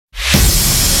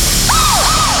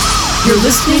You're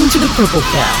listening to the Purple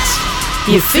Cast,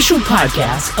 the official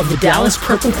podcast of the Dallas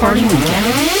Purple Party Weekend.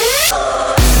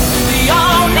 We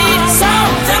all need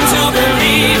something to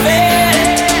believe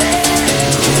in.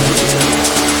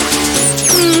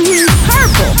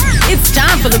 Purple. It's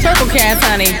time for the Purple Cast,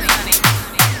 honey.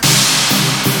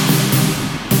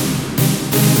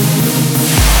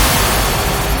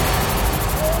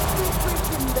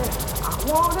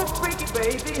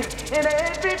 Baby, in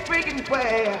every freaking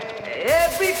way,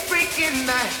 every freaking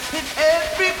night, in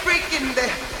every freaking day,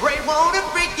 Ray wanna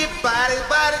freak your body,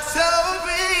 but it's so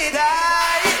really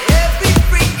die. Every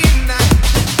freaking night,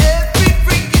 every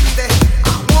freaking day,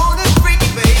 I wanna freak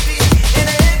you, baby, in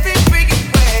every freaking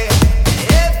way,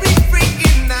 every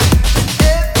freaking night,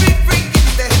 every freaking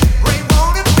day, Ray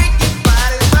wanna freak your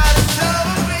body, but it's so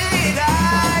really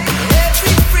die.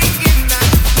 Every freaking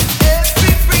night,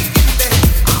 every freaking day,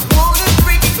 I wanna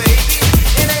freak you, baby,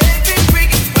 in every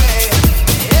freaking way,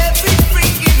 every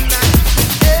freaking night,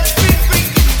 every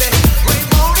freaking day, Ray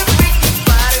wanna freak your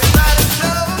body, but it's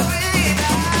so really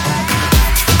die.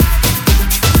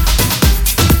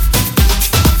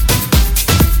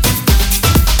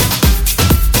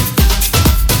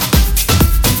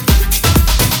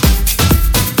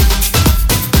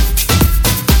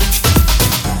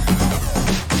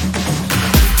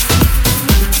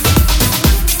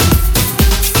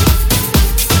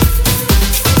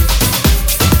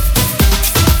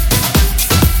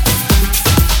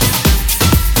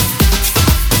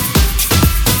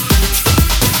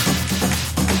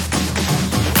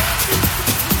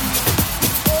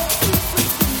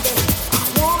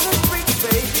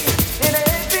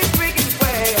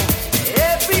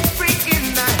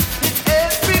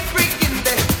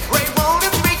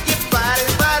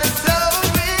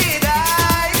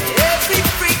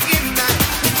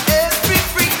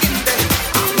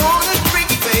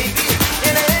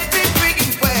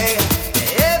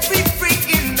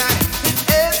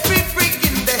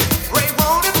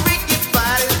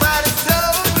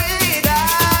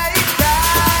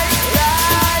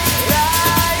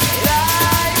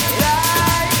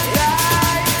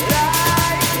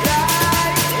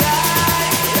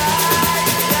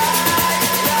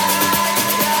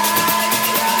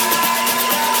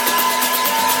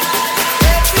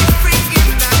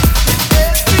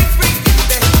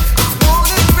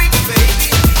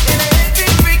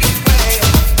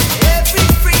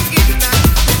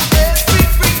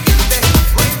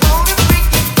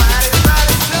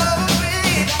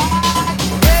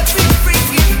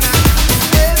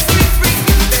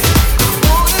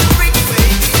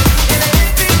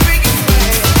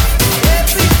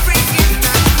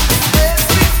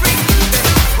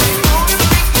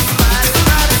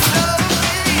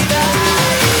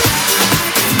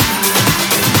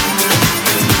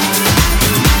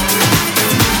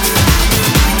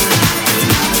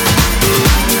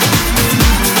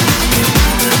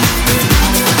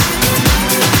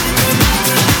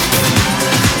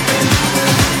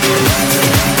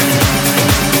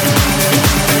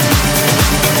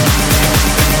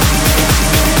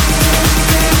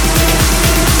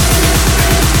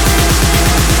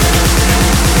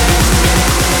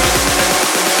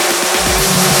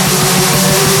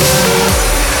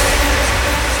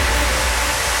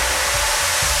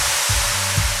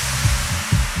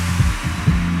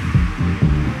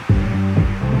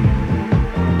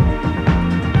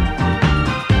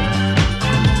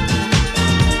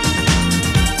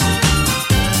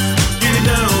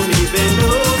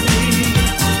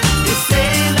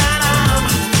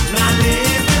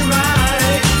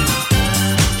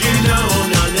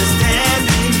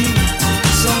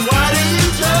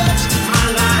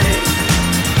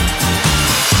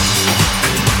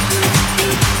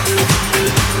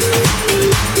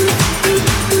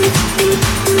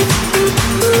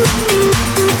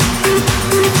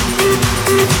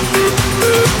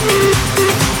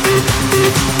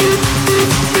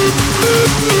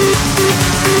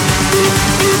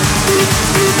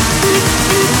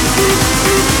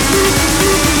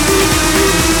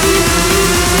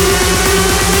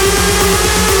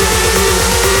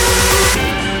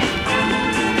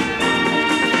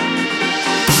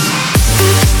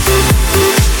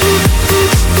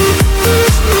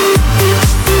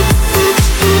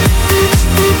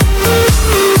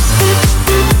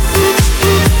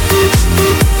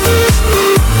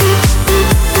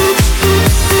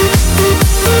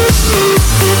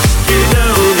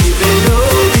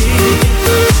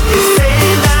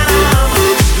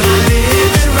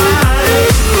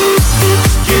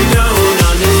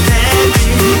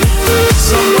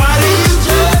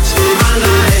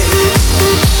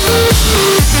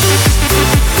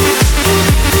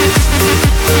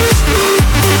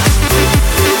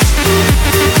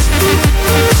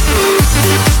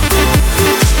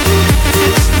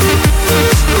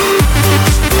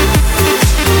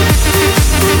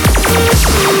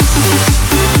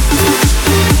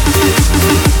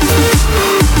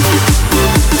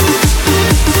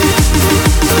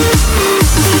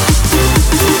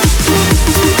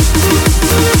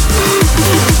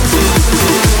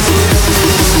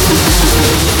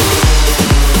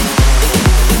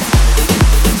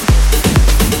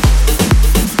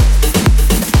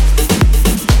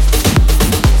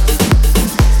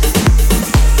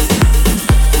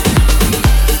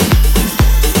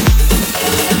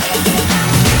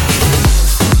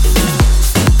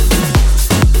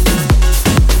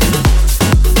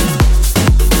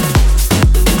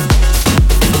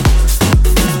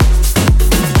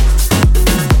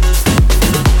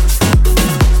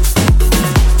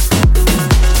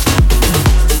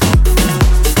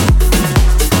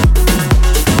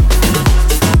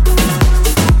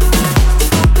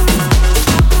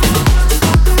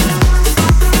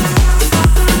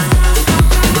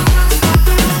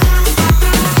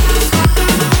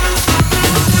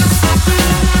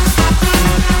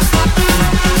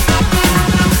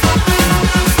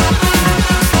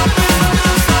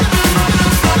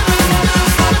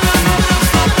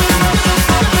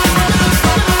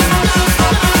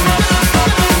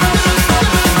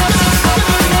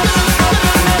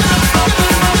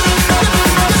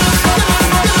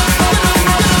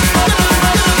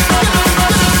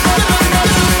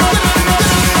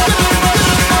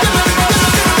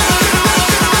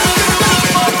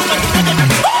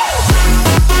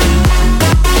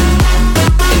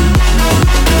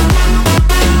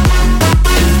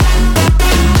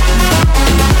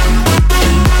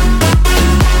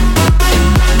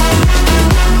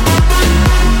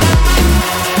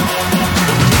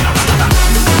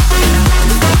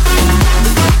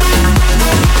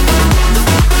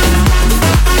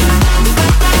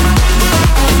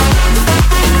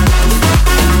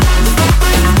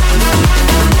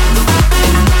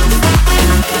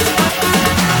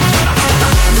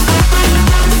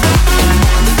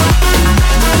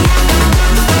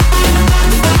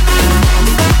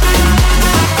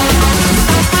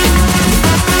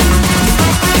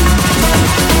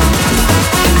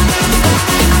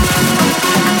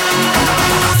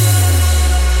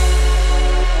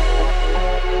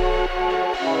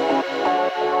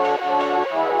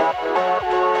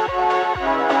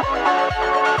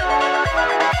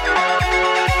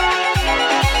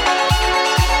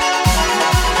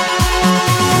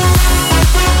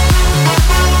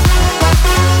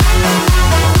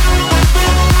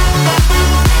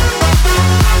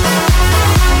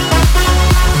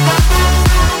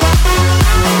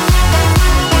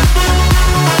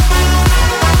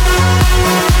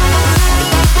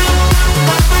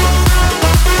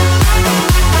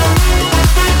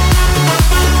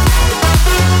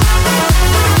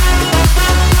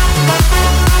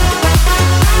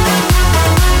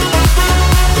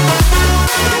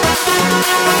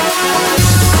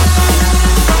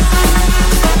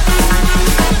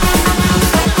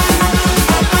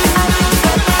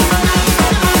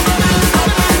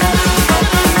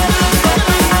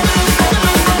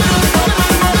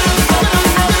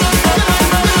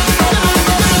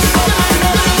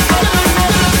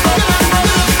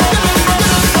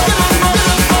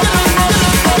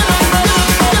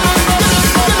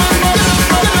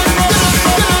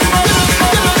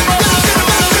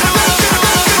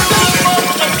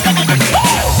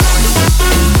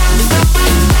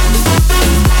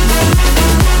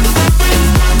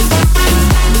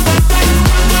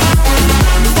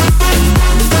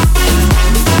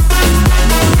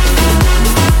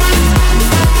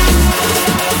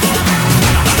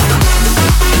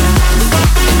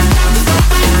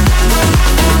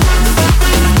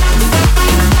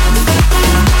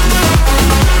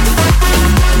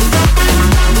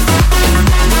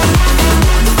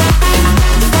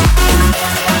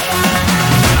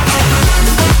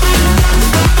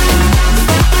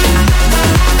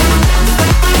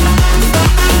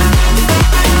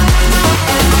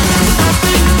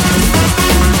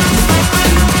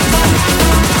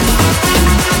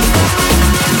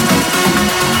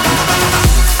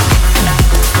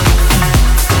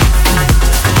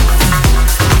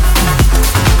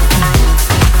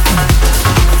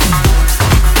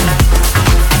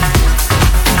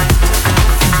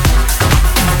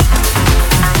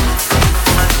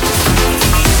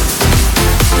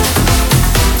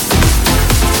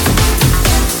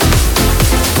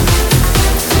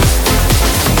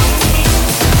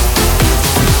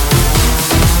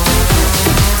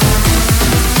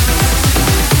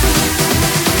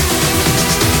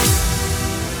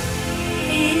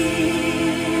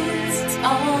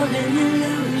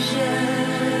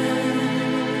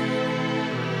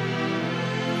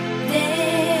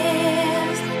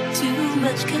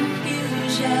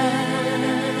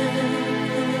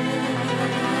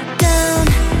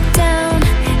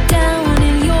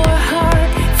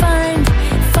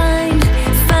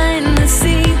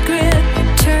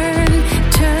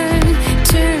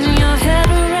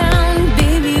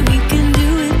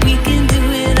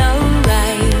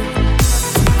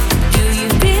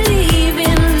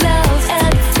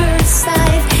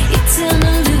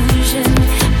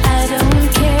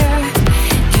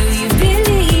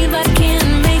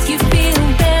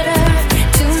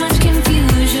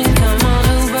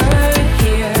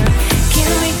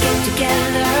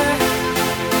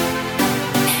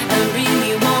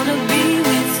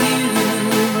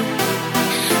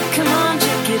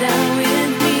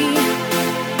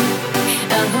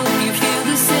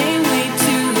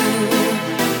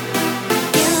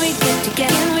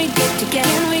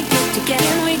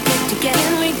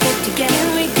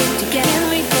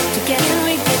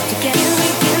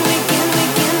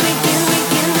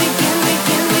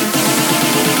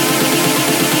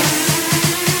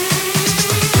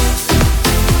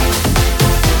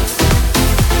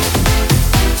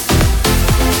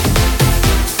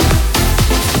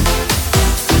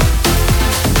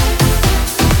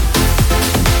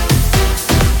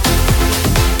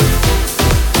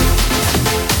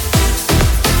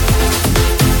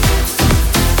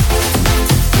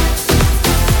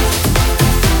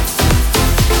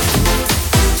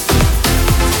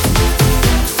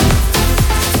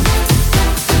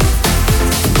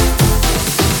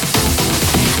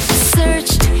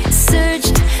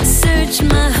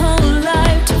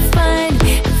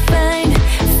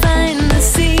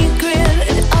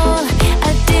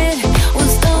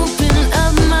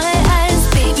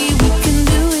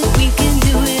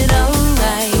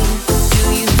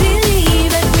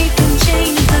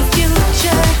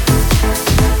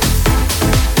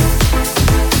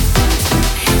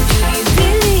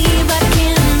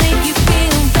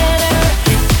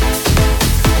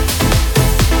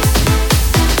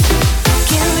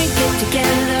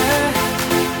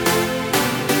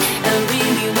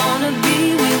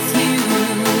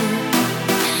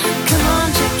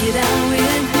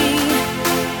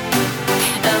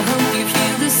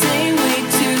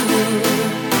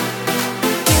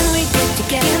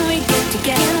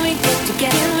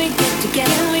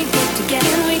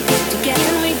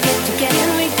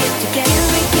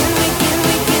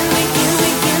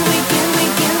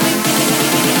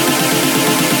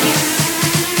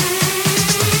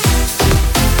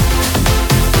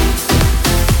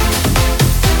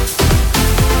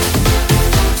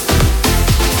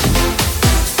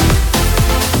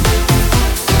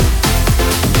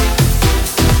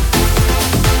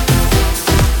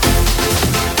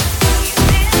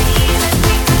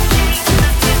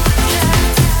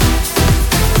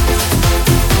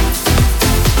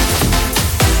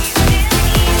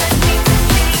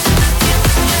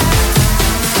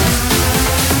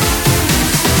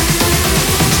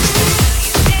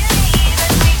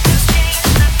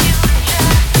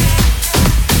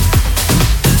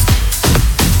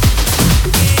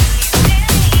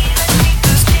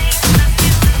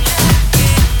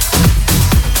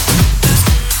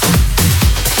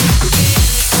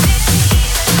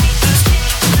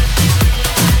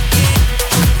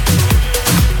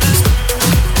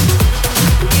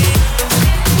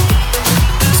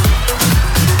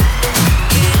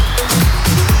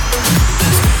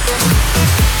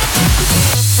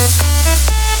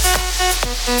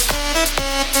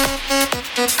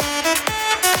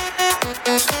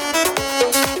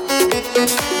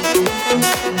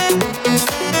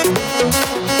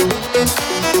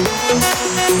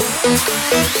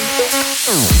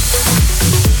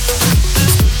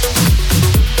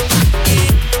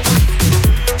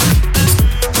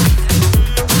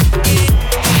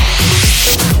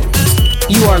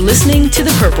 You are listening to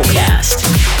the Purple Cast,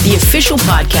 the official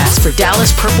podcast for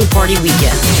Dallas Purple Party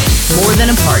Weekend. More than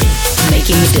a party,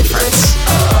 making a difference.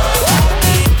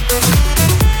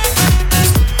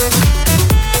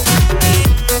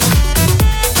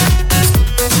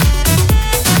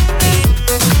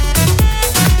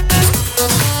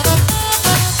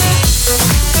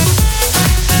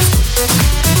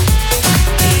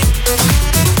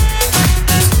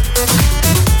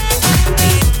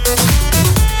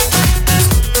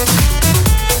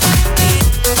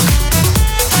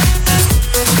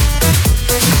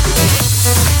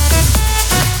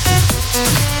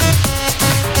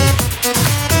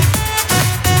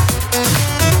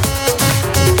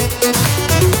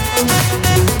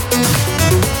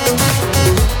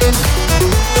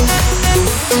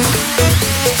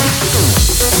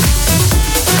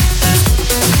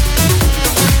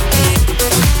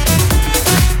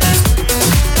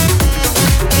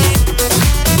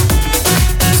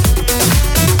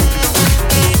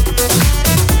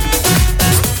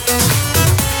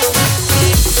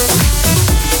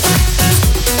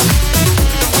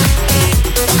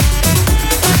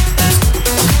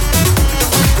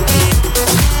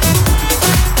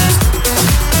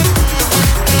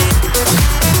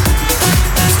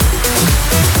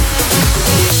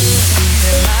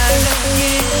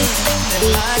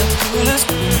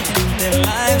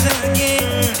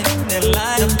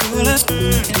 us,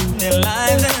 their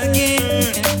lives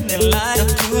again, their light up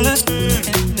to us,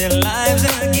 their lives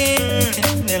again,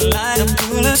 their light up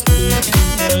to us,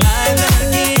 their lives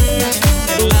again,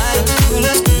 their light up to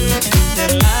us,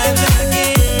 their lives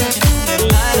again, their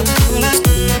light up to us,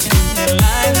 their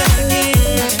lives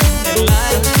again, their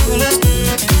light up to us,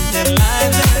 their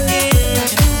lives again,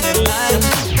 their light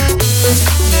up,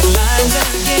 their lives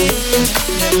again,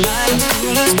 their light up to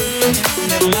us,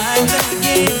 their lives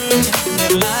again,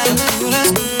 their light up to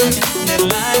us, their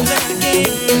lives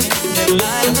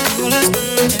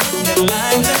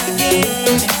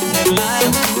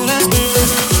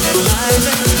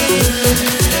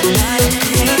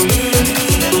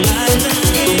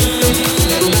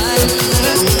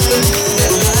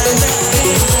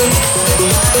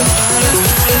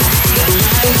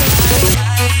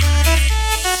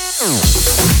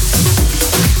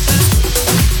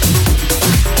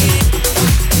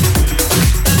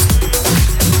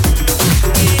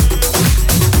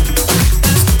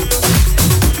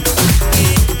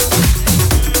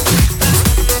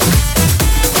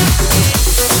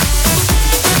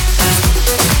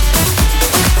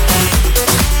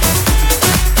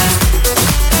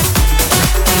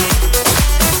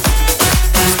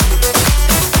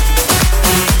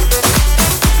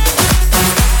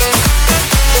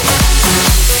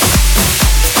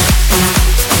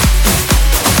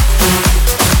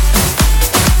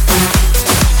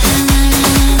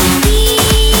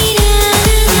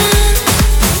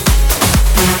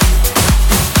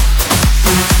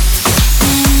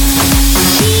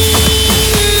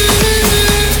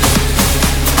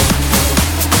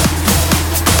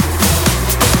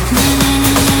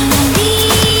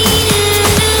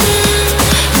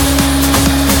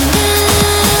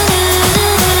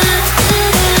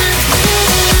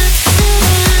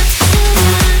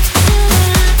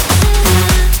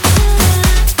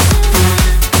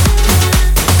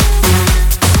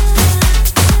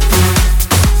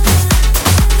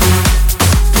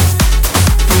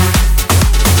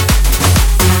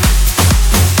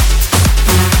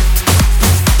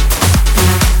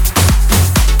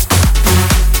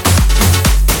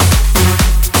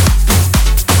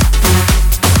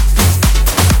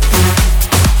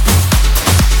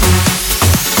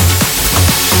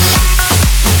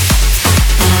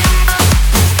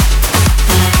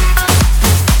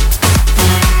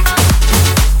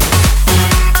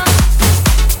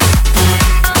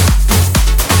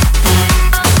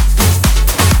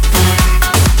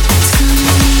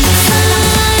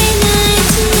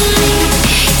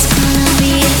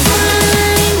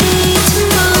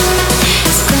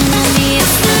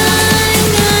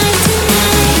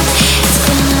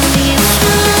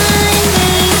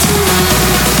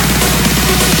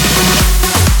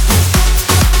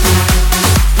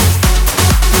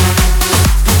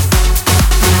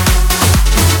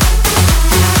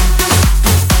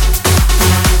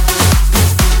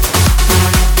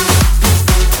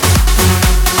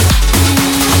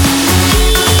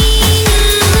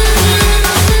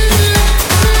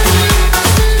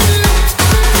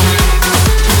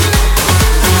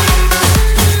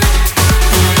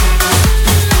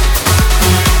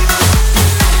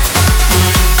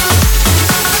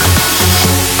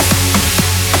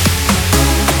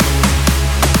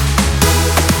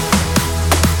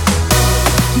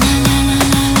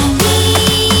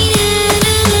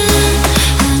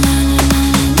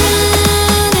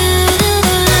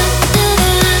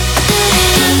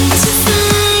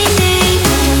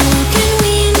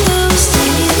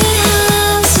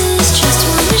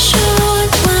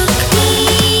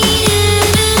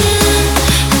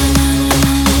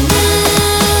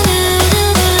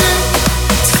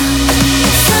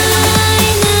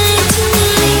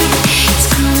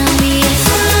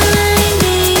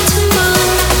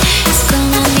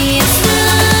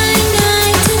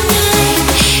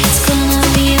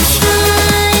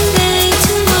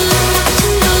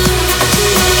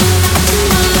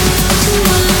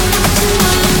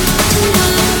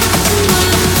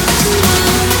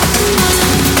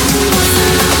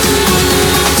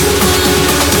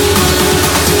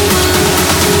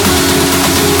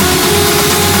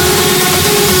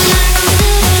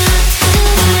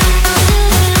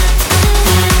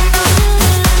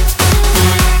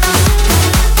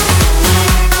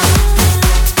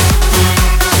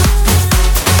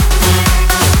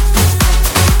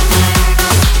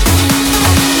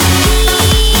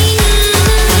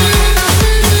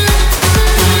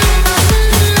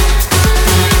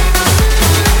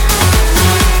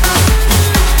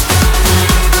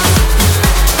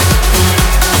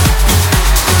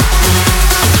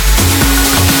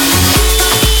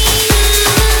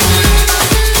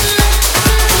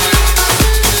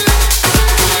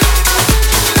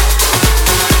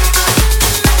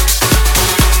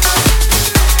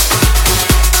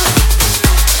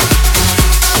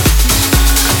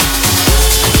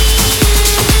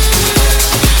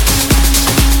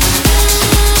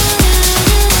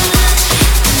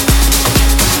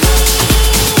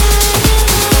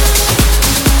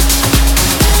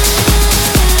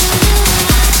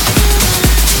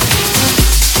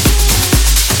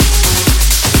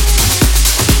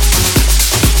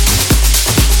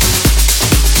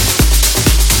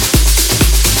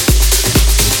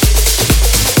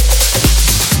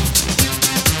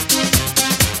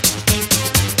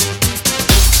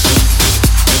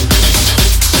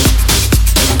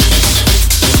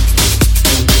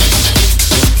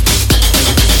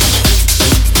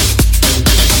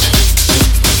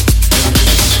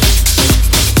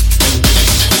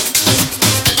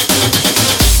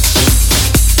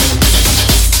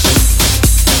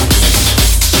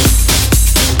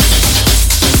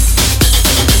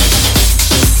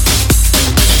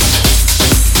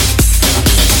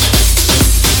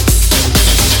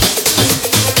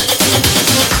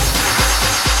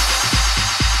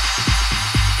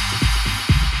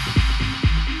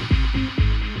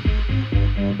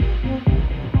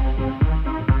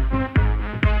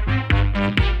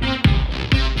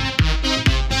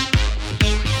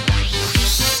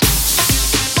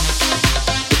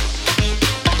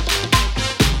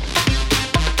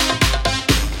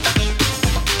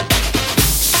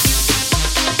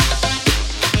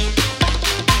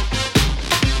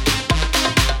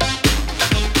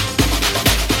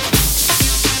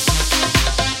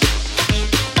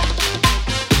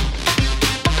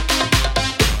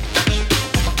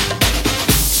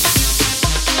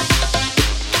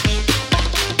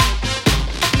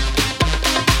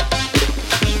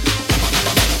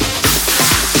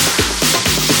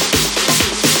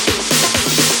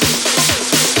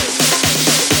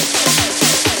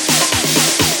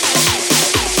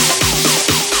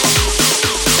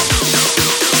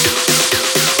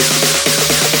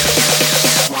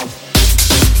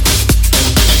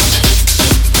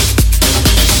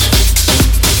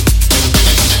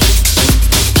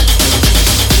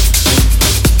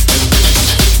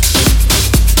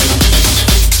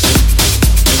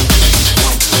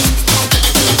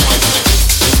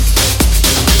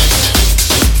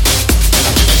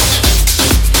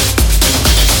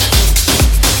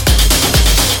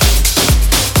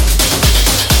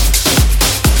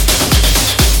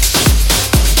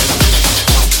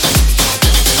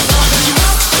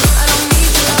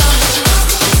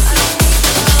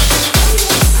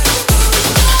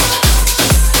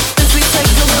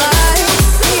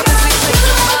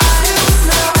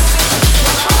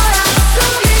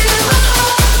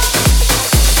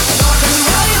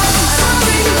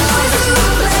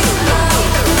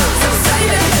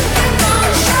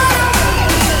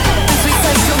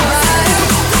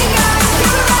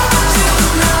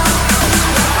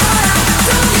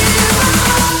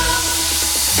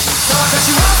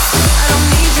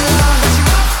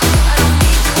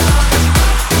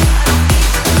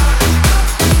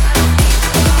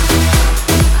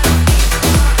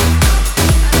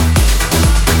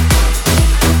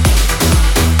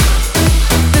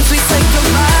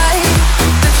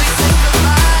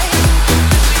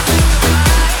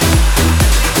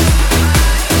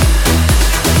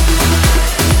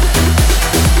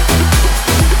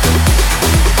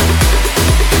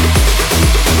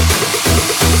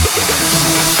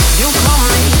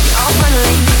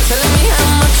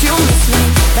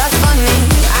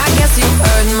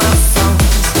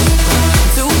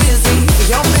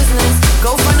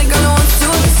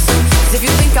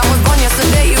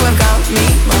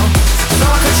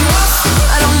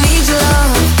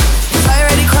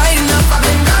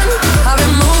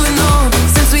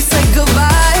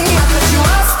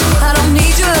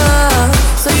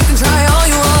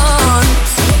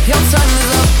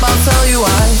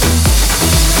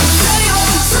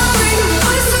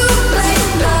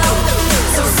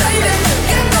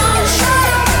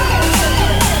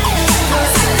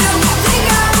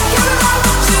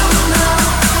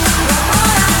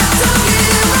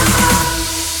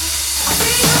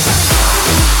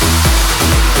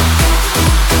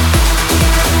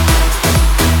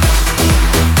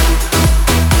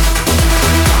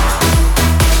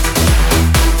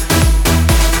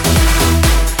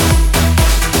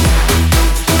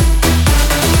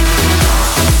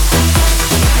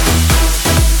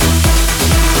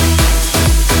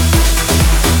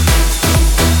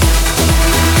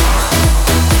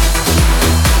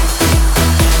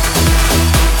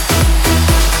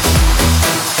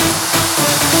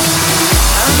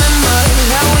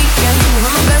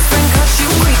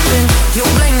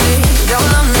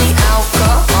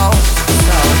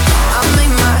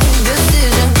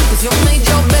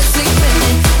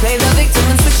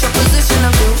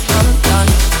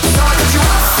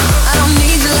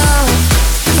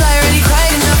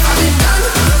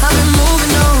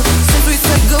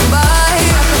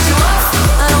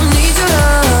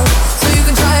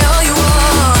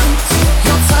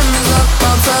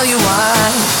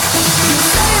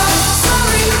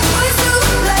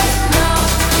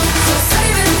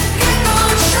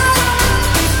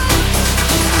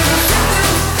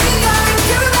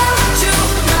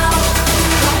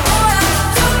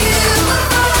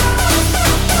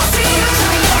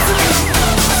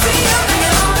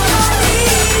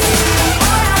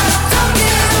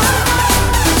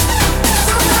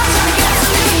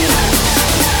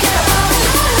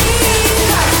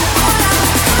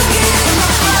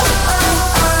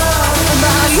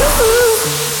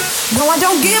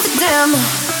give a damn.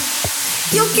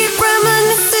 You keep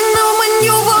reminiscing on when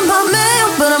you were my man,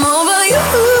 but I'm over you.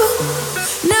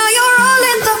 Now you're all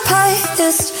in the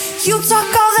past. You talk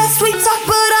all that sweet talk,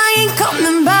 but I ain't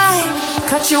coming back.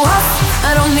 Cut you off,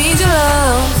 I don't need your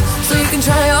love, so you can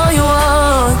try all you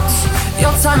want.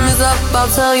 Your time is up, I'll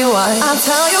tell you why. I'll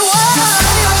tell you why. You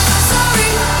say you're sorry,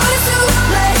 but it's too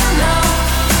late now.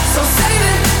 So save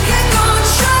it, get gone,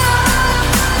 shut up.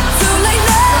 Too late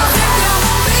now. If you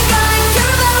think I ain't care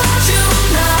about you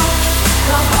now,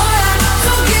 well, boy, I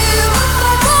don't give a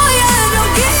fuck. Boy, I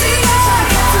don't give a fuck.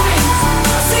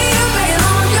 See you begging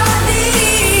on your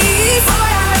knees. Boy,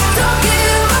 I don't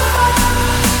give a fuck.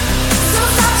 So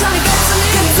stop trying to get to me.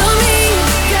 Get to me.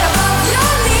 Get above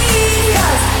your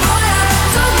knees. Boy, I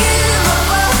don't give a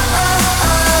fuck.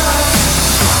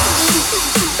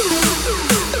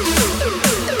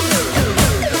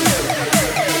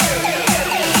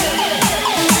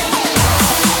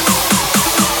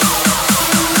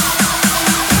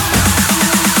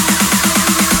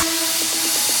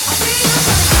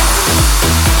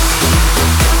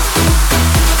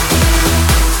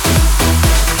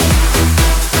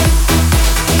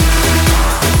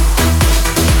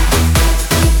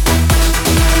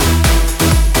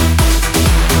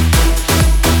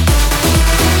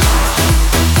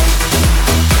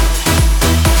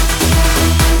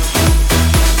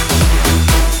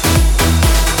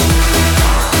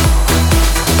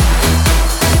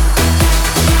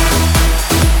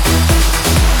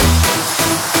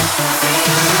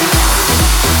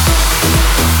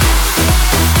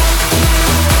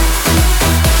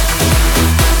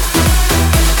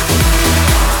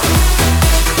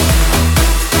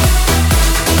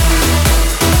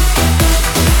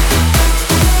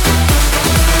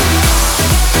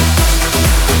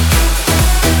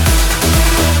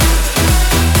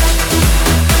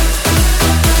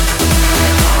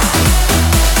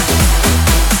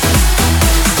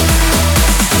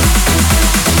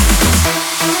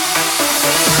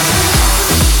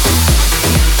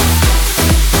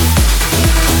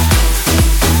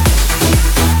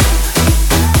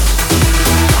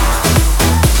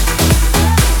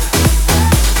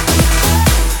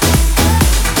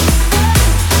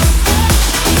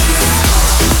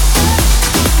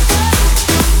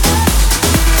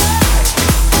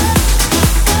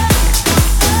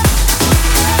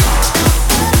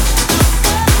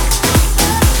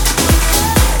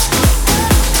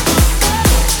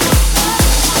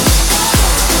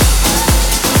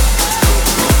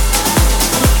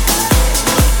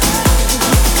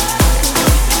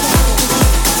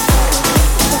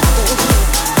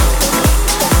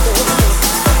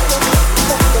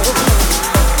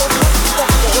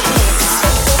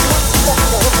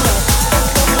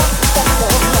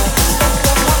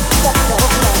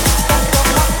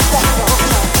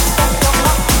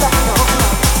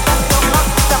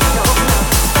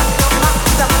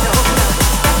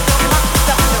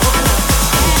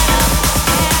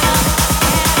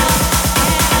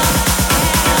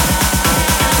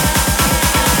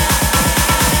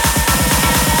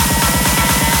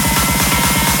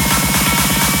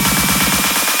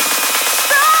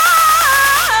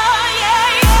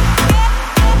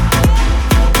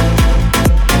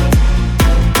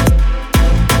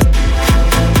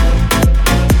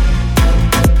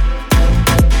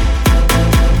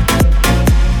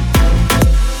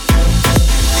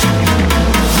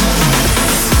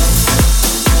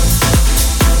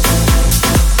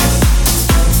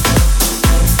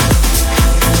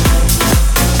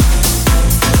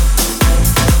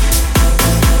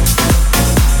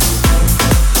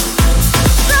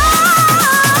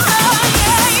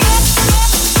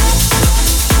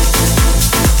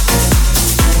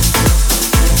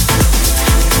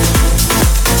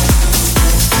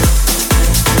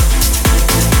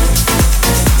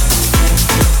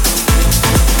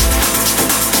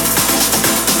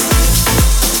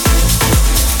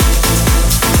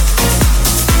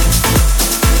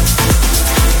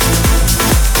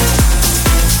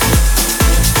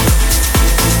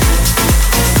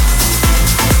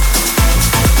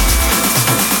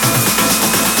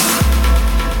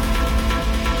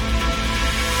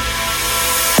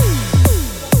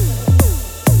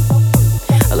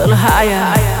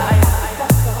 higher,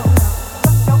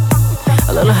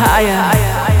 a little higher,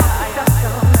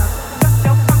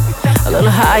 a little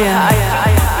higher,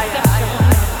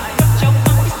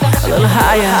 a little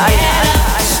higher, a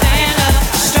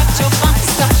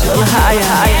little higher,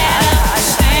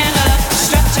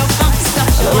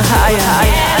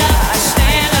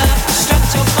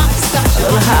 a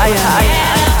little higher,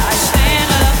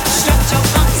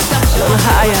 a little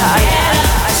higher,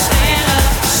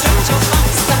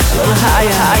 a little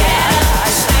higher,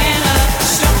 stand up,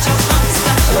 stretch your arms,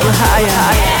 a little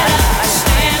higher,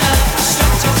 stand up,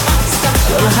 stretch your arms,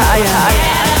 a little higher,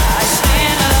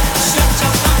 stand up, stretch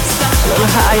your arms, a little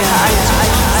higher,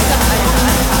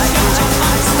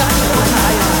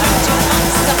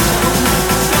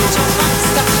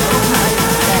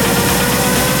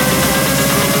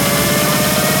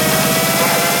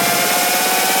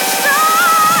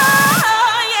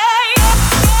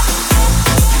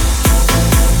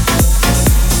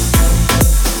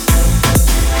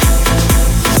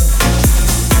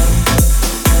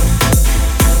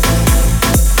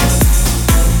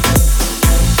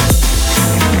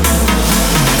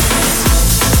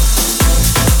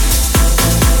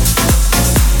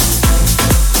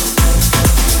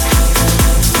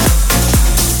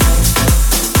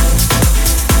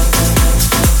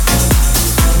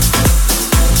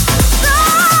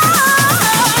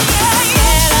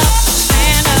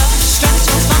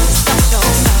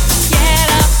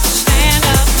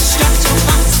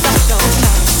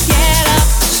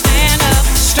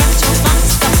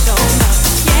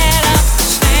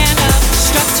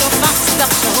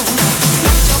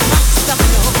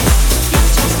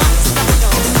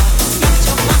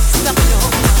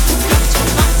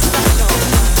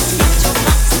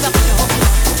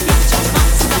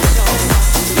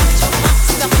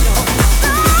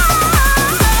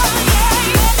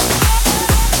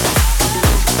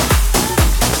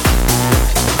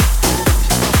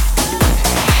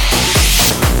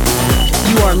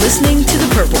 listening to the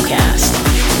Purple Cast,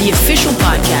 the official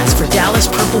podcast for Dallas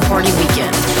Purple Party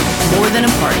Weekend. More than a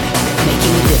party,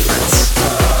 making a difference.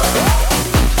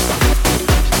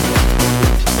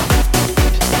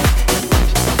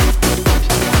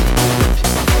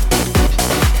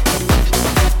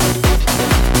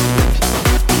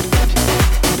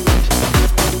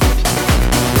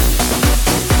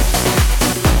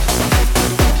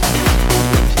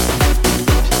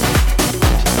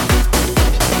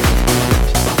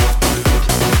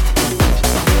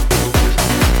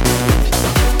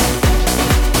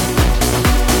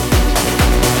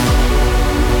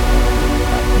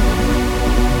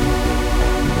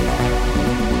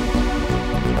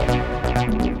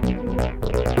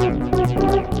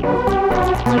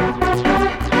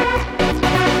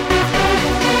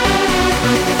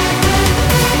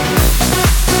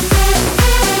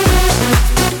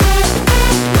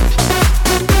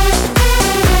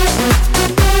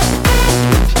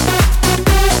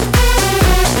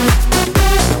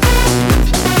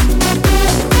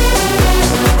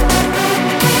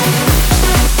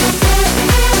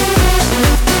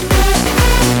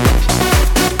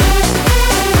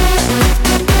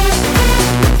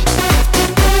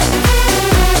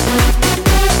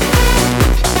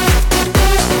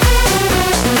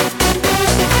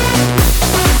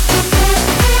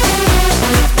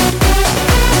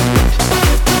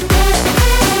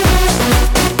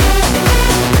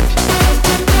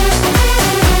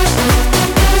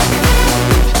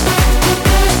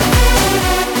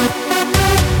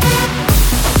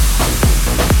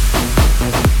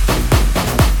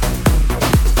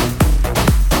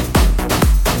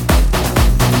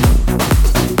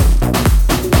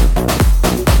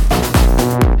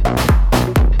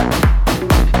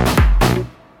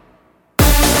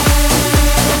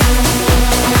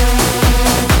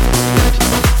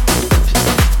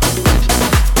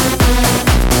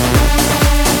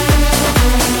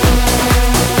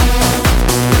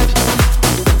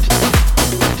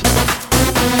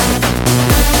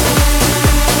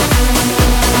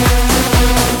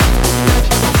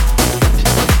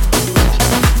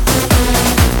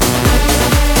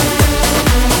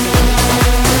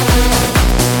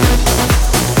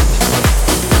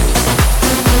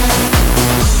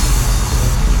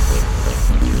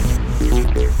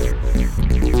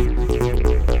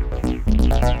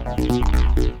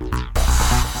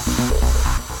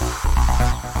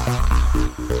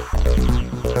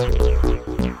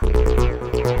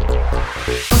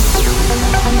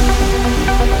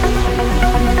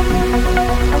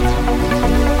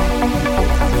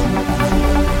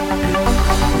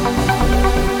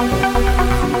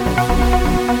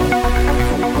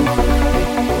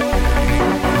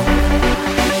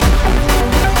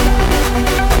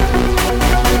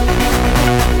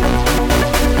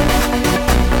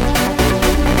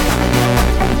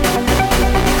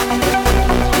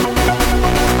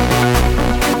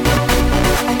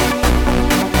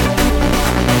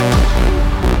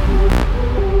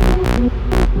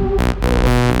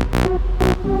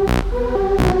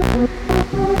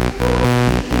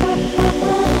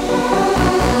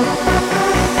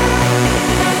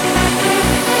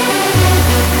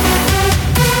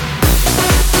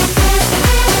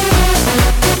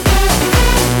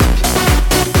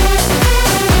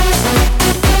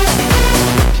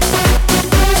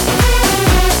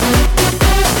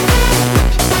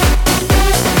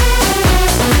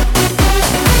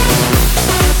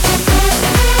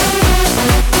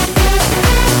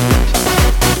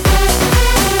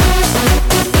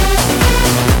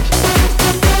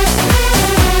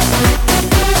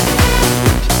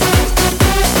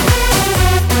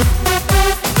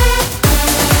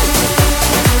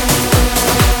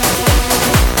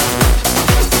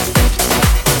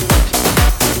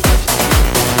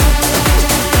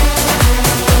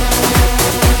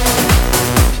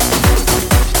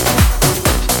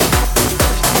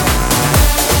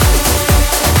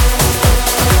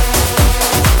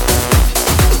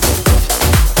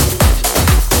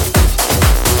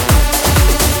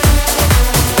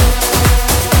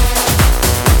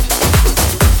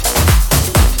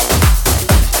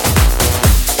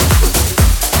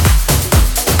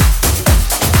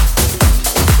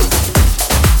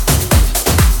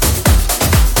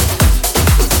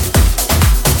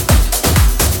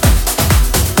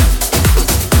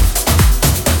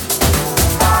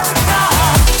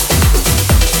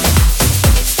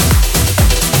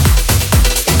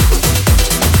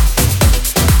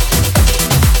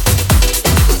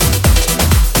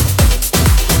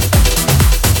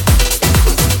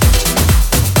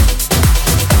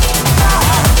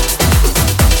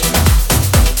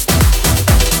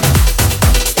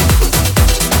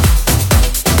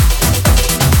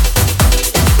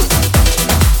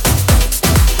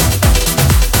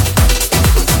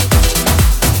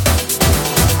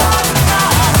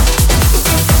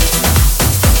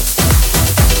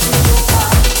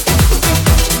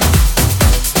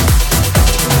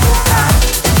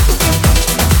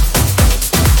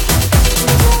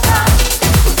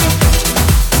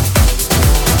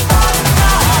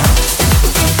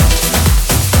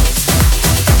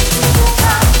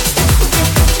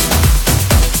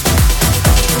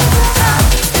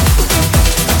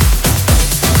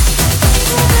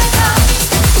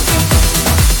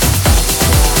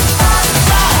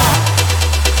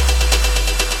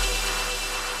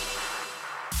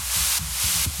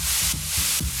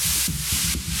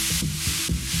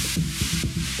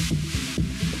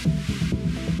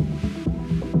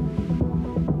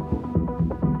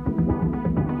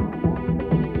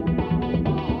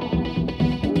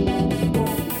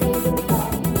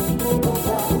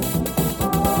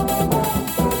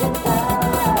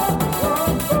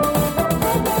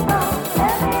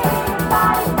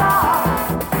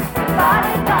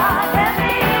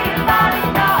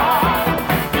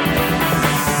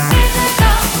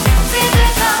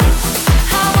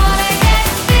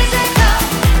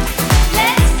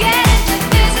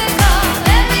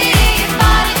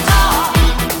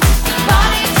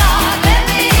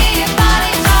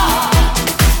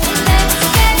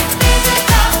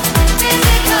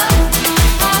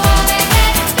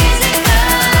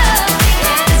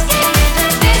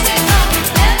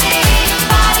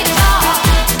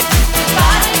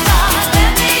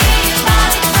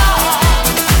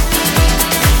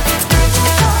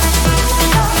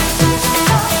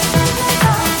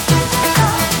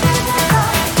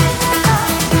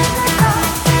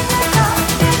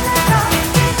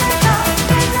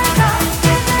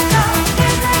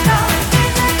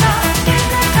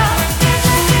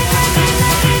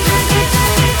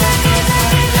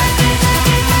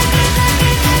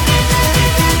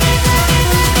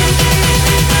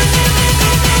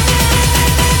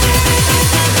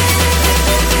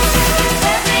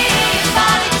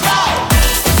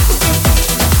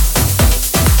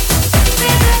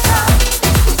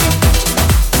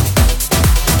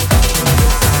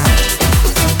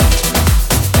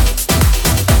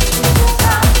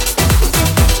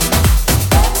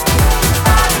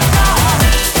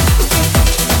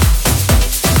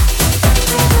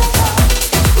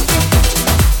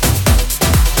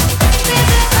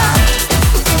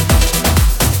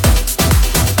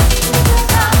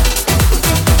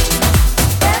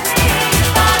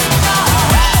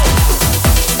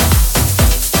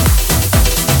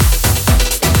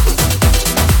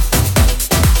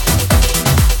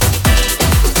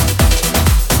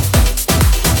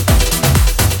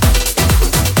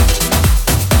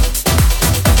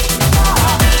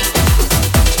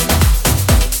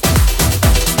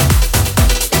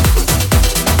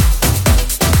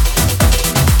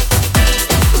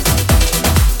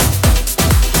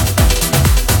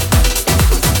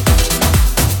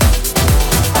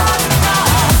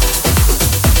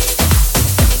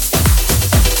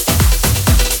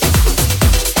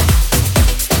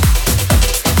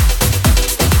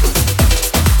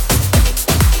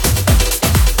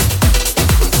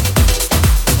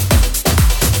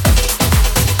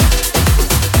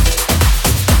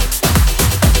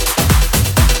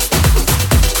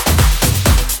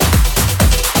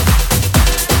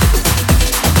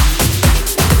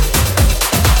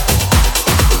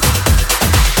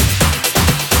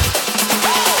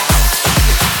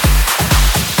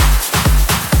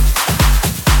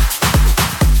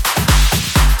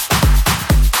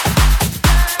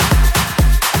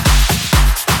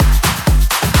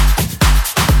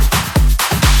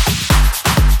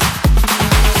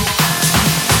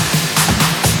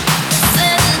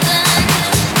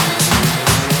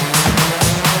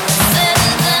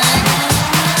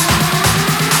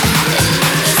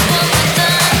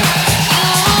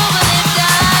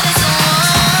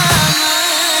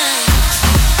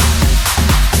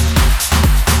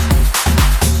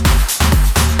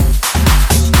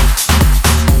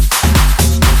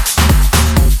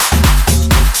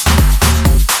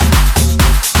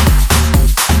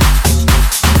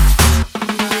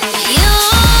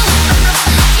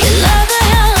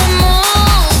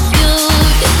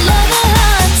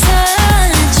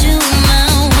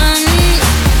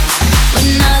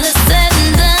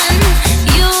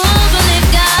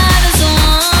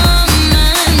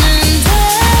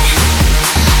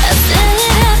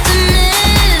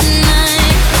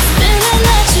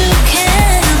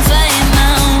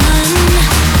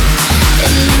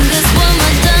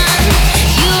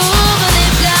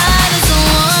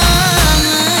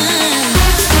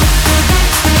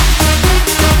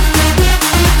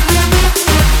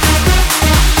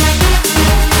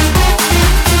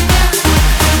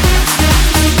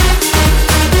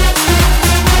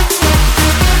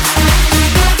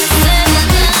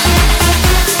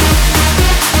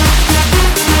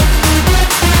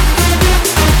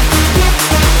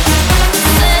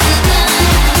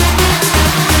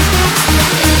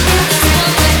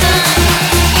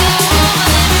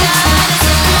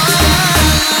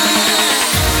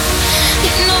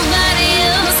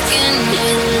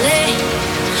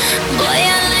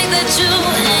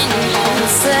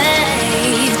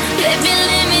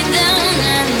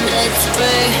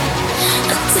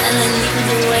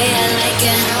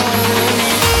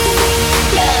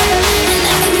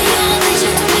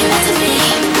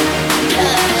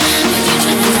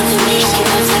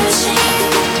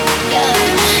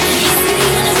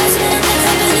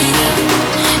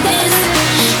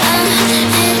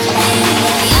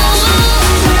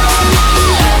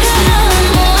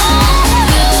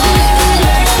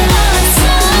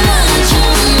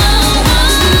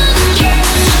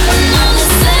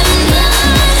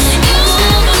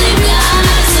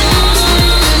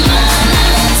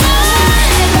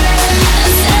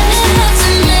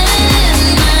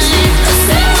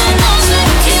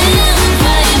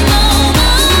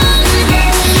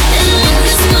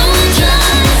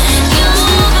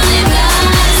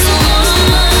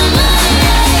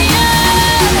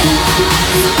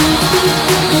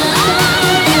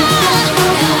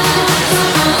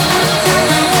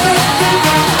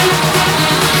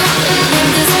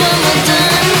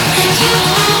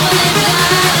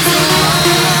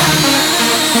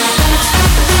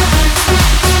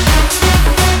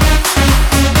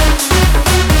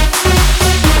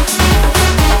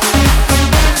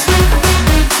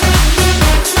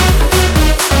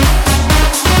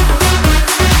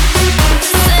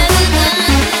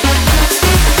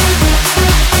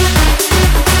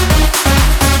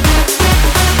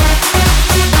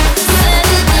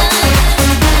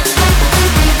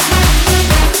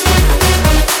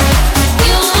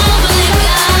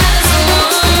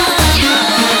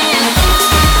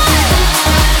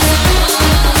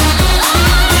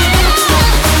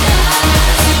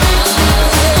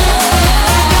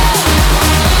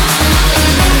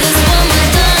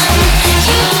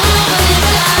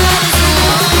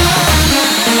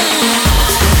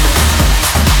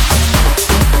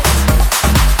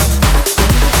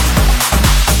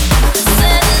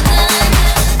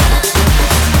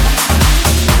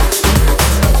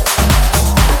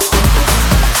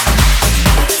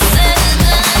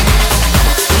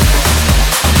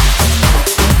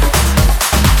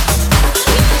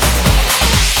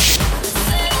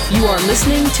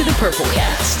 listening to the Purple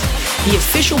Cast, the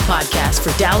official podcast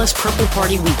for Dallas Purple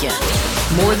Party Weekend.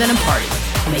 More than a party,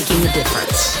 making a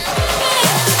difference.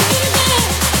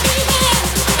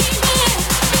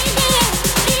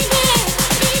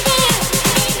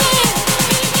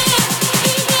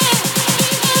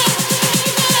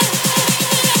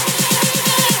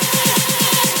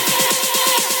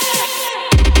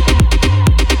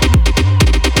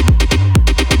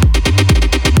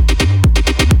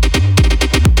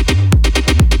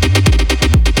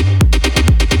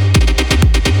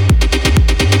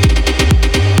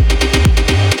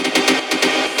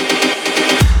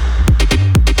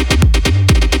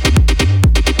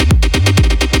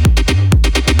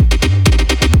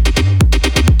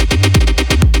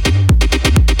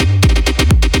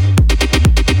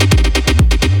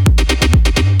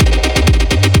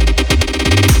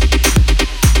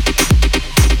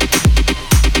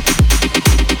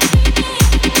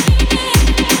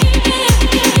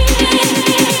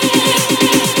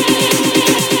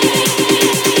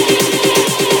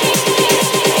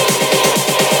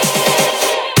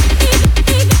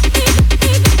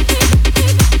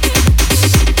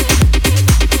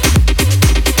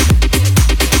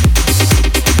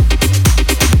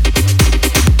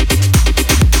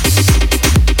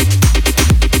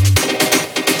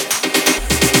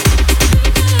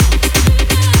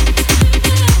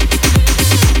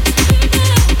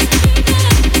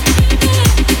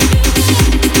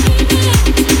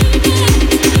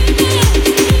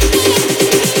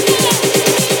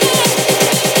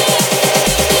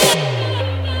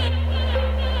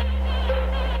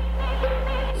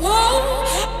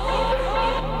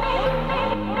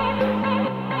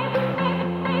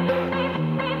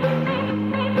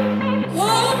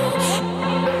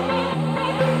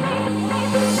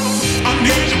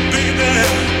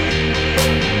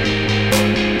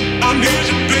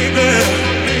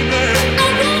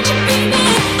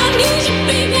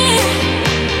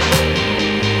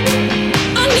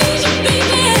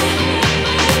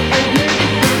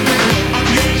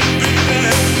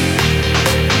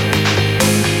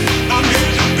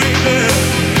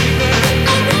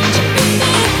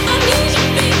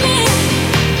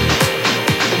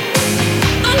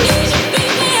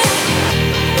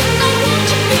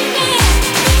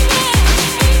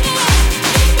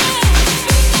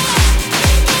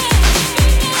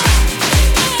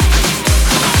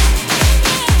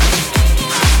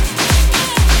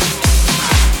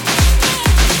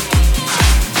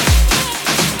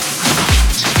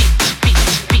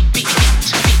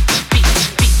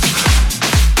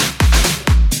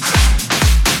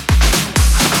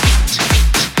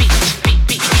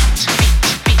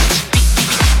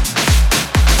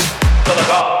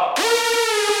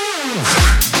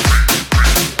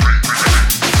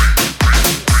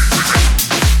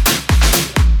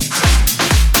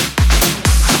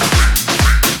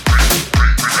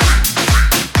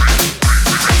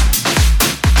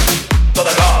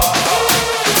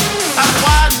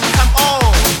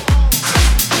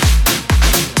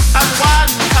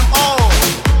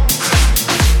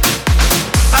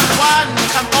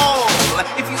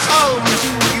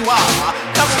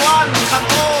 on, come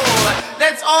on,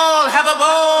 let's all have a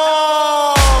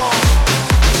ball.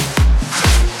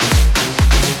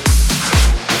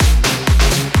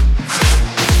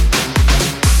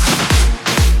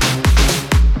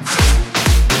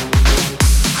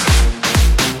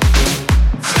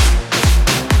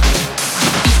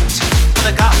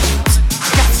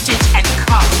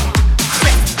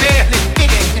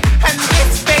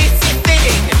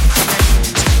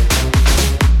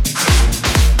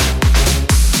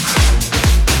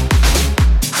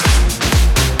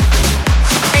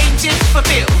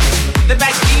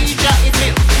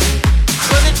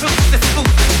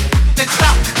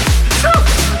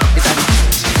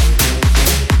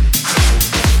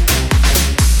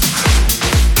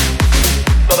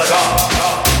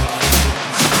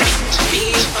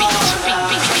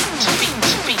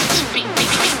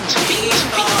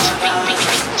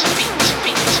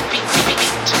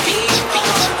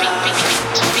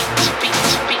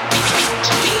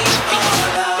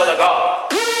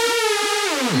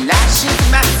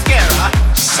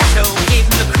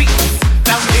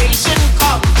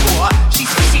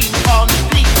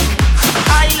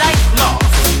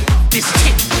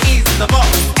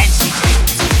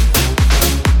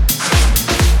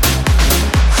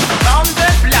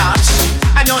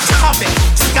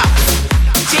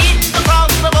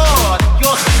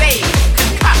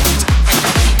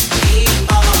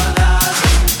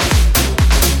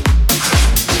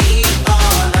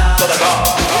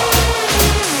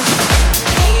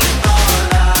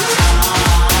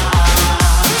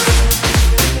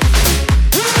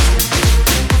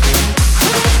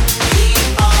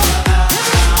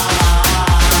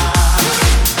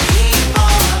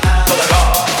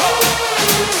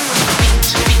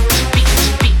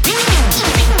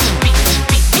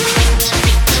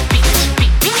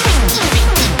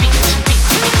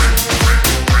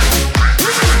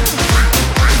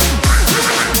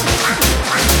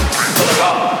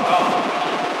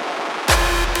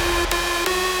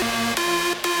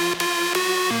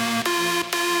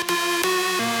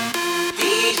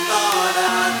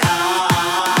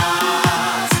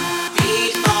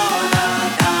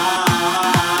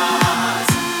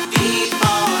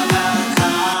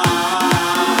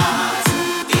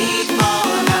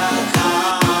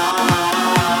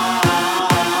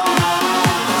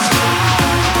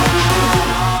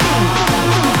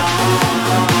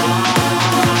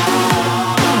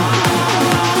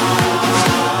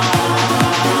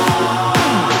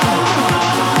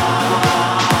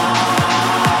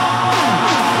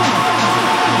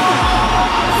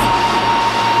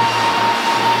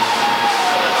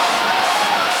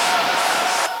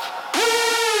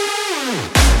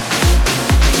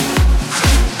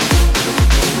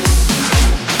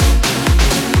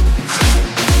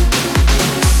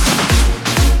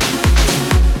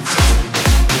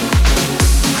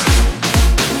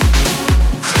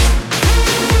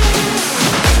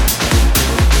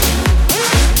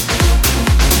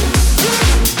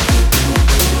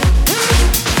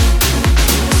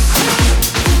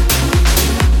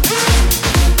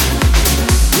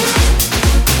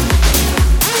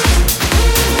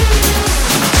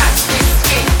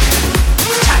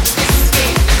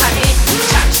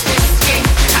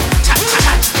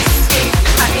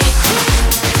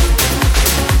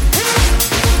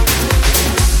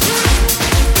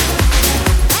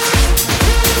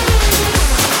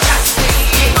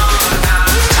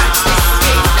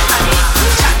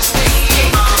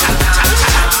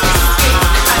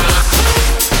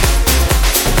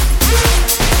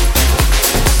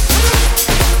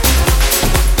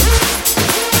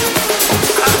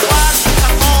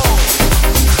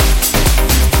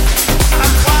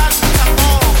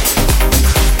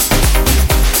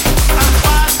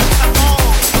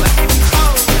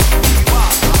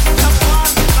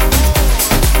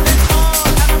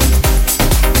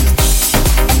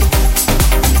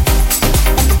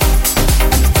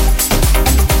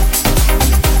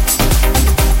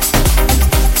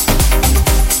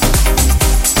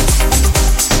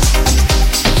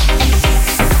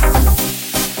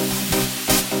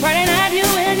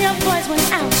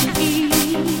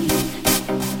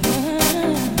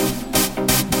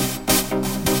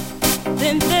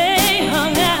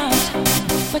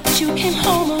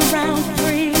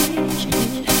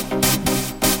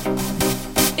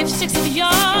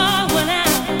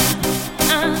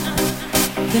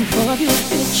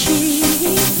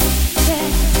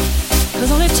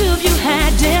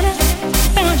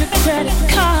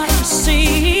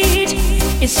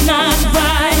 It's not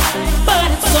right,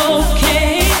 but it's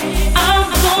okay. I'm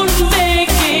gonna make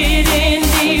it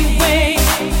anyway.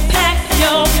 Pack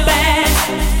your bag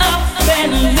up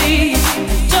and leave.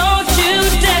 Don't you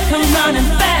dare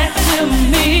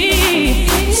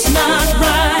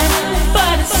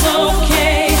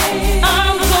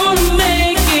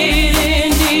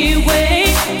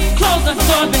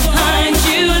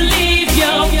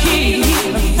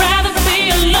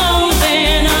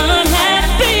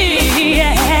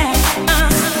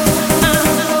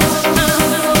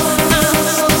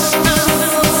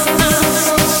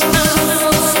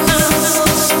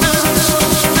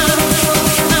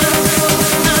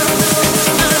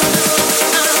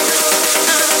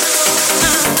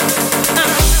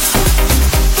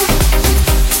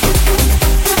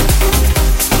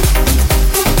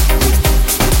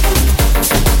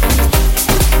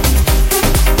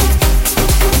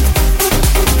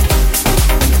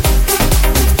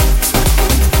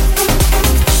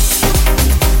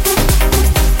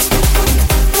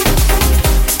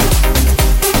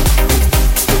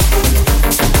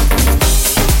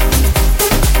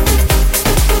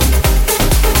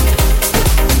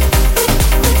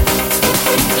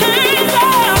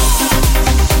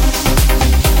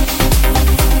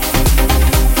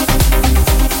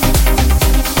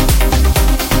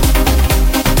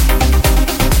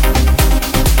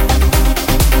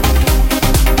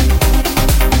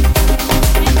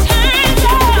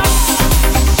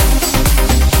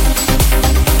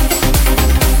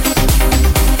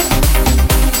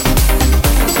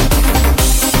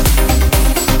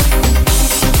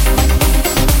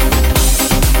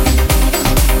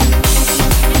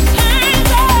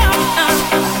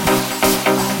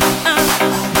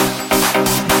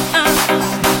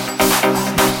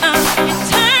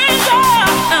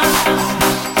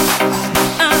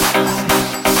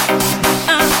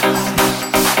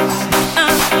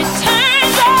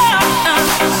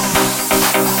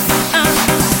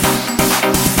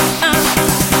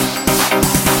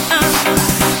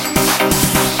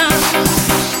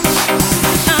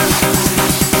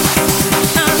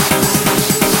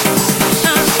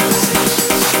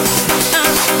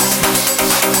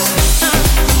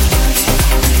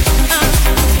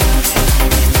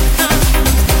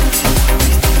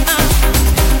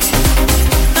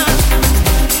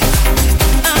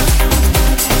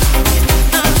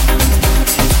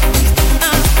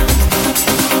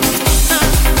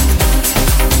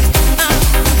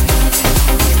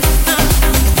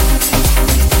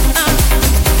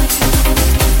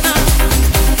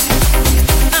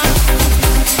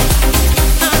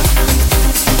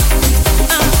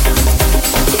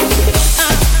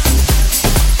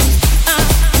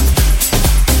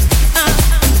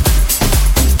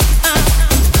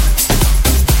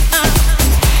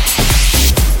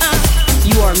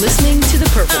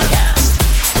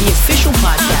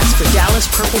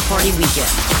Purple Party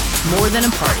Weekend. More than a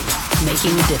party,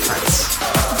 making a difference.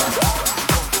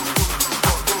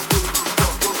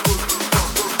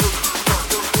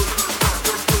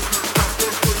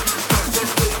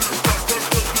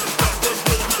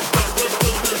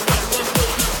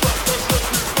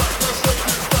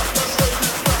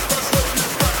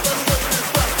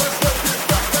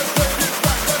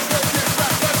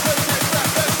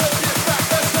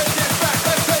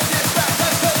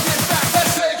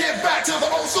 Back to the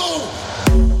old school.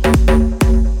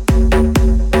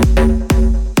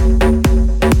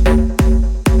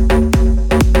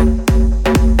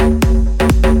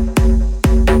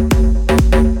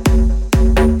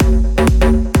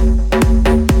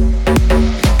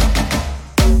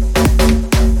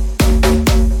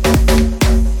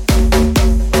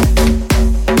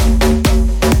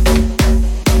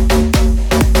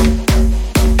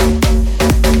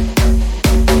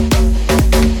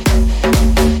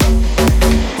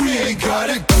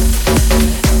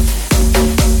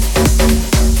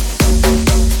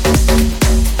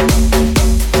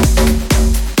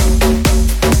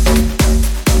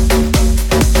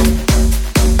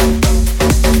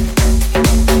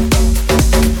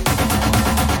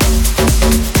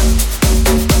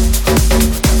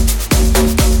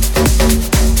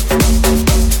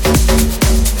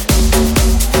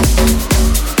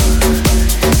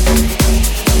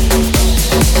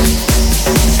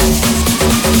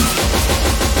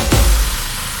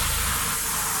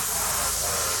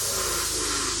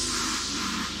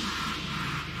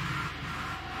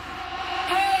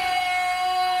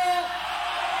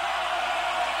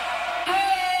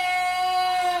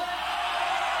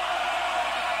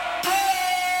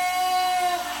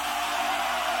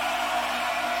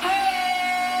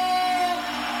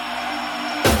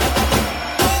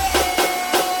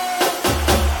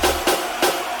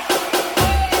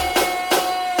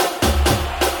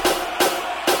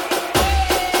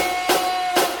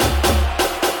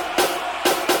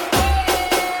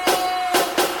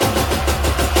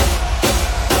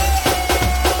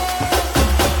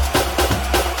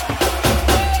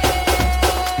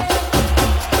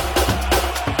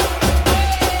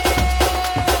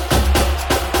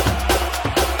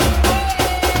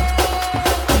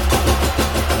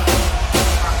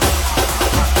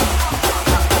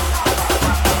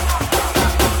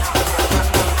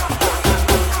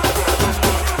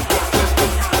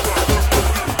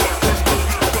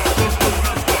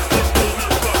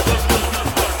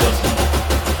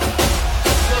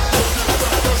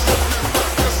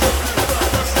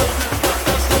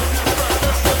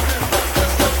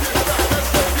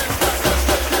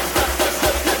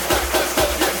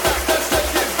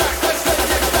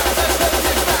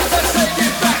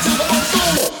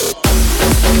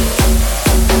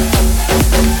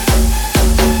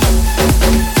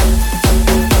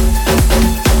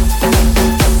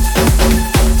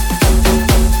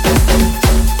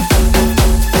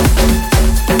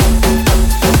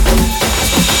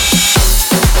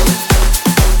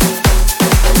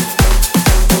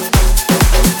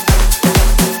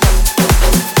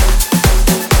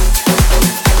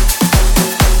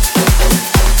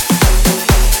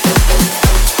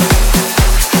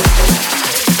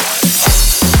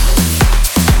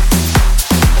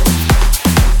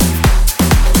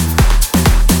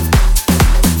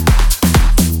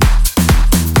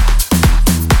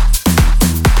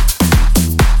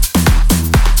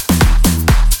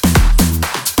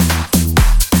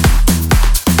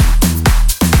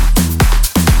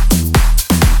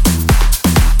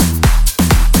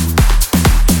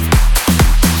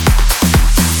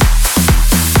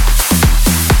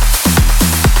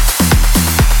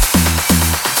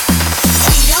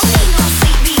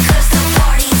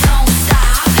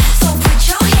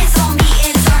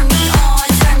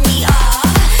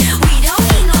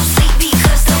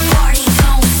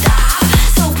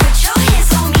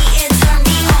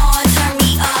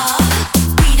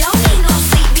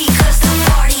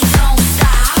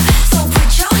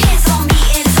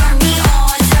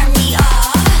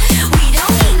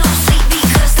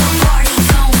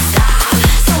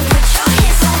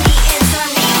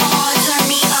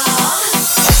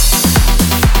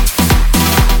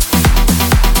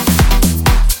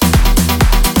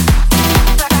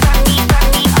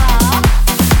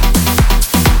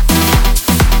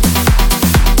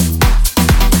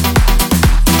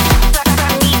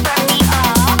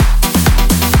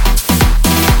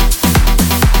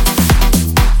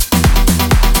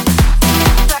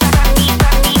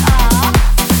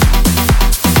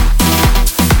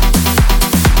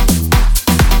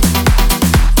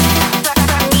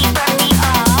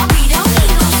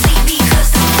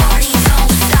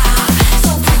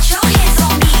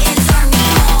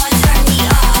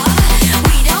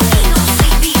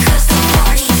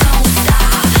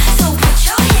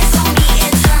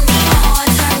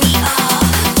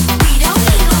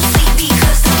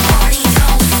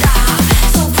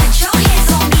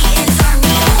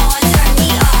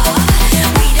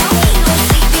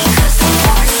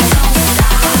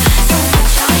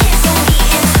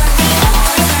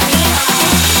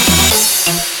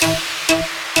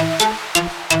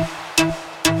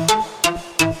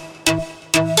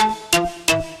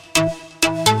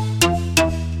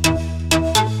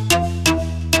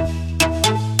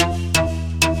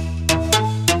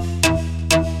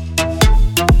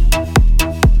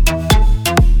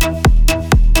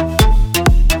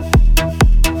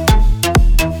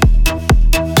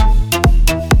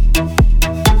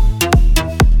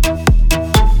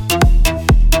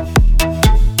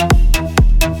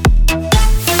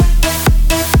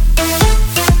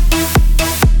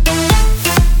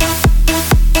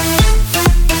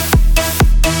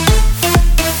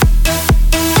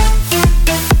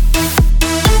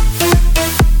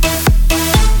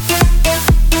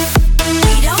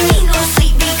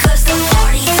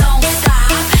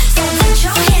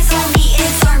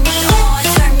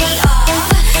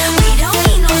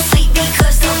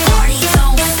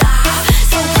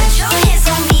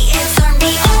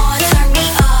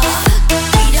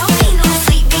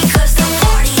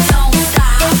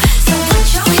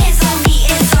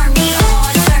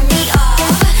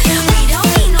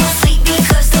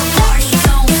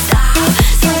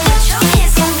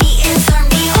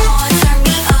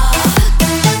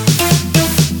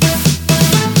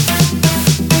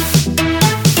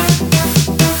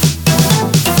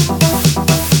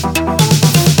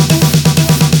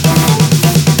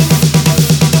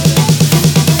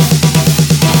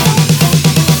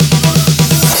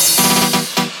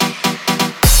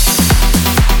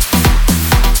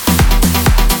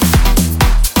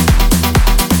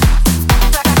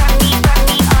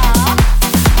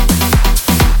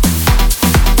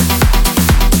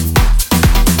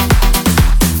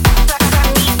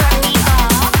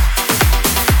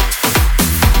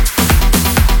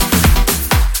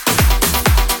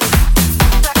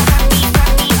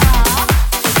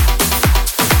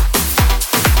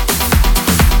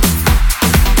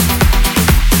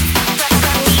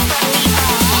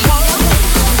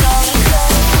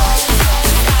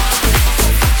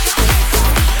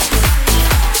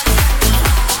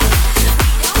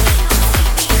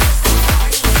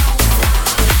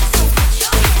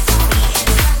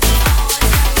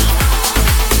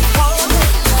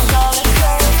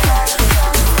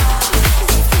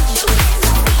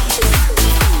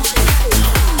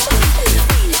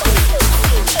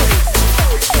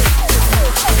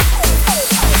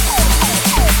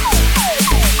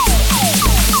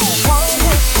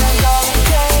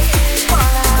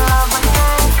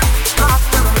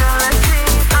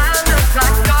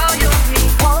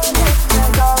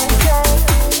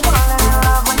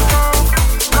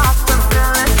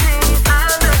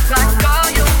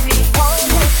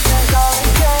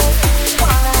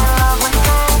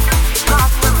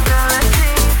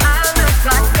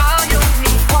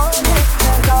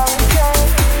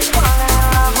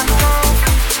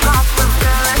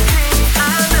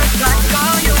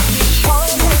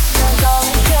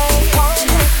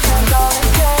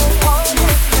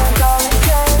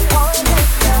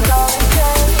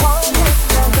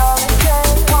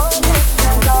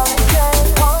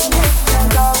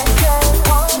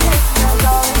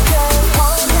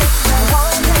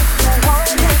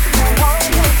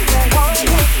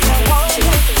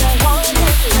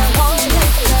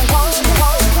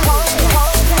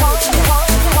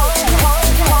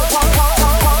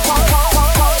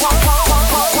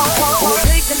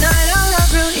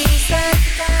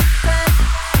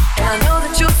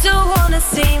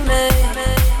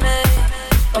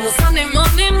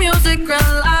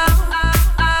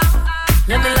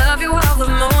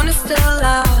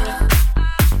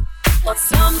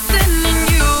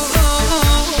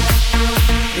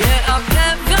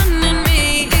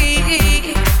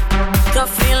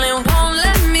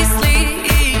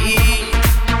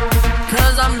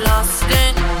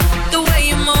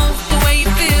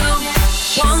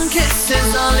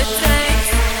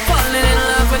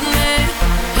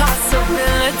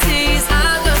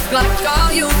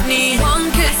 need.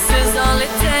 One kiss is all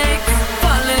it takes.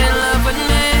 Falling in love with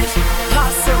me.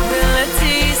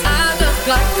 Possibilities. I look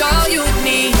like all you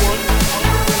need.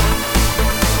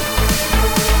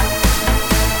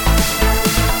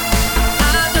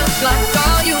 I look like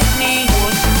all you need.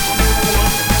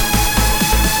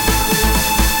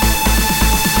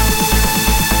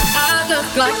 I look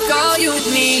like all you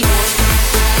need.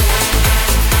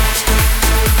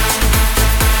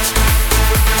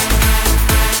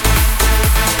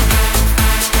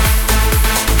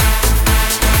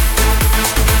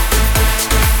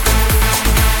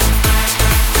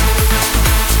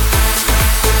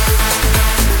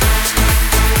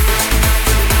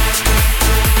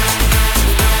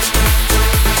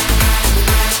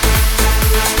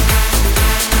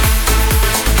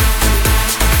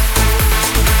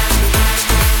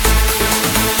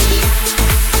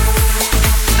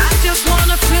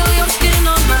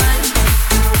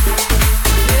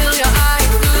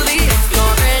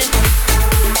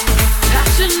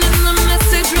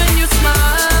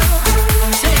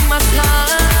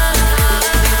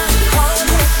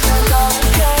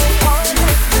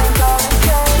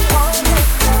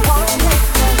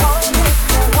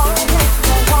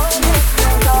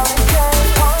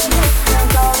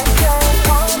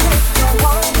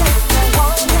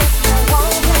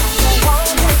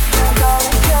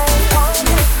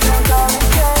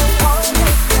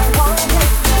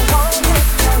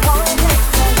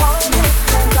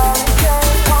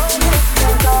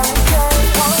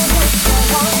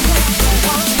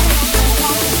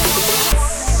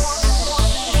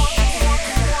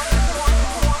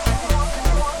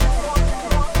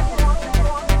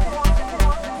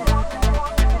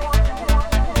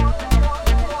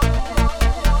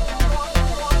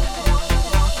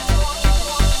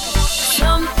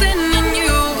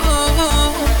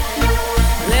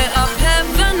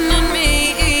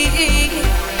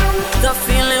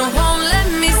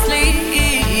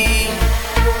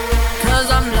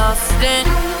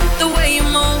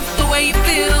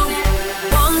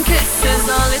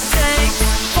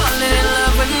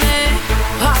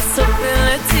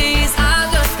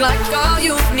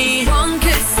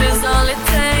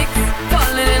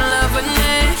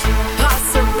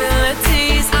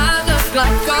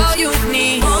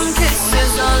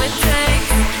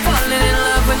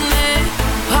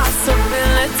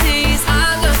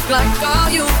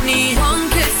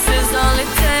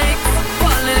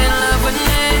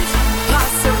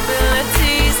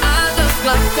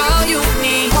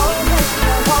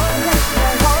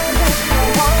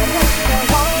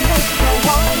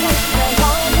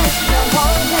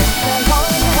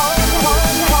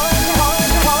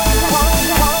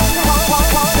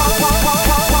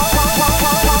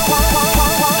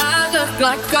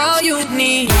 Like all you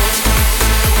need.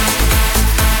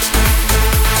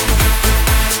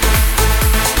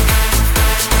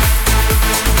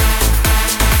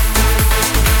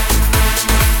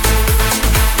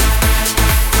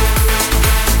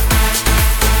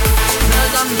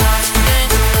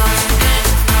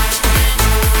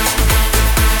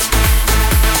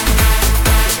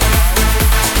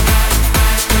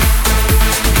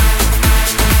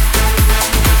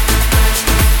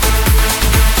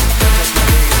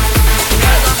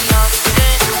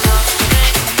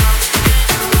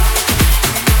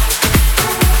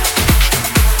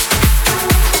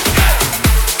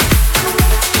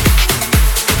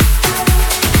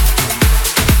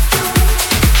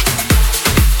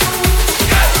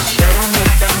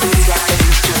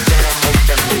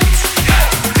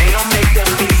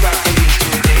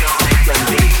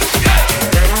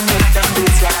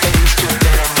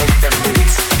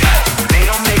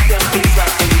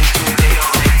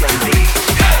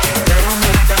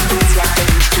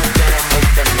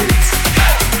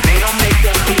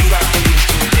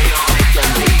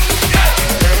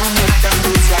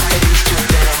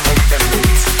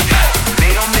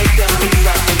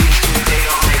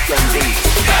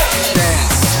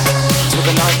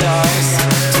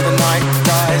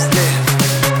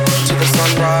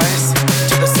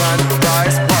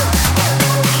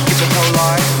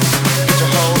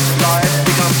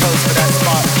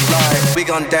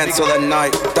 Dance till the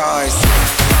night dies.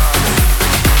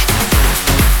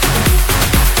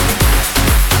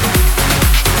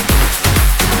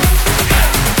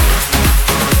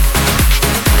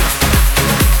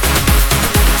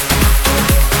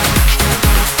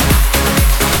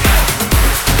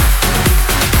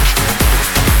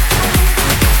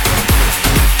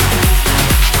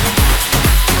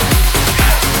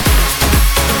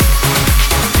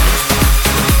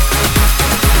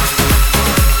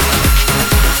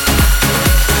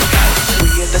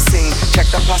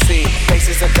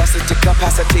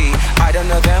 key. I don't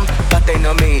know them, but they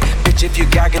know me. Bitch, if you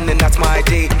gagging, then that's my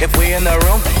ID. If we in the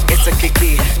room, it's a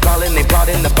kiki. Darling, they brought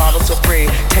in the bottles for free.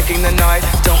 Taking the night,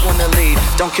 don't wanna leave.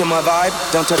 Don't kill my vibe,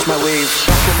 don't touch my weave.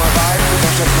 Don't kill my vibe,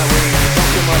 don't touch my weave. Don't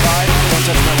kill my vibe, don't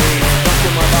touch my weave. Don't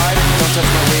kill my vibe, don't touch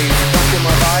my weave. Don't kill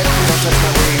my vibe, don't touch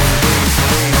my weave.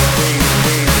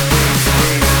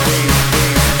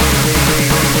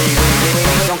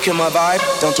 Don't kill my vibe,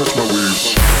 don't touch my weave.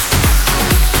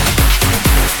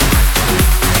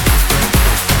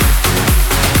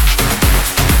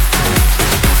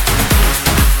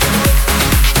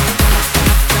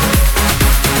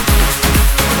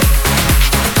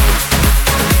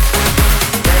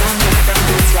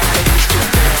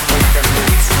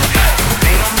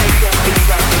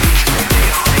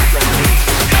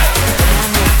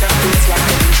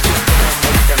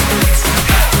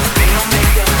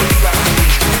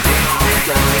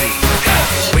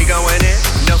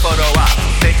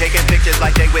 Taking pictures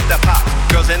like they with the pop.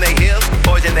 Girls in they heels,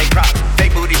 boys in they crop. Fake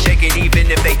booty shaking even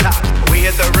if they top. We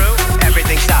hit the room,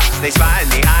 everything stops. They spying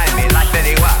behind me like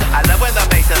Betty Wap. I love when the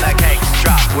bass and the cakes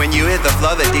drop. When you hit the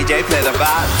floor, the DJ play the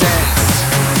vibe.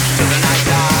 Dance till the night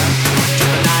dies, till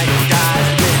the night dies.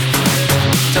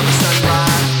 Till the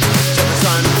sunrise, till the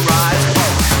sunrise.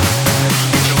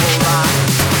 Get your whole life,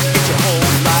 get your whole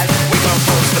life. We gon'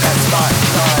 pose for that start.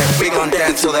 We gon'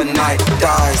 dance till the night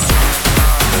dies.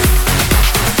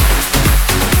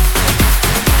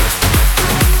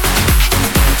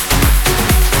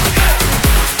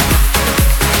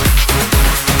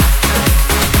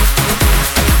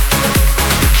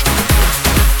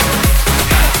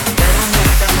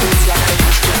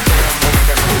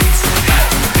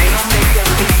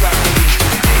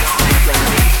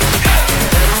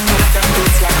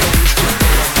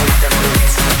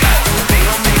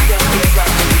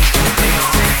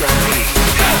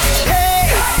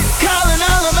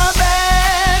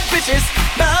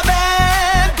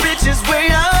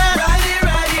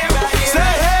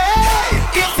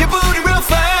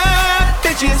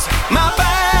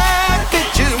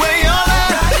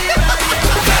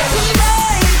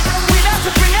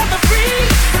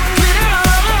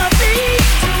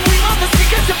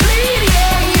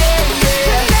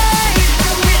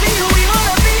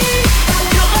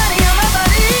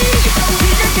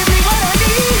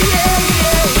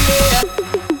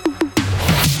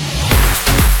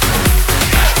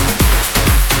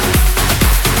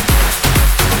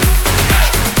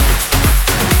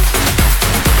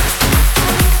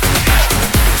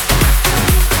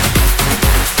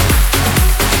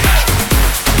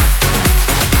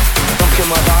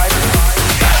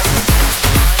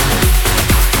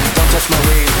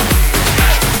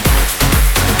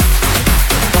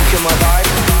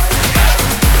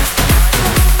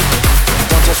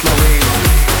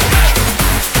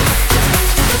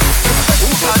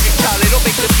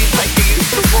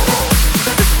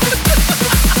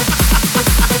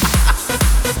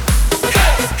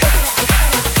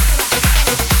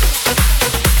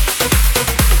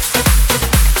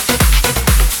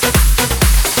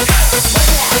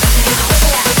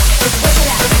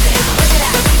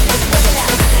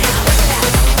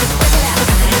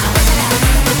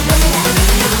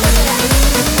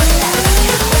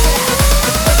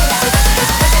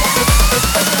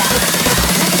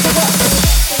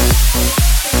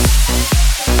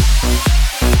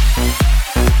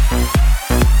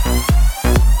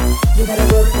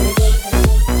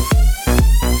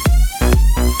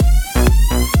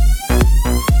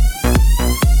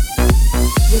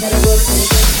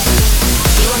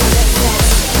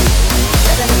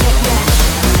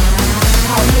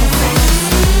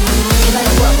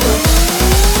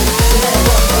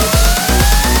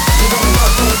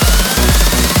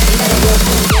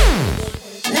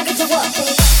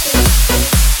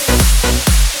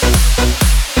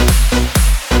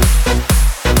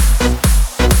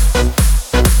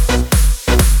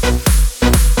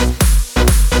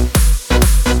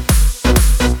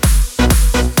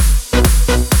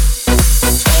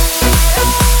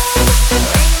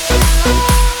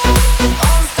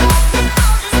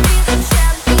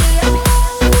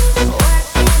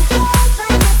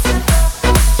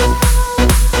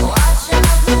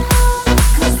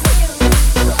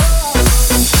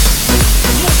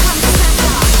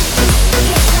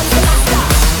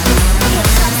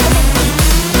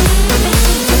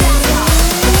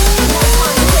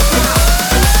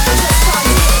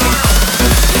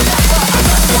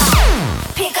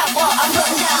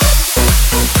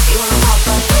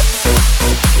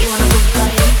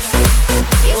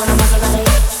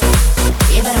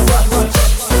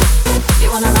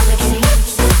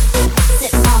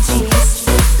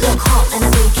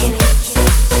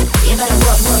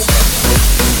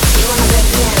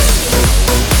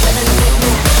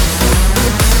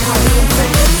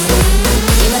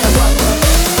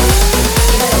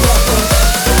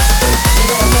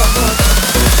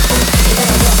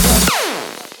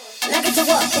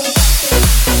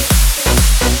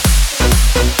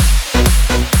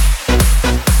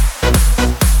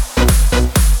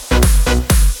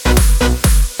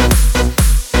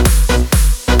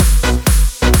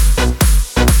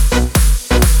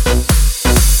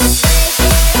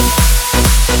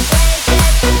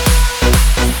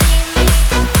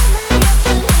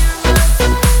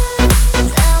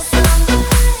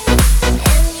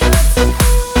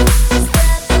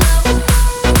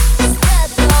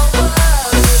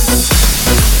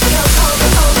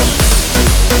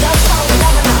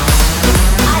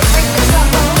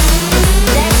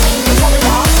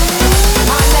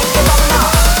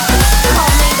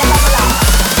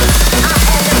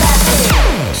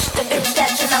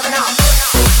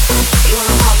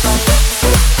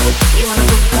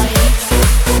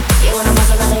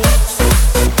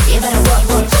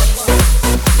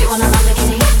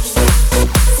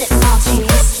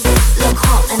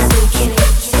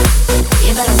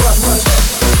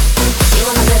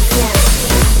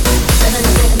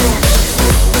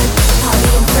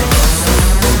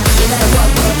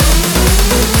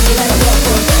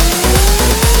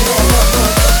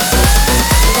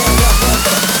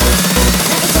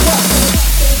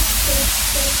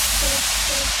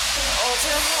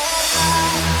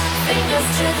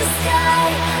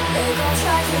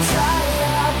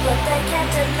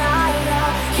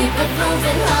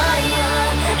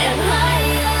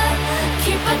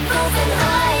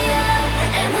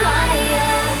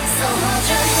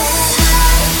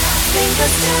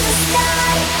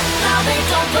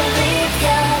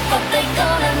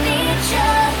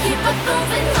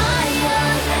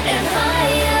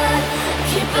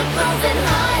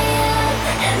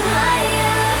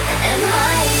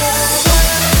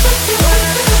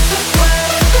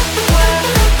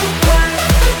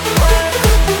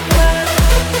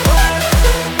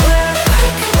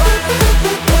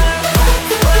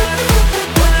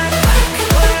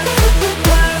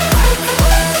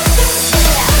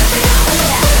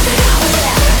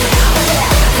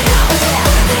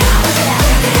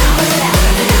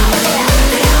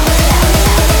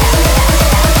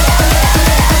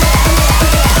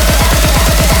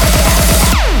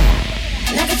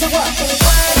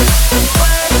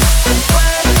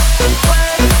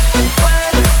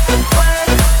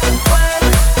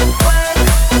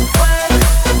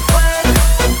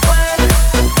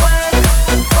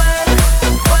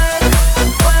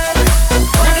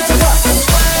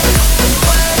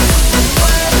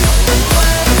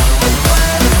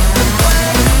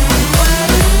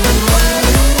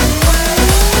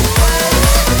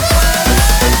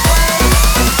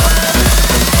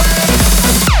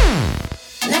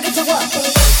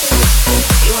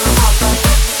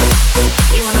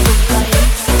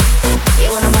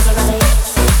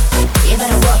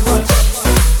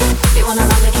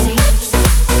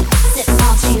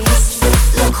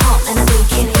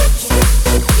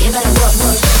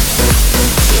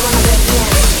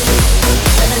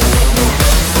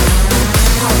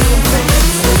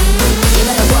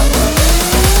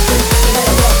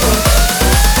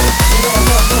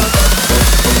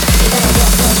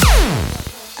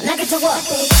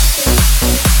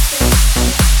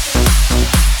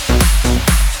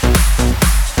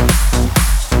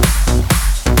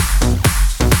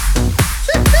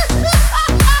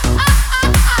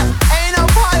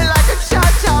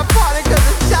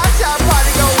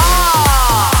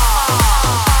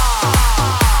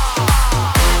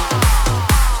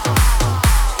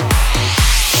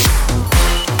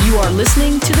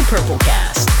 listening to the Purple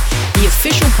Cast, the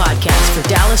official podcast for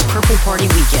Dallas Purple Party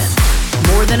Weekend.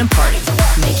 More than a party,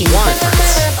 making a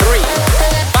difference. 1, 3,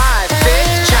 5,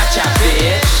 6, cha-cha,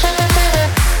 bitch.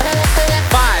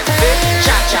 5, 6,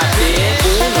 cha-cha, bitch.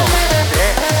 1,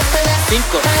 3, 5,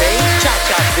 6,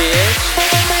 cha-cha, bitch.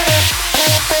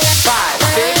 5,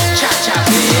 6, cha-cha,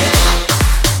 bitch.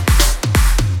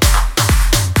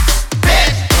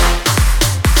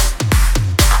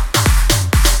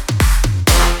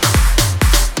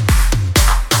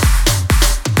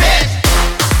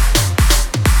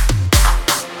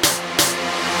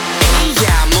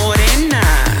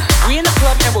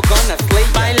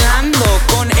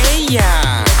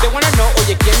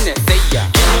 Quién es ella?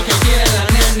 ¿Qué es lo que quiere la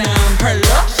nena? Her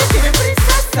love, she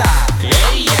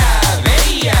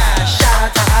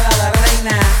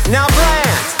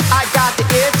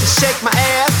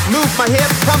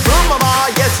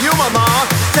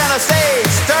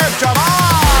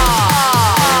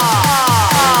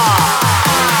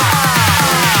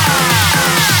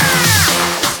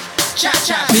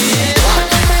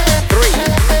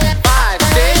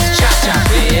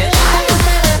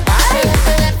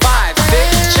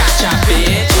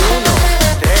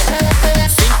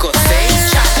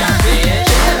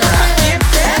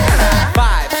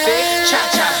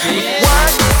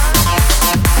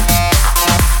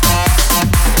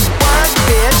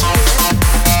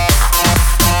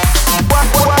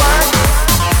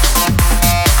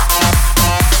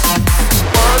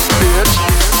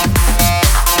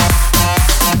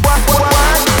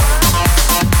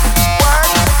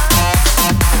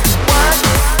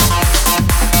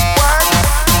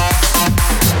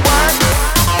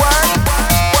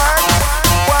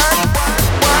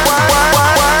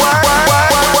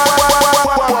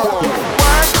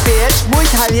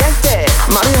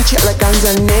noche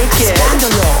elegancia naked.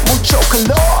 Escándalo, mucho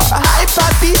calor. Ay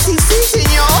papi, sí,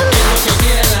 señor. ¿Qué es lo que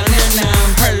quiere la nena?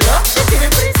 Reloj que tiene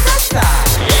princesa.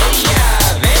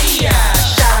 Bella, bella,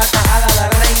 charata a la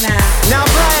reina. Now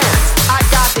friends, I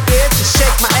got the itch to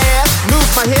shake my ass, move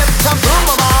my hips, come boom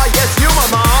mama, yes you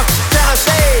mama,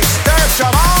 Tennessee, stir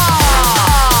drama.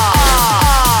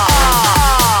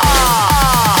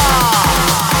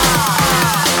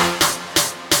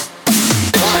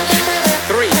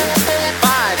 3,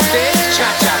 5, 6, cha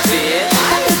cha bitch.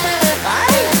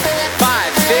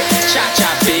 5, 6, cha cha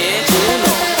bitch. 1,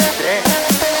 3,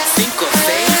 5,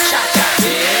 6, cha cha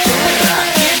bitch.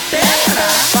 Perra,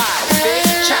 5,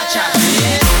 6, cha cha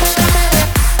bitch.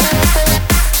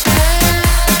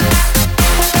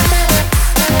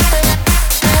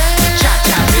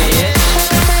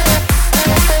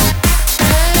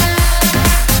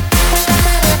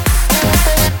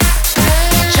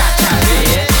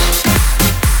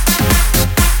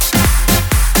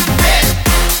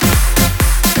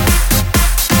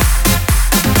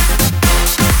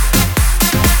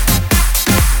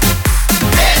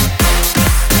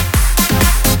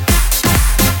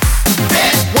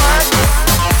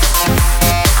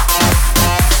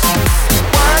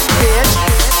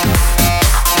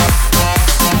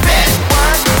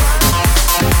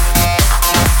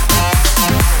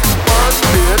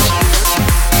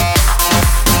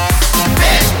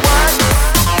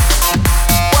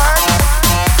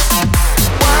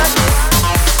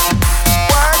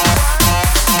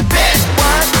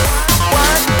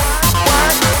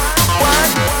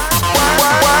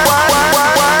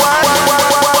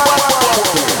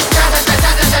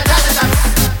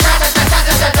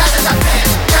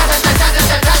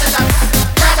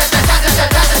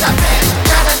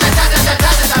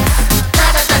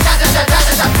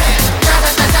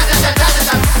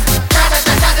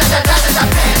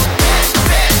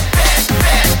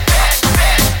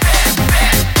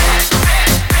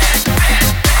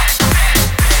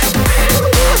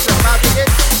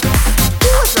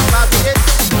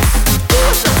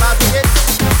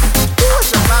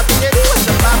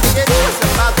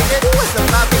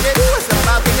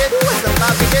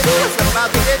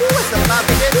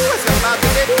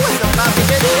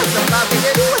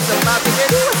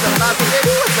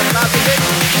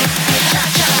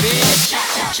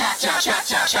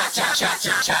 Cha cha bitch.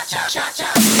 Cha cha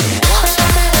bitch.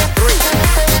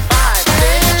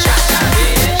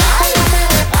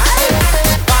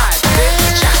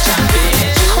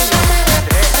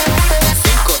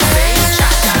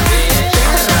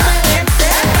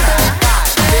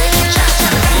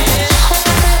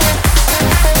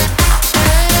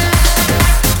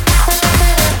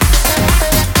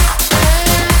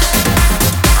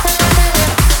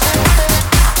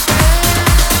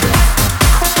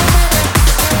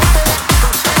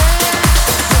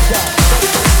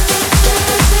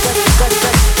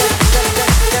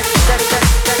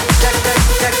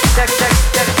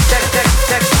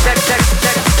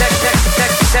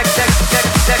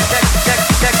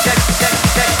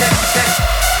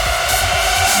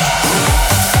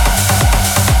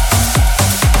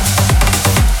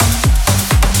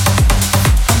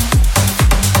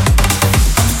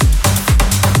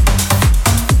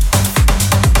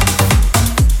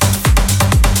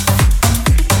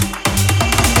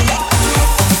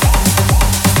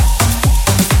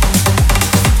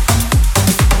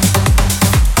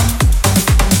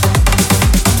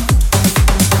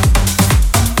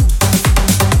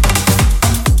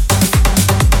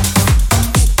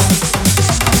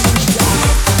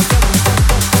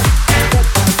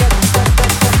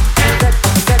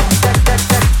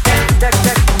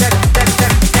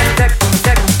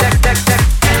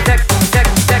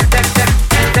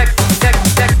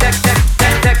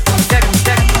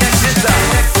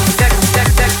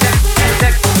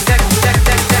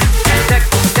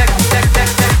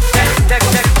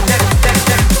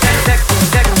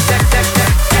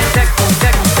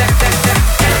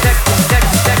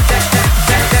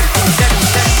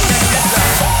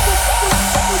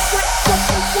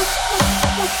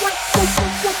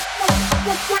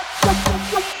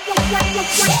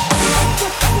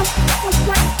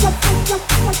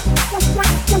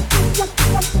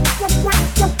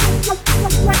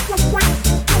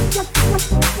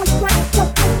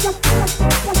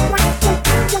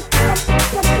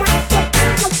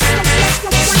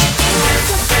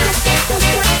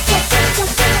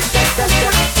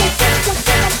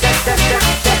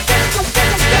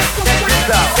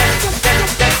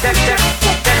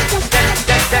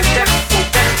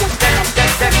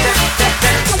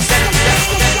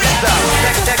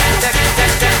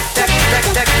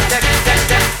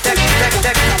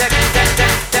 Check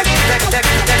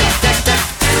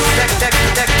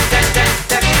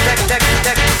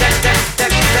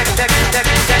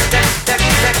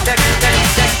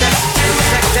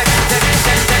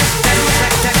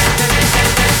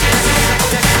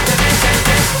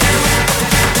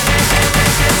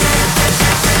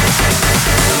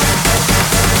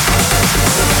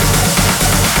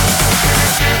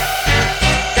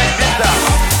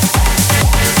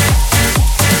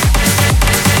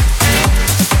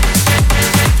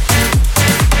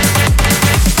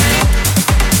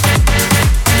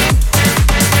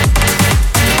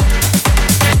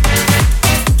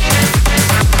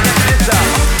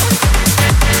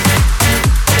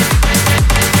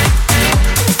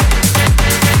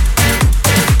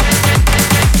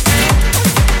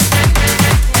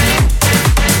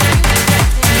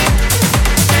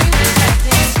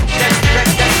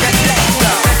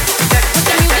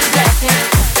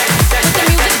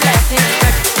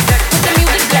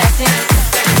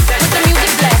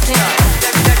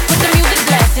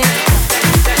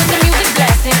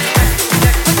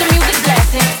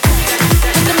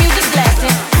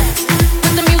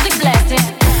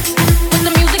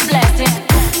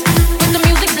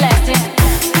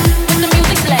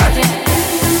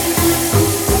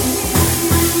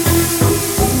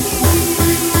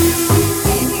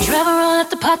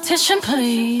partition,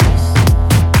 please.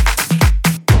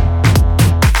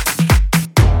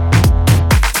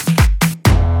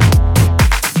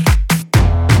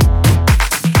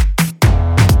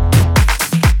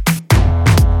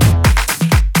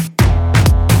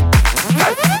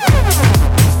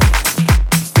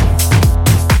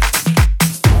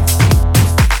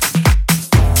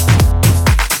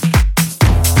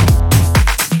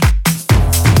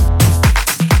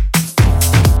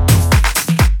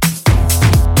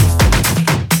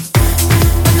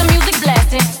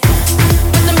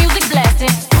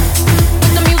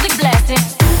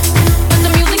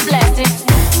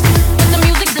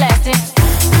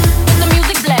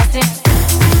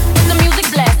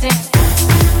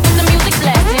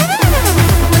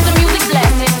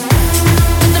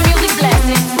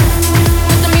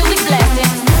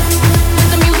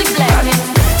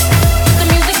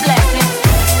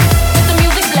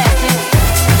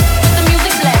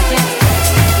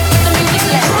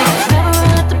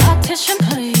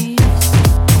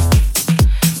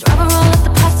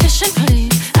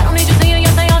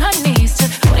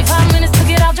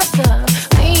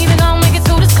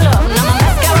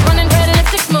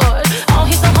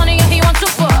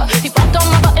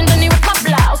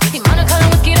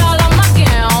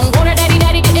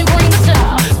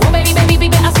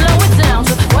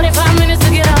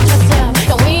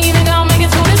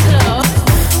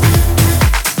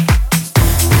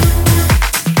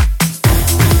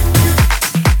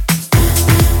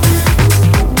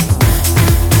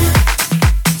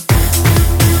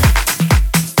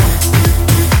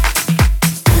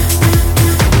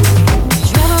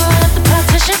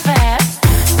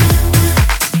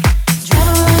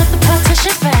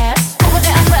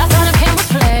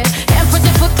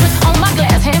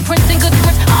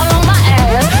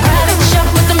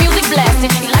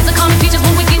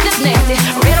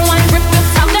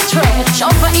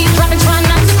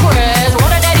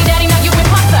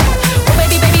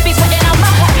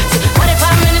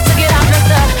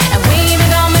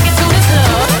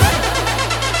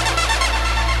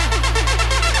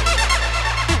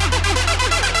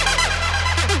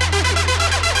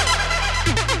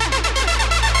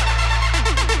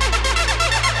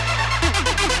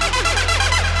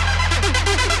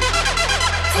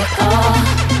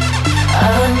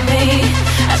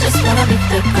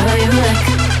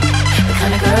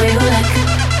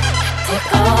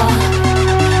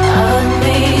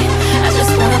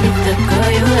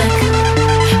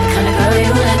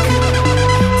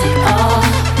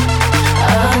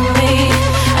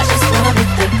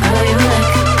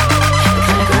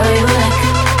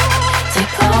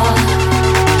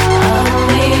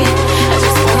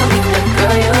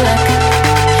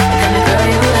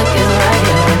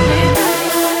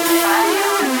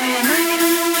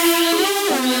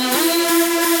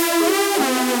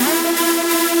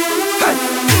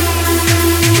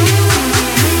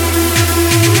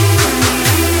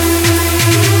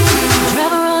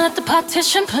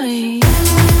 Partition, please.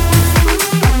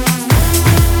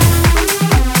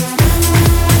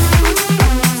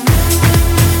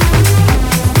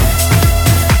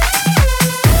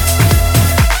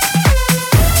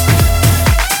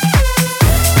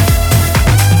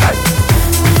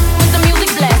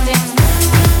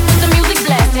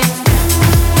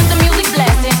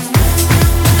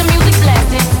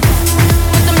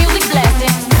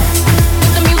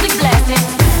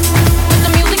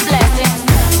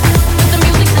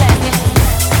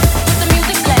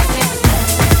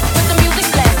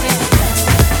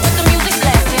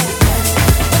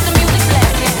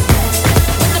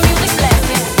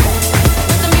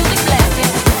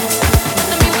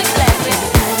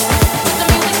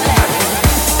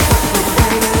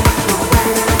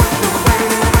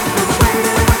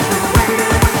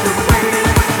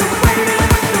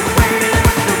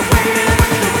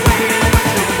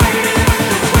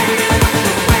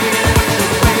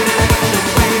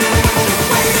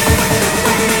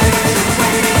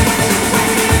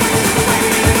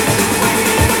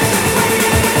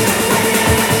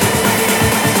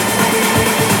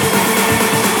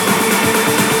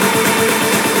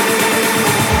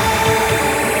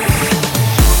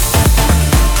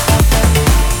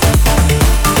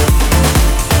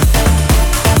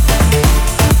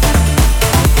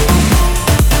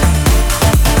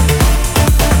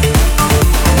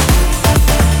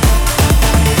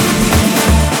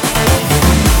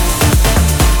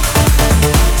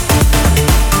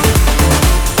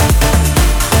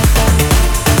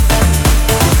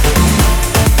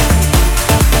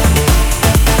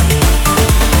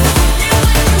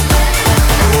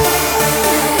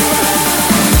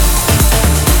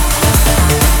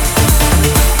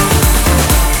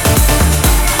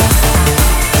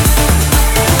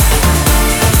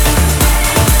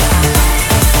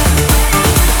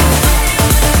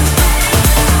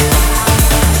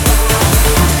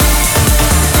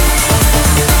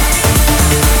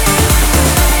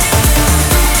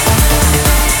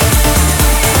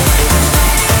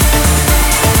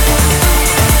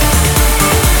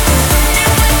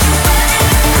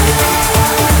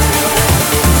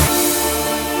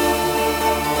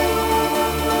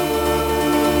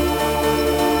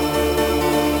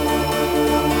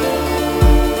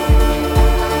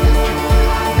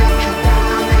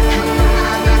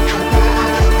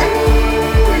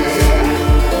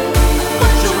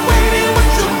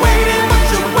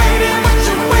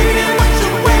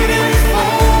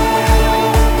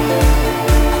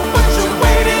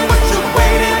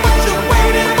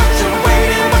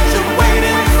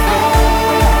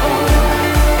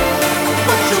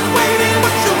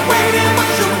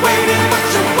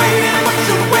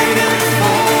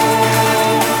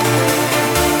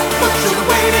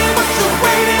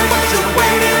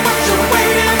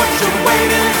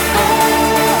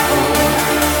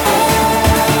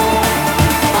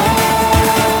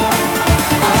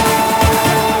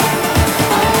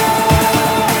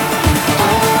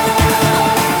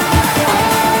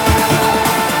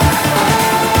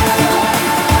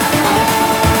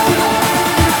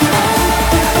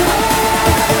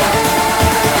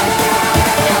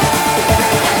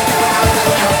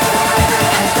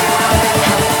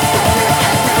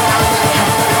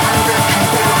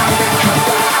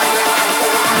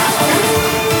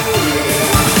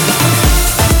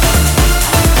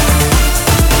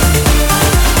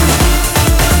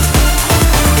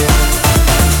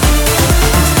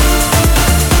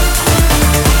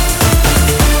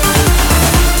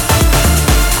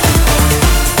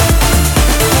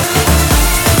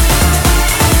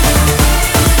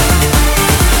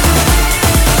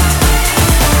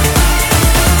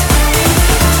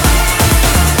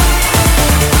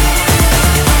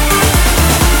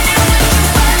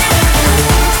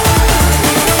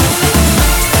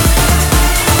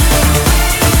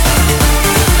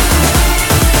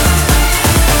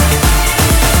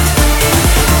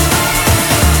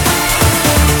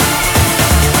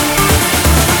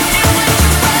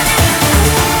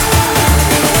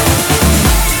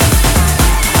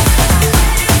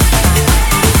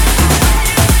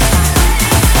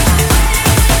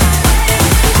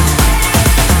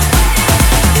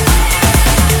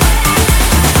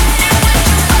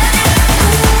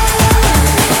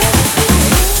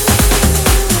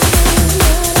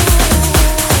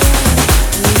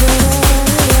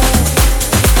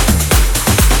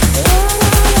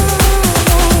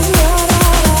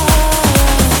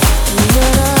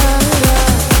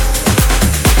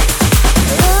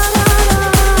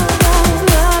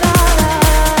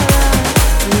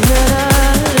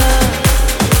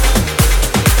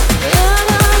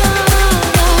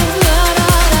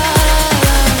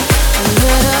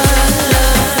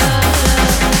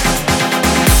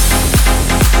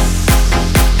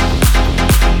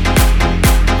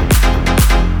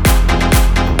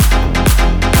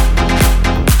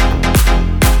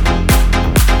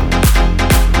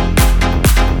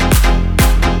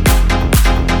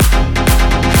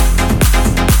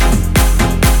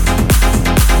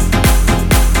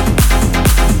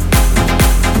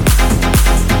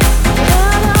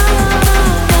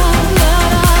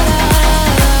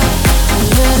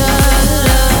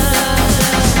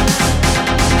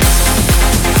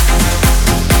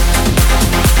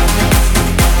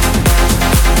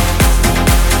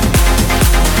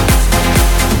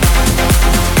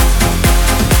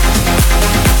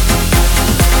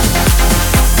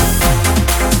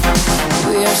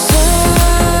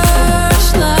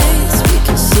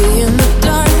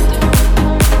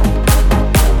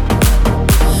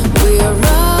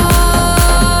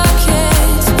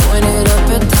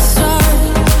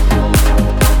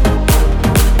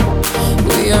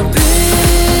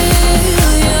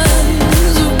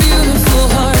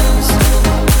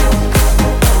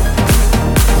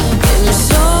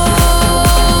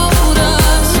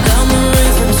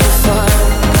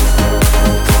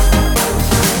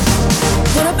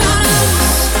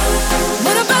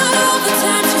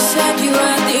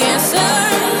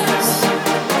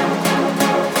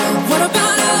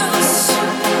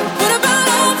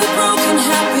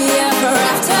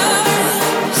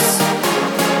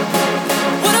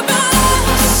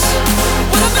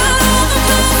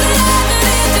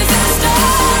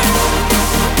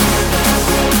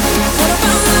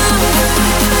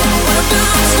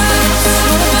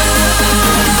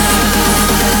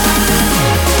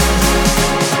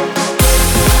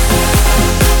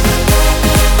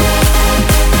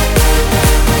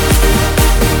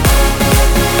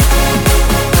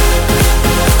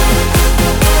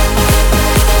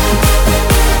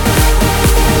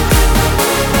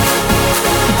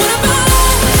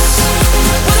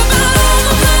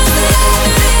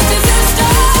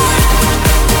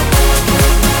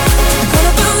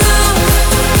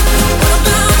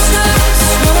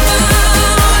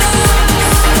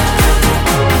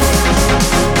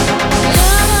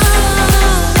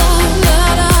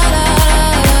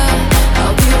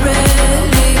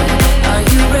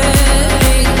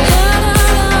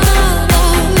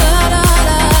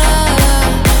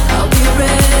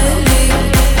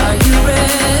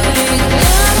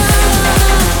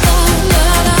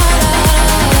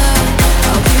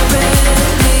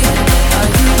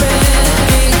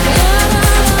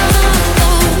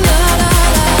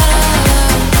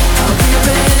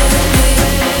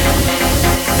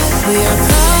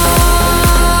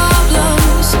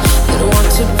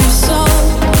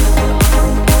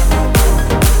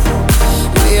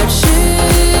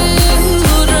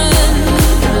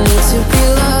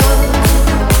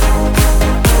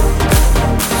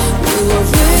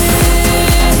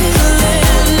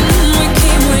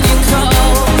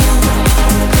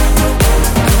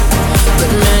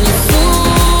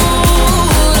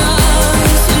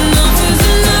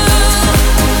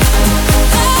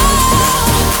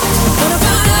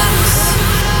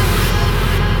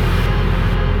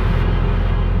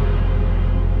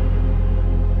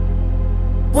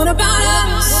 What about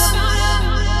us?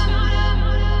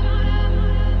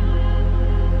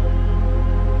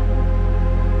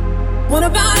 What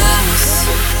about us?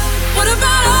 What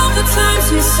about all the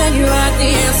times you said you had the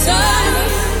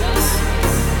answers?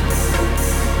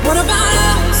 What about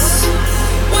us?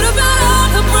 What about all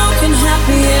the broken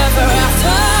happy ever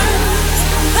afters?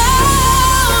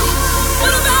 Oh,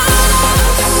 what about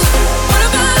us? What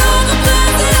about all the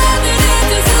plans that ended in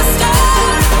disaster?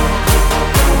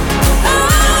 Oh,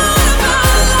 what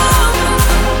about love?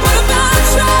 What about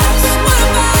trust? What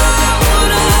about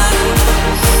us?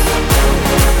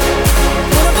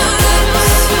 What about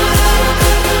us? What about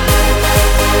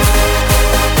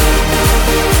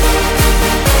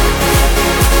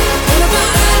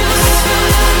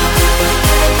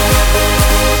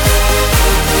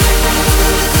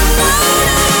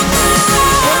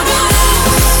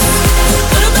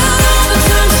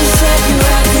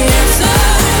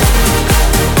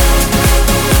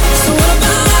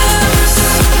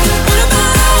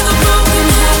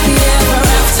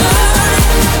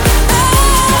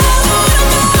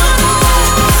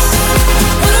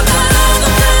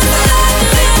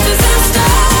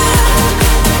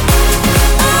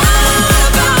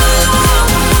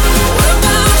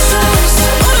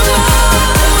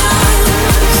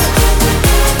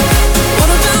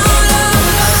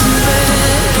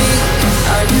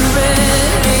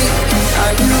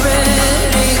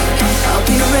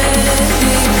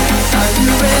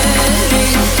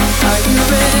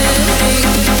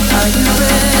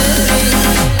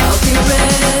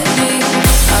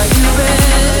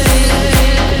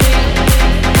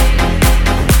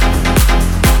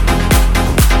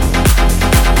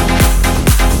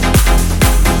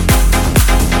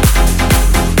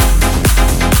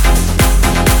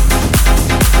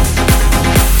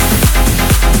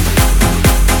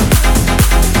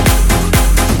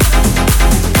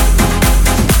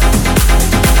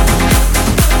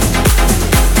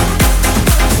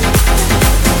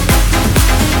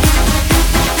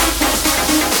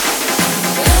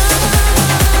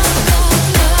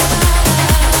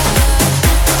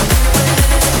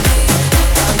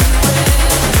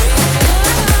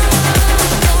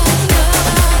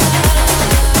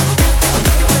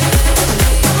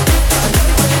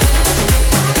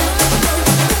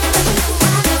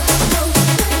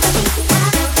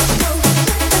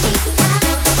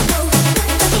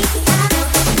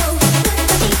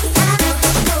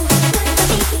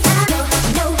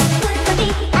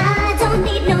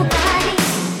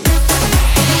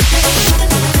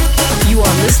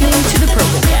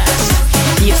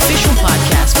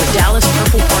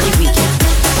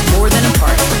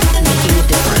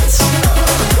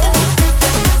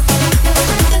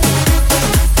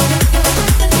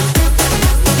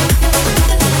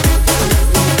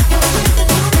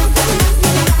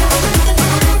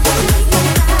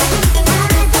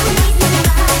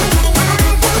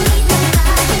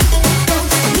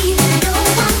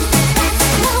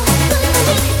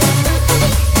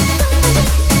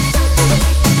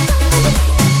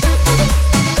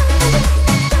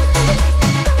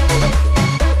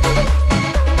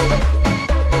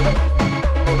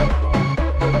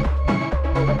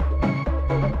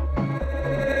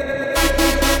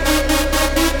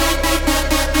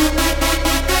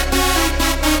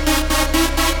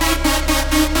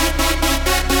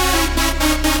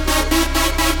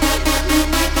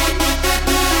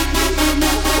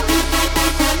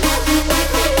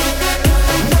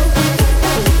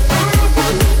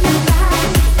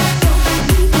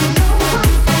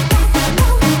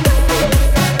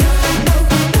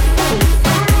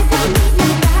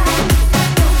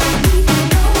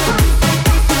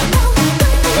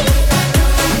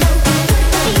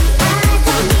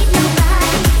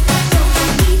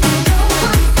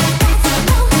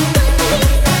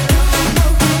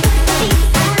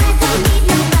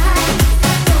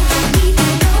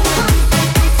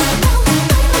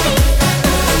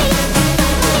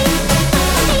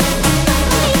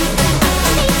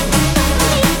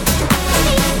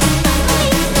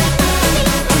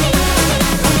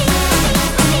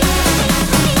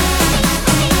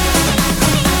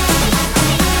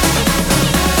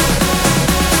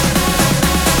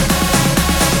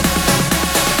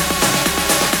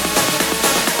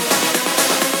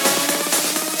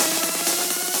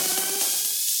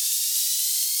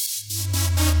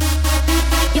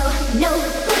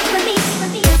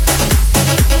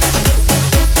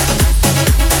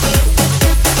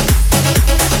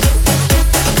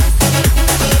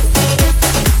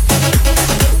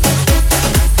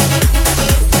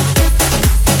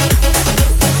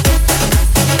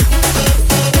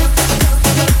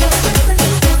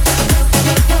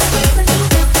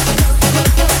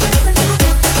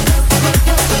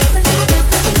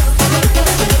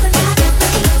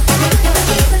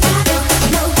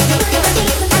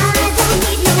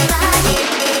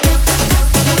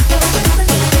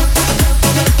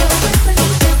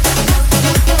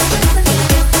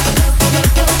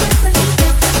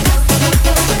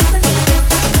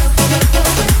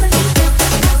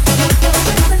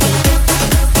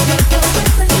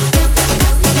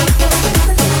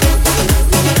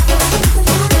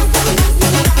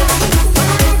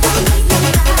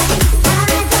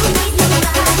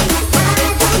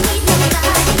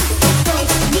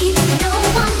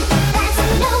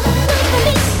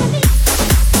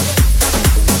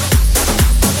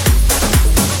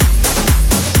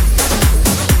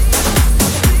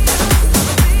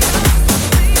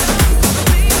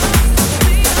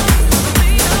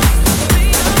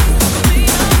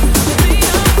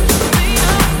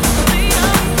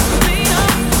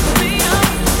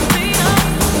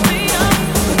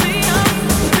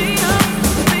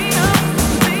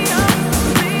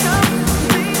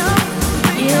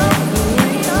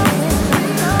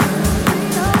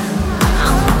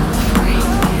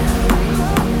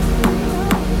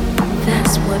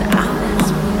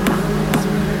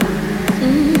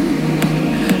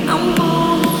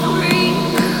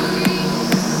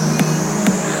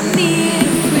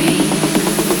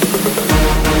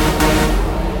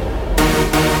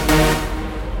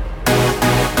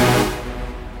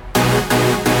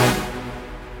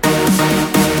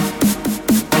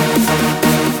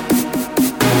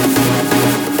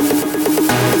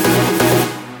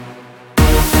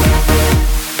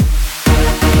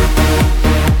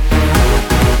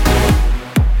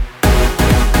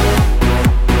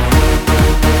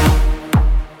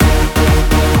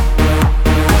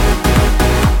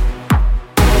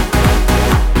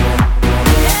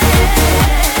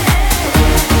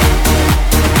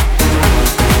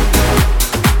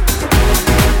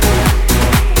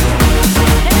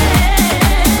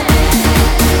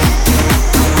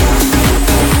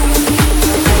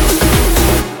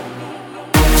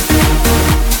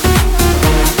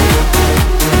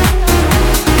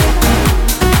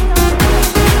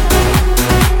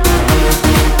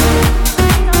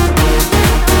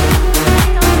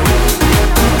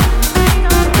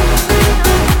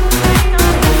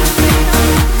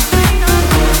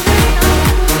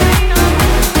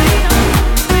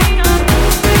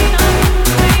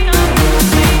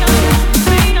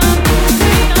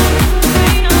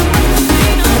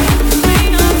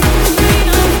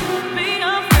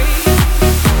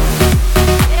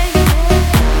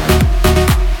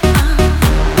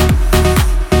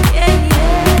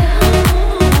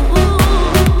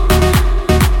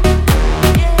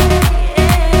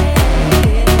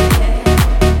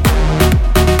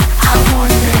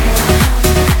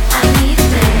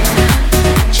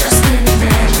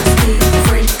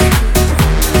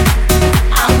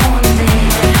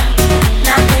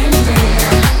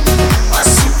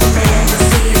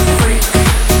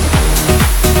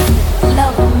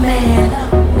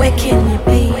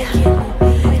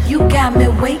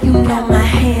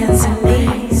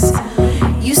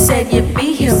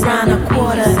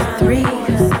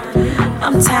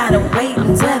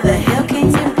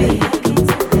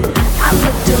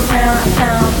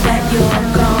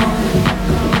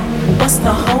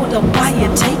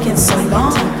it taking so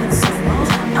long?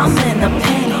 I'm in a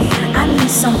panic, I need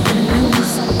something new.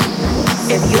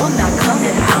 If you're not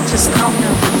coming, I'll just call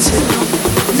number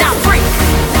 2. Now freak!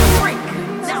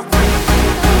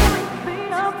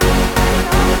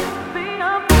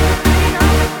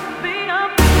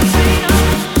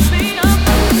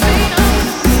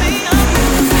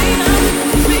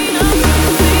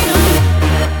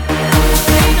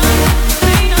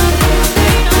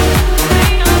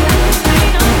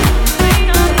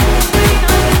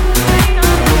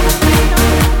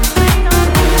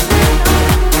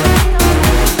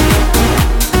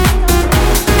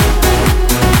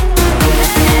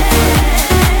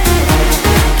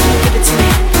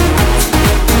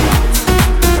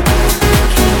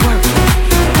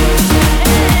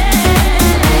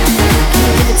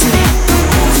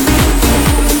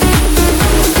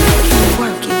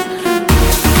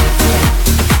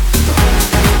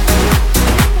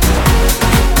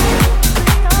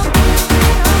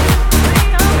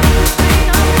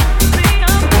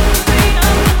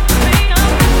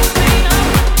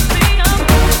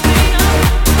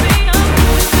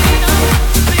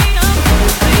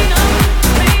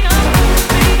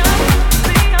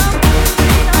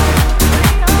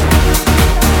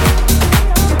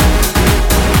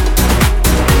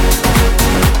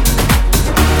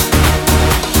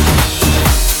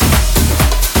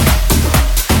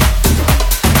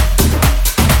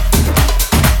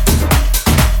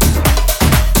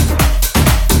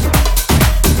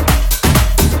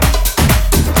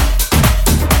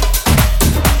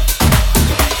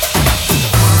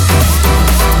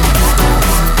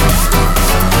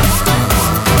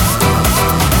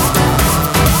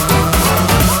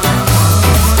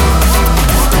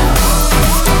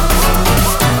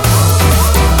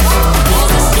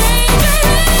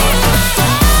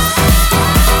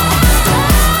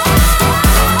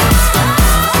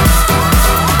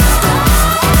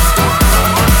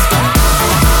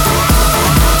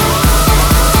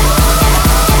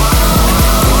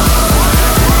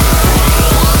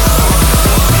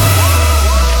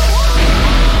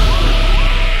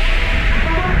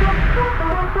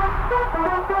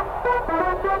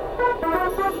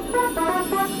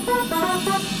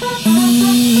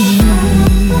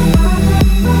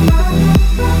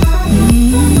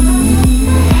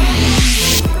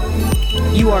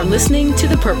 Listening to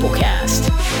the Purple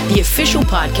Cast, the official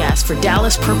podcast for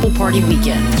Dallas Purple Party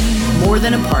Weekend. More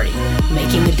than a party,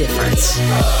 making a difference. I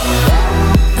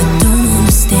don't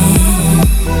understand.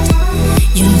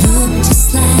 You look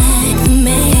just like the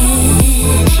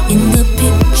man in the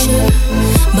picture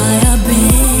by our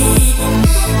bed.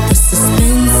 The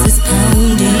suspense is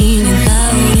pounding and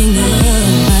clouding up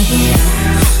my head.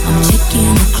 I'm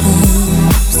checking your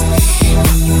clothes and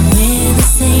you wear the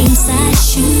same size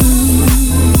shoes.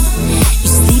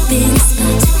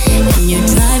 And you're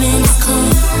driving this car,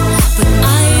 but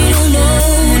I don't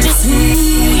know just who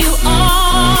you are.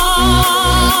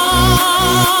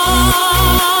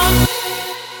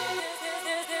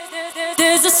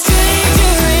 There's a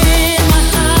stranger in my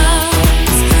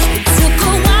house. It took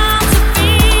a while to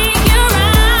figure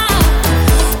out.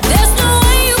 There's no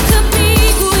way you could be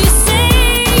who you say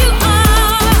you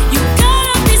are. You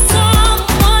gotta be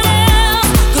someone else,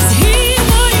 'cause he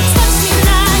wouldn't touch me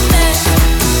like that.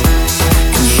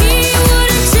 He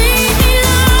wouldn't treat me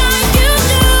like you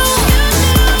do.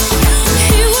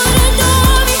 He wouldn't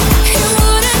adore me, he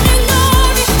wouldn't ignore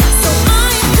me. So I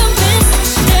am convinced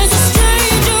there's a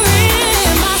stranger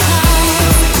in my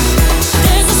house.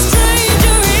 There's a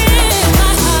stranger in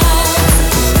my house.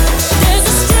 There's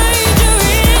a stranger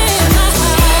in my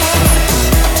house.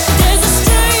 There's a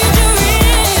stranger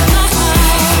in my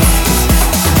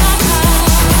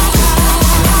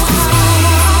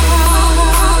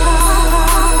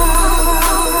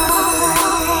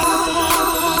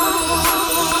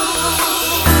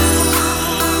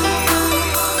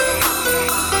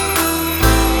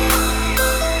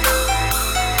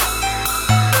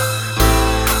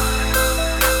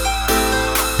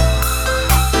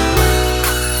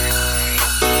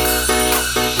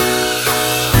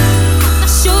Not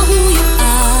sure who you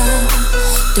are.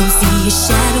 Don't see your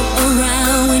shadow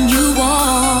around when you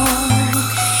walk.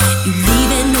 You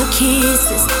leaving no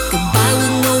kisses, goodbye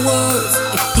with no words.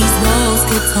 If these walls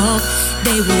could talk,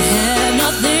 they would have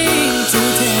nothing to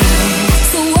tell.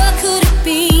 So what could it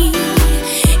be?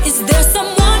 Is there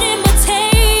someone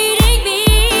imitating me?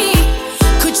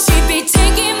 Could she be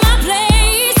taking my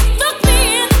place? Look me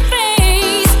in the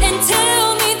face and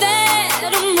tell me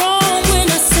that I'm wrong when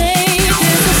I say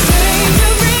there's a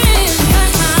stranger in my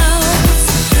house.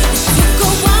 It took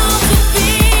a while to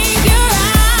figure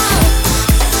out.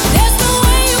 There's no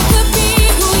way you could be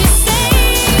who you say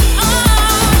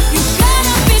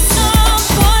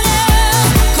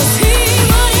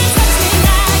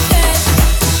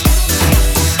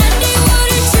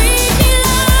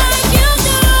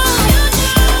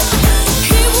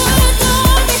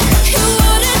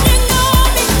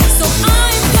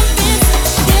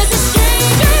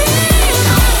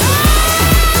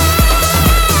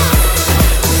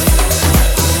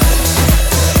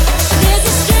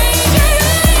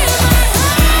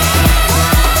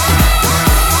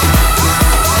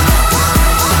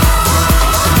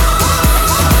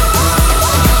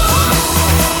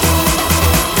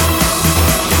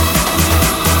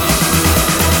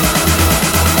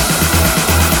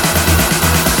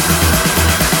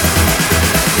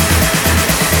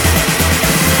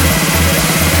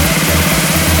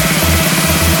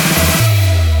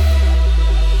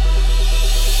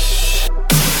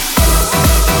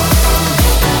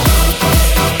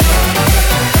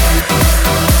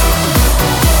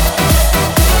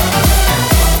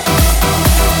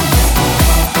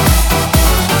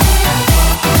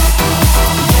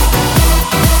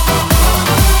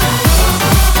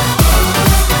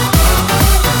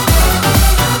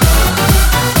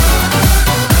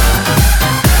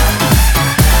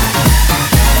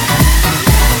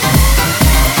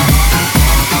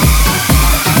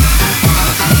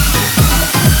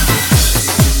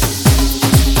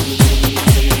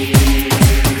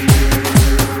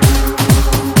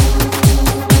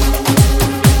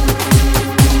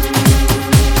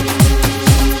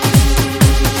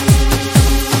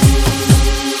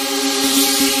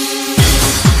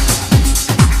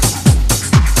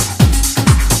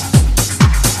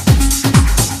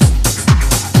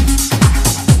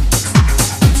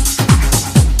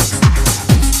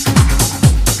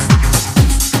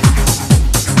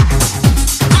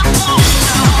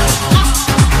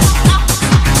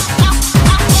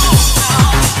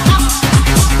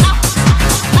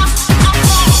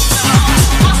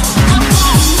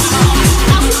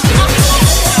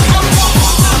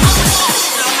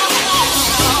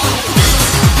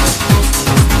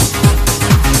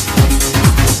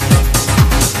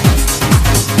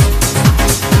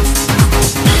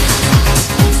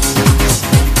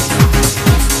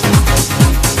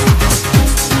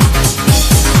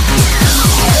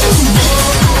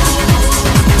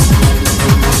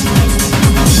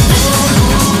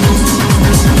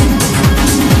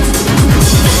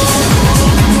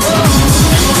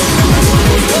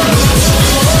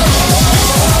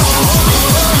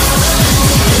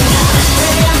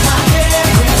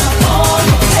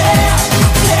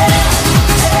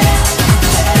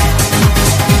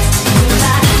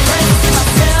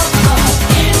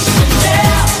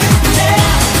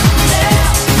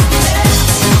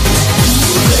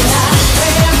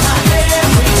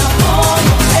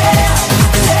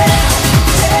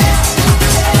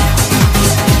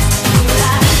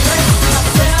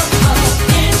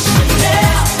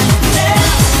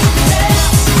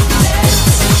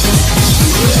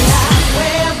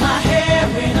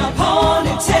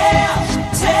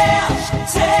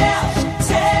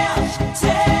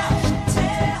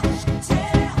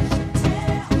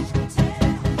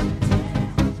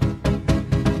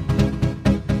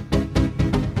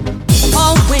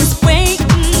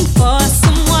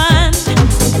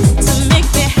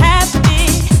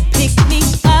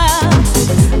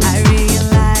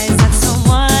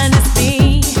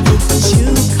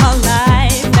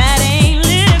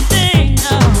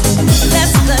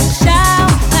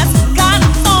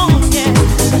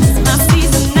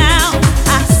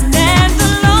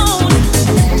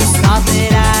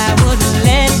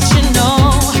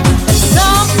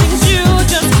Some things you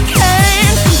just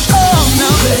can't control. No,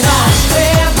 'cause I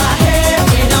wear my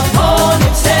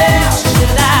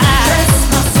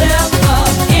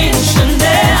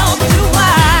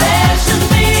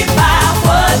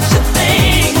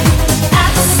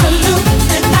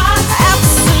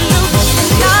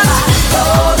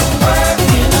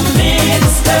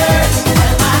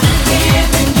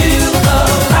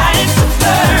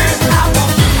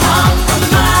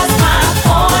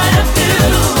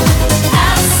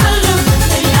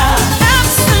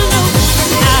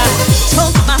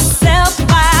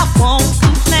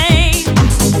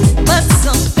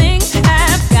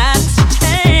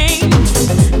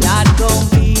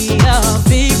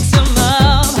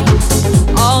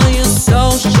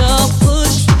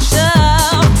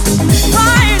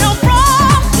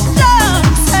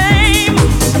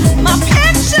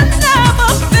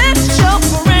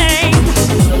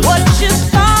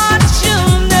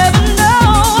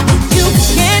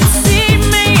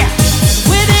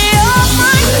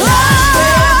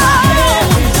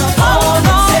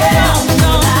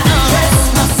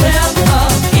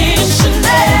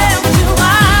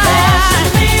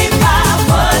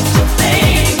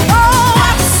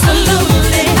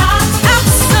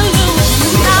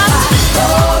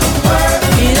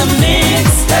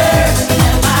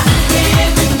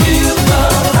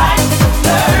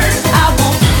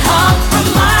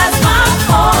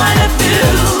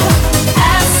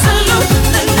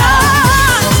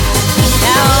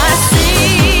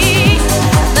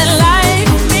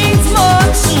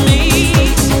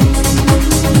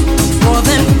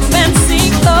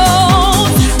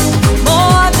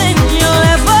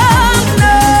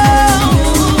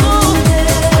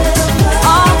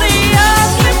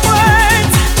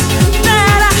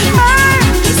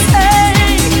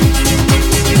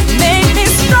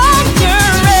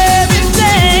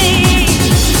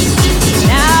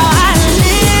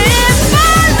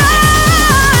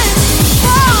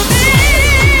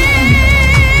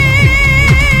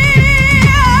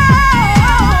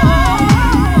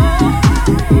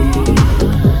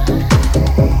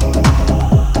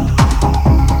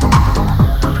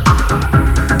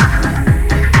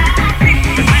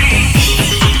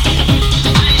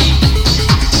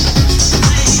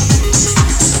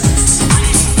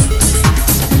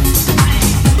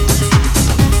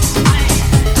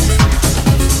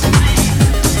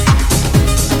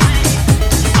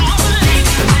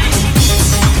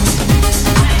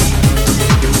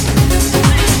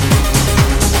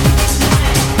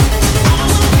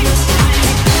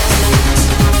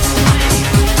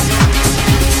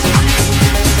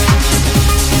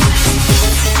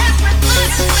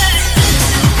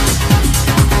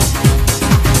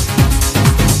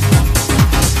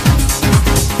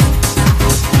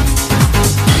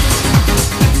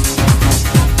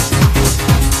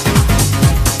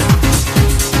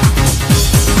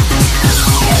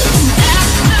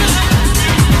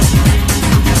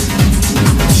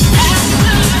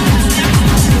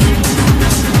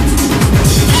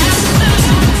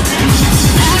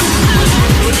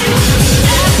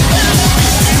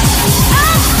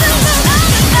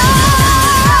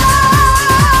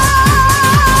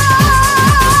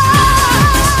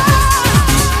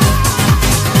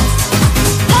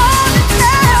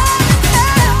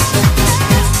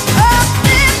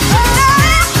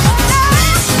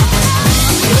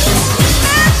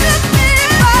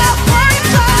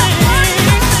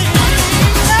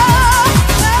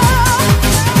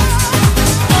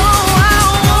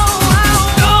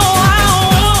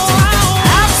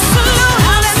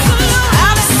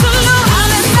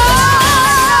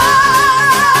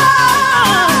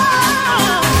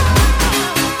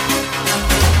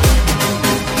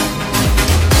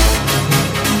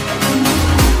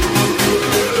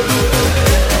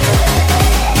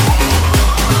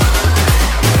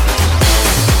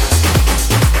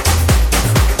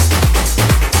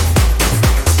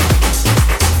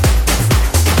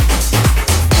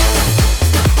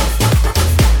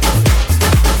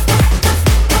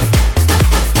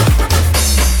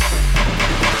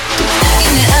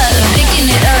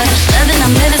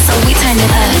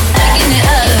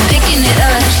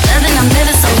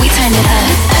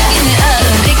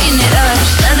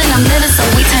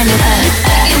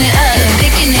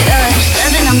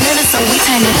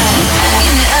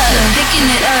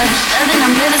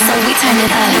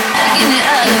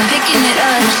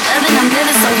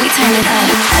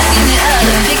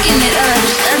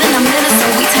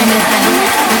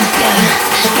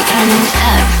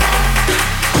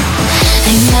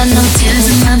Ain't got no tears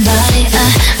in my body. I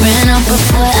ran up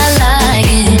before I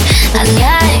like it. I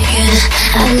like it,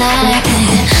 I like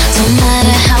it. No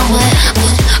matter how, what,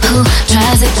 who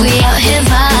tries it, we out here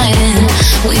vibing.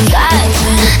 We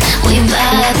vibing, we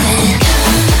vibing.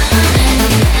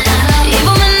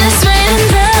 Even when it's raining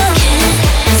down, can't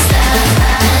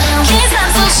stop,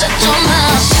 so shut your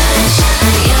mouth.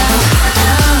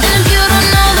 And if you don't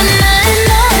know, then I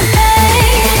know it,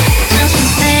 babe. Nothing,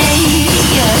 babe,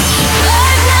 yeah.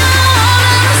 Right now,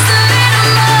 I'm still in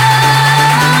love. I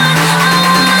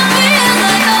wanna be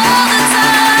like all the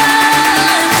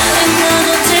time. Ain't got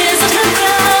no tears to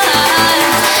cry.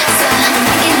 So I'm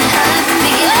making it up,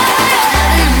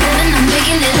 I'm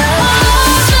making it up.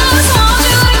 Just want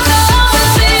you to go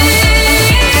with me.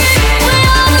 We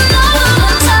all know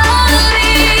the time.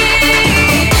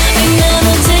 Ain't got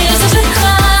no tears to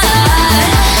cry.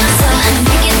 So I'm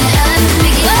making it up, I'm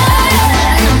making it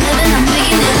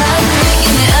up.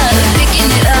 Picking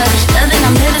it up, loving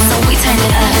I'm living, so we turn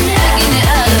it up.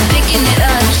 Picking it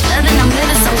up, loving I'm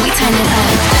living, so we turn it up.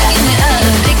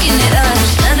 Picking it up,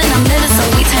 loving I'm living, so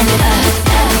we turn it up.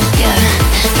 Yeah,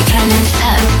 we turn it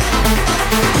up.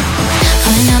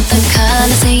 Point out the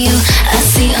colors in you, I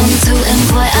see them too, and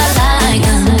boy, I like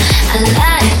them. I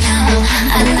like them,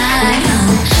 I like them.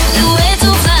 We're way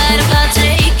too fine about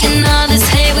taking all this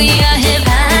hate, we out here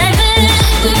vibing.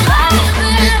 We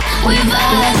vibing, we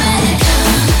vibing.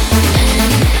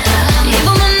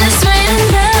 Even when it's raining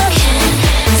down,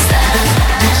 can't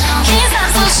stop,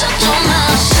 so shut your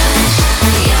mouth.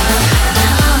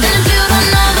 And if you don't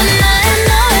know, then I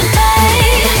know it,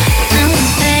 babe. No,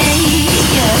 babe,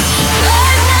 yeah.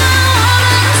 Right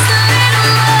now, I'm still in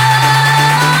love. I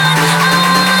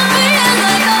wanna be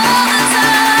like all the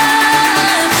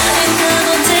time. Ain't got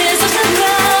no tears to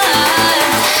cry.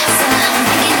 So I'm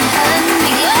making it up,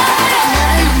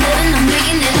 I'm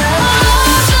making it up.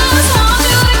 Just want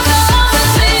you to go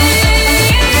with me.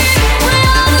 We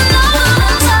all know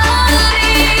the time.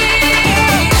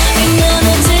 Ain't got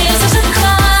no tears to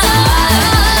cry.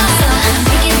 So I'm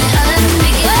making it up, I'm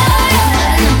making it up.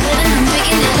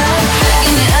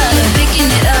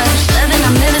 Picking it up, loving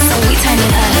I'm living, so we turn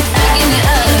it up.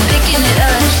 Picking it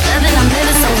up, loving I'm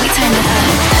living, so we turn it up.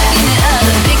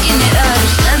 Picking it up,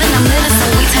 loving I'm living, so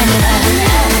we turn it up.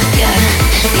 Yeah,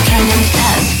 we turn it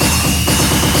up.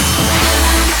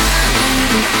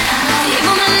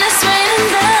 Even when it's raining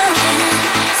down,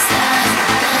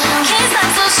 can't stop,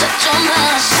 so shut your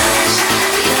mouth.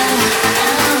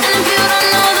 And if you don't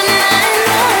know, then I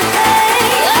know it,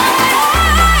 babe.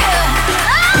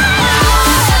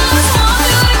 Just want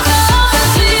you to go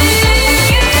with me.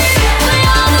 We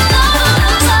all know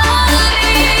the time.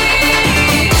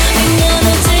 Ain't got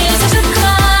no tears to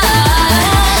cry.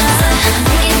 So I'm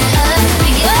making it up, I'm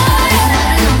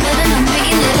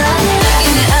picking it up.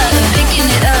 Picking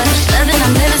it up, loving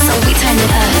I'm living, so we turn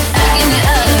it up.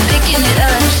 Picking it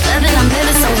up, loving I'm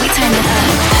living, so we turn it up.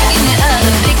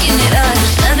 Picking it up,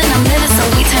 loving I'm living, so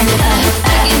we turn it up.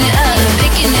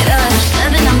 Picking it up,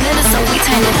 loving I'm living, so we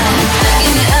turn it up.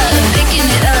 Picking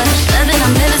it up, loving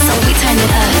I'm living, so we turn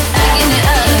it up.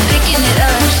 Picking it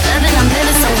up, loving I'm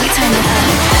living, so we turn it up.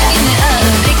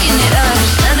 Picking it up,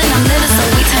 loving I'm living, so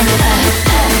we turn it up.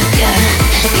 Yeah,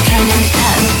 we turn it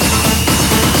up.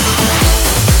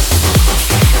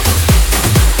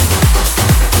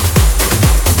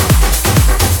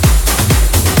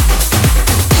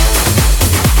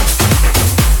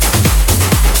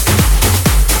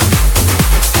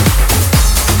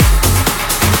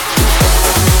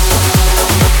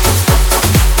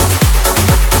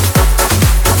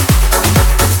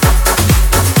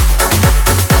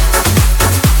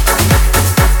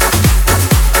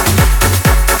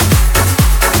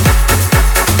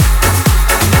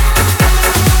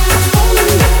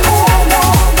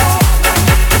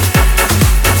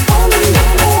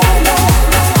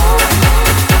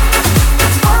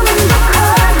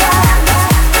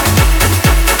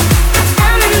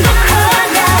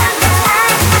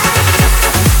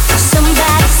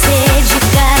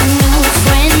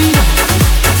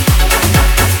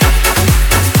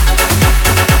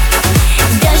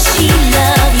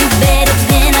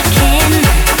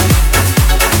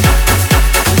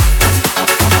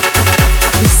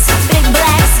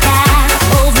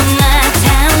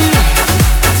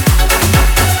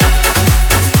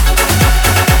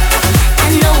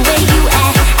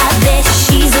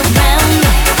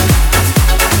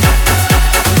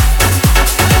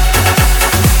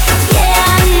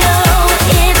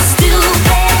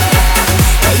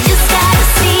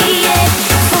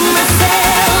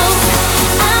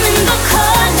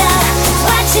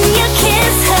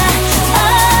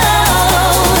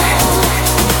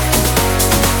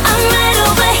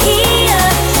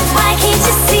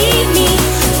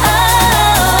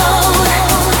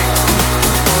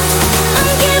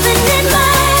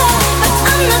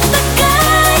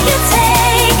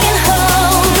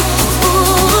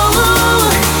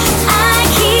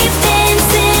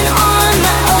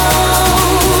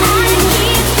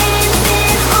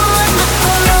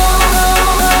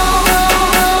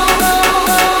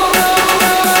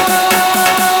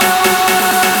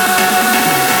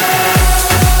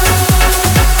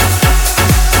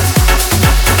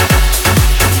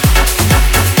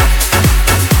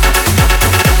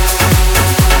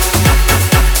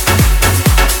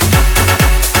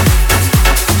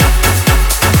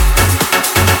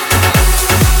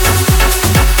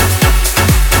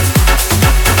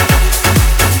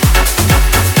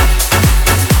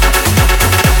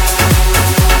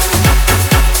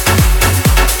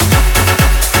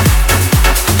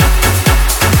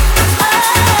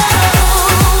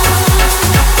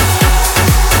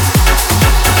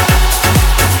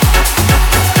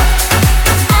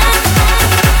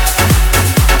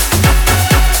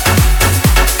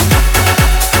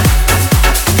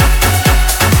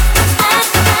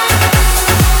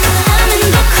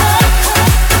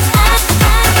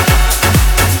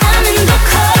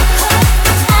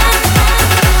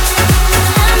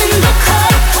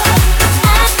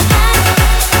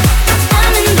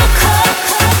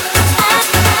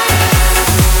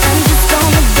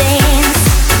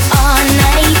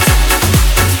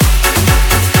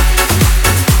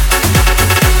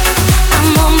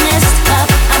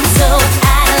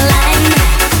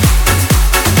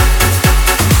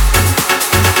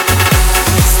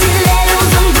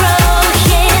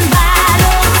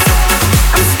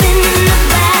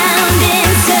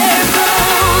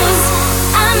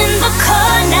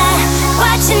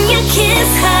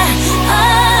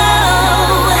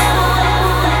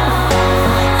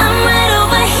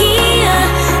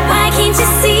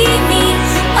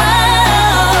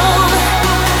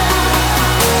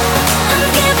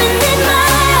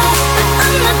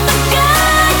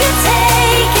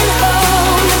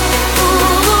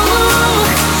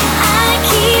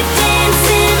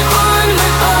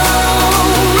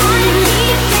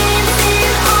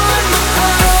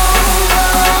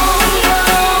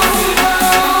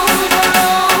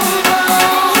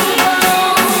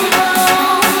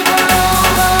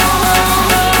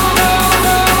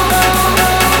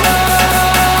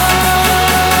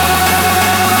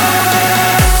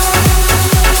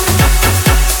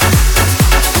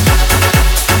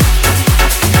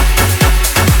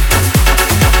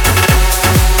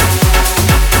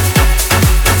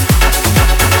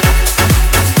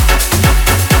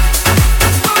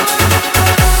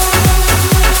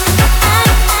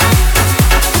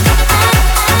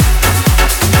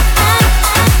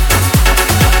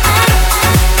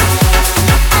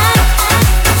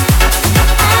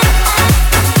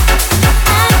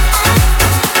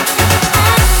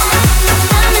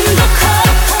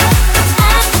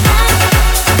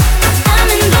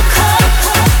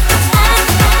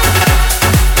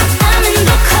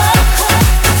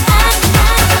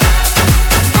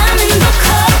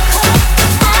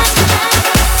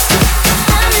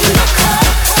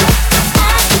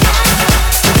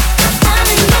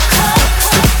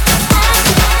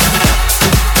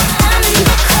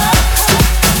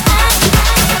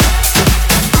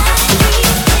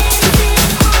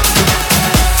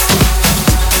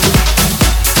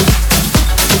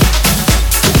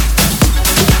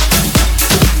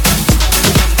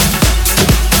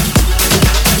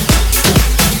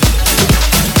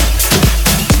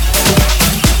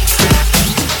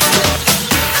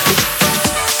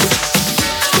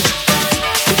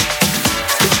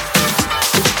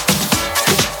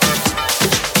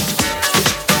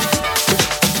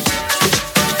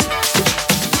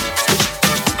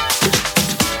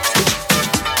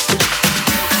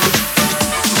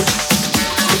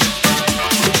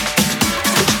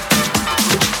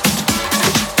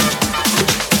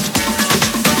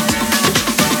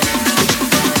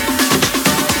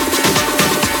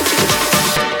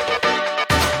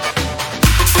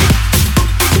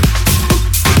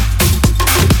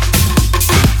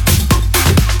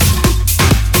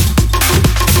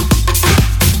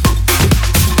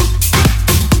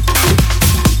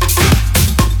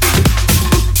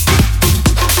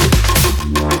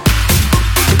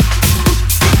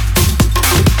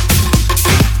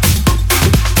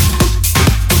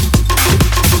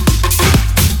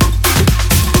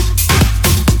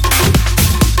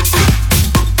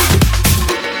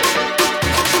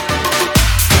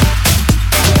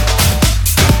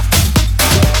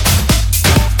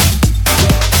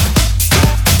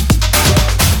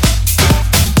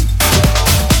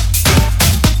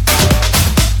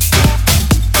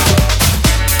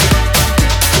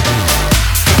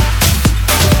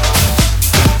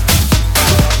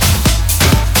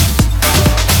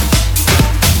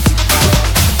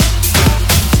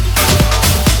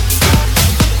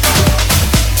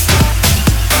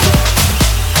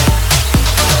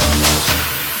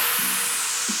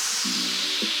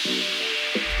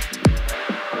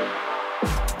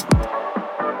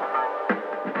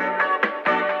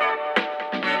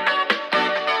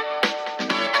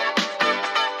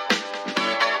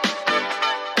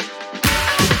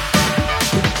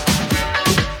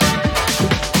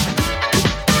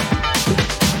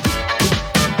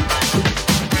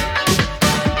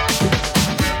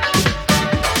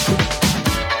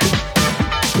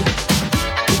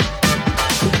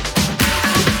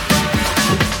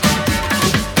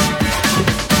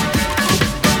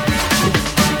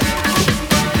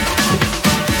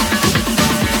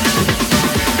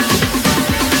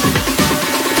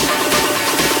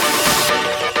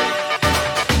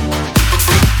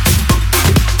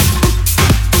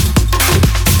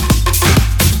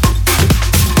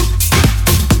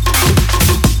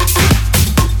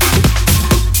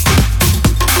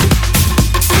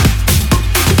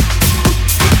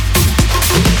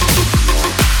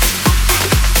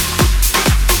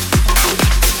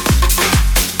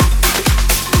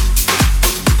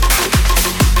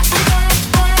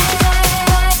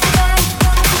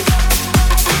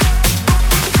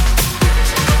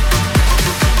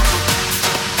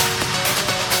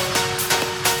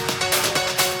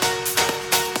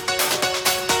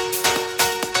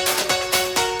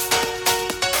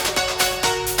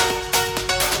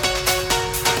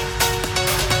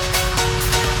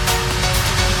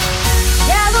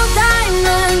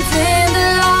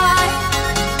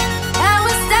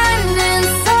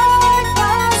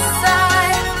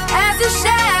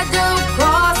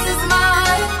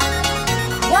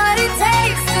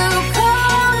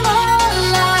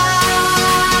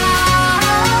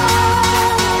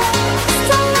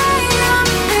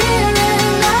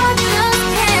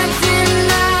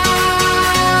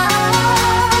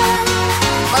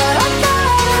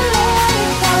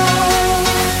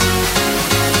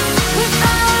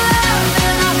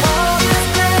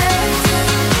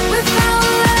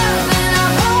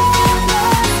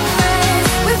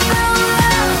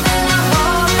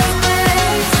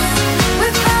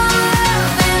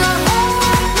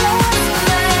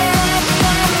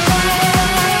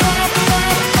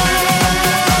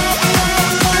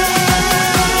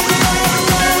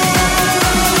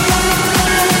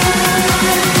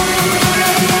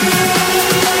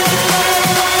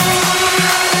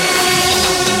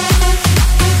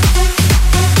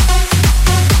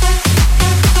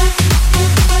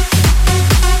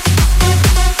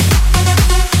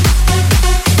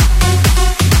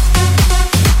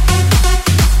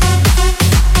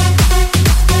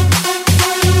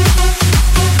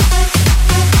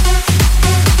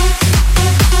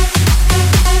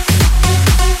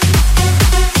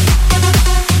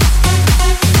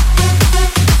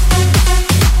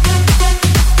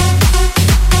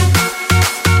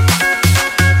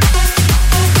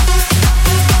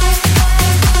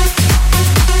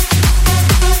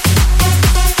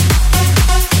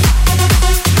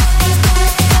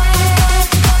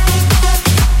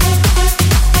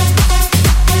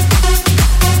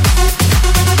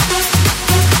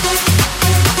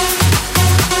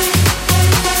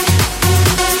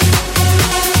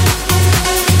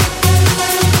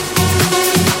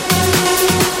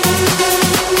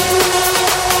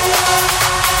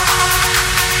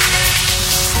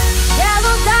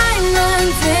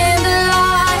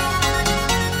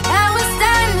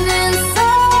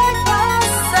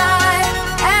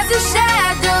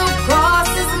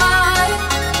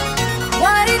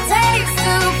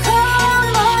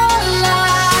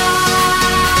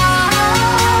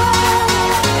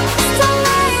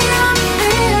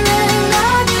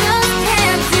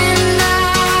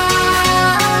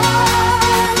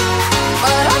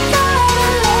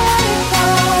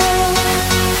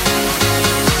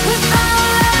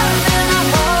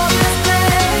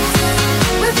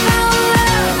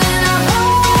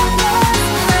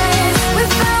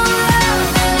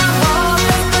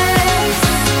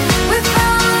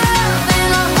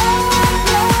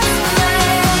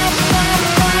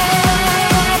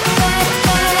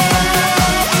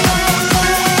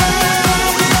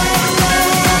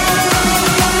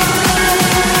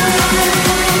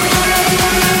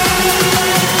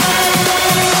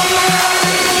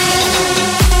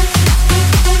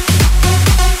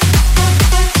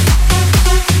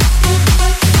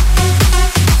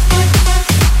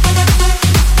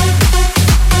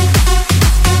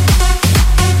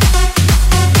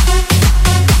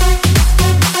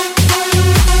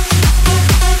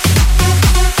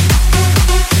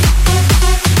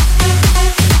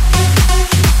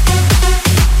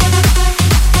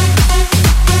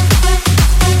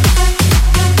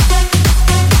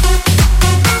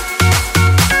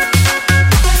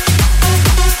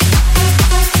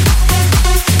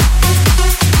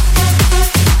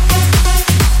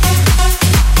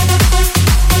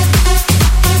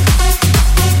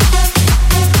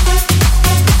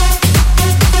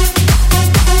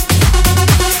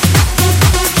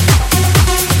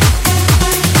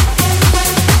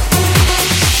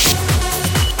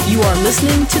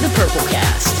 listening to the Purple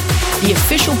Cast, the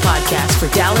official podcast for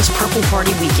Dallas Purple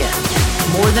Party Weekend.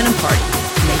 More than a party,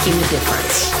 making a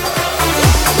difference.